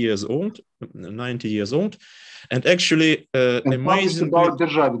 19 years old. 90 years old. And actually, amazingly, about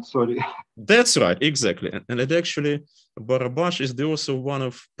Derzhavin, sorry. That's right, exactly. And actually, Barabash is the author of one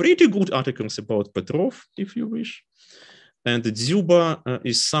of pretty good articles about Petrov, if you wish. And Dzyuba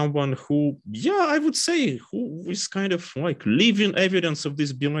is someone who, yeah, I would say, who is kind of like living evidence of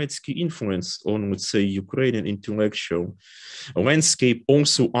this Biletsky influence on, let's say, Ukrainian intellectual landscape,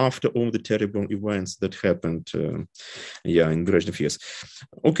 also after all the terrible events that happened, in Brezhnev years.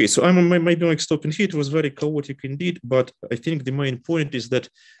 Okay, so I'm maybe like stopping here. It was very chaotic indeed, but I think the main point is that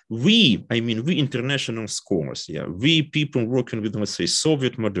we international scholars, we people working with, let's say,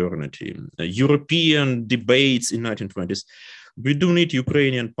 Soviet modernity, European debates in 1920s, we do need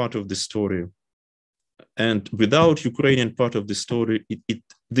Ukrainian part of the story. And without Ukrainian part of the story,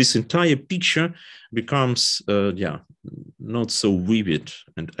 this entire picture becomes, not so vivid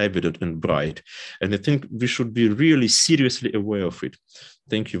and evident and bright. And I think we should be really seriously aware of it.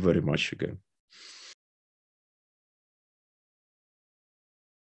 Thank you very much again.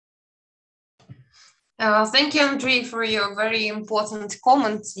 Thank you, Andrei, for your very important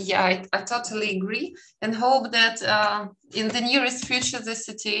comments. Yeah, I totally agree, and hope that in the nearest future, the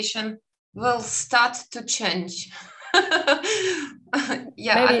situation will start to change.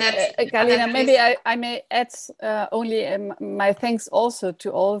 Galina, maybe I may add only my thanks also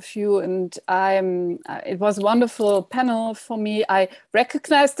to all of you. And it was a wonderful panel for me. I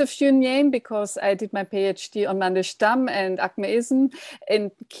recognized a few names because I did my PhD on Mandelstam and Acmeism.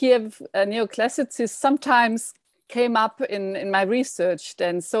 And Kiev Neoclassicists sometimes came up in my research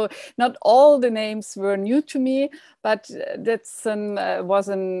then. So not all the names were new to me, but that was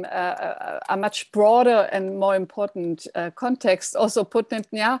a much broader and more important context. Also,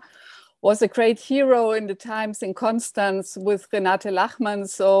 Potnetnya was a great hero in the times in Constance with Renate Lachmann.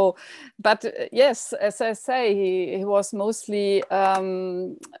 So, but yes, as I say, he was mostly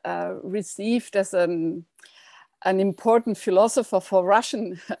received as an important philosopher for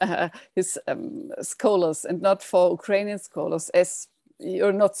Russian scholars and not for Ukrainian scholars, as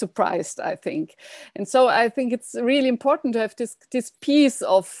you're not surprised, I think. And so I think it's really important to have this piece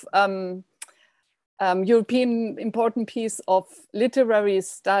of European important piece of literary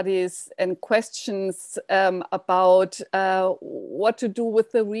studies and questions about what to do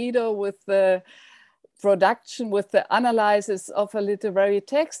with the reader, with the production, with the analysis of a literary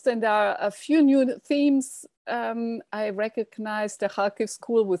text. And there are a few new themes. I recognize the Kharkiv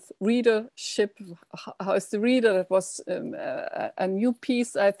School with readership. How is the reader? That was a new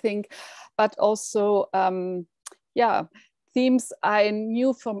piece, I think, but also, themes I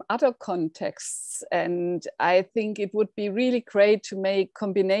knew from other contexts. And I think it would be really great to make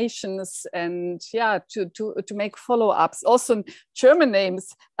combinations and to make follow-ups. Also German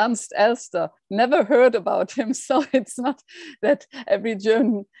names, Ernst Elster, never heard about him. So it's not that every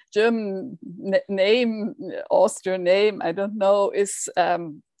German name, Austrian name, I don't know, is,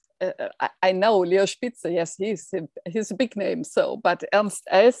 I know Leo Spitzer, yes, he's a big name. So, but Ernst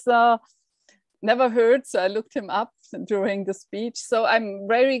Elster, never heard, so I looked him up during the speech. So I'm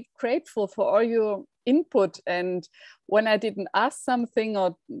very grateful for all your input. And when I didn't ask something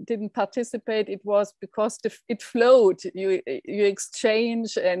or didn't participate, it was because it flowed. You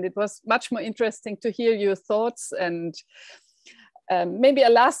exchange, and it was much more interesting to hear your thoughts. And maybe a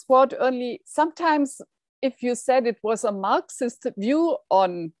last word only. Sometimes if you said it was a Marxist view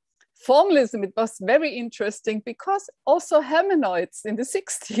on formalism, it was very interesting because also Hermenoids in the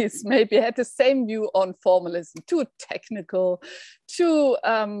 60s maybe had the same view on formalism, too technical, too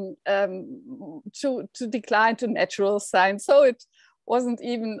decline to natural science. So it wasn't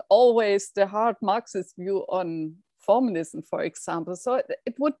even always the hard Marxist view on formalism, for example. So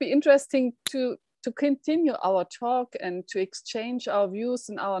it would be interesting to continue our talk and to exchange our views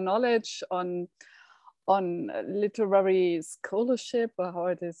and our knowledge on literary scholarship, or how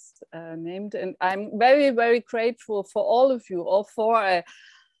it is named. And I'm very, very grateful for all of you, all four.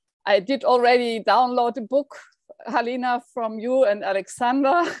 I did already download a book, Halina, from you and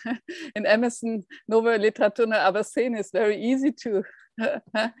Oleksandr in Amazon. Nowe Literaturne Abyssine is very easy to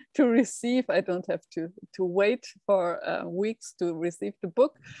receive. I don't have to wait for weeks to receive the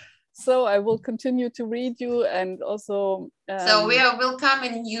book. So I will continue to read you, and also... so we are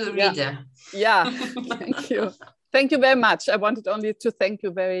welcoming you, reader. Yeah, thank you. Thank you very much. I wanted only to thank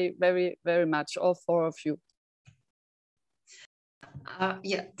you very, very, very much, all four of you.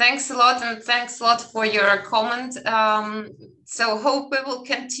 Thanks a lot, and thanks a lot for your comment. So hope we will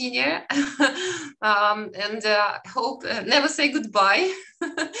continue and hope never say goodbye.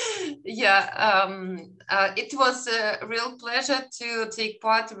 Yeah, it was a real pleasure to take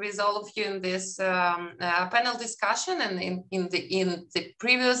part with all of you in this panel discussion and in the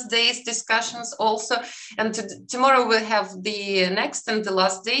previous days discussions also. And tomorrow we'll have the next and the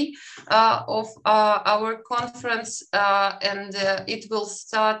last day of our conference, and it will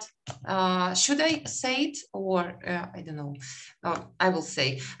start. Should I say it, or I don't know? I will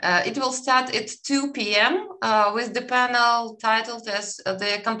say it will start at 2 p.m. With the panel titled as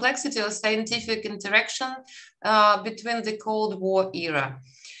 "The Complexity of Scientific Interaction Between the Cold War Era."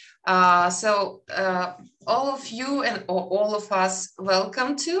 So all of you and all of us,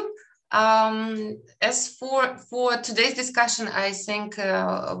 welcome to. As for today's discussion, I think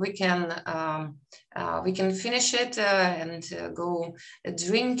we can finish it and go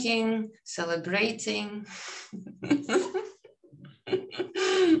drinking, celebrating.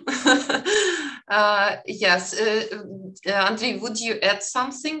 Yes, Andrei, would you add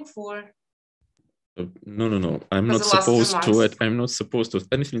something for? No. I'm not supposed to add. I'm not supposed to add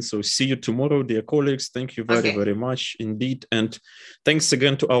anything. So see you tomorrow, dear colleagues. Thank you very much indeed, and thanks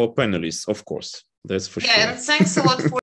again to our panelists. Of course, that's for sure. Yeah, and thanks a lot for.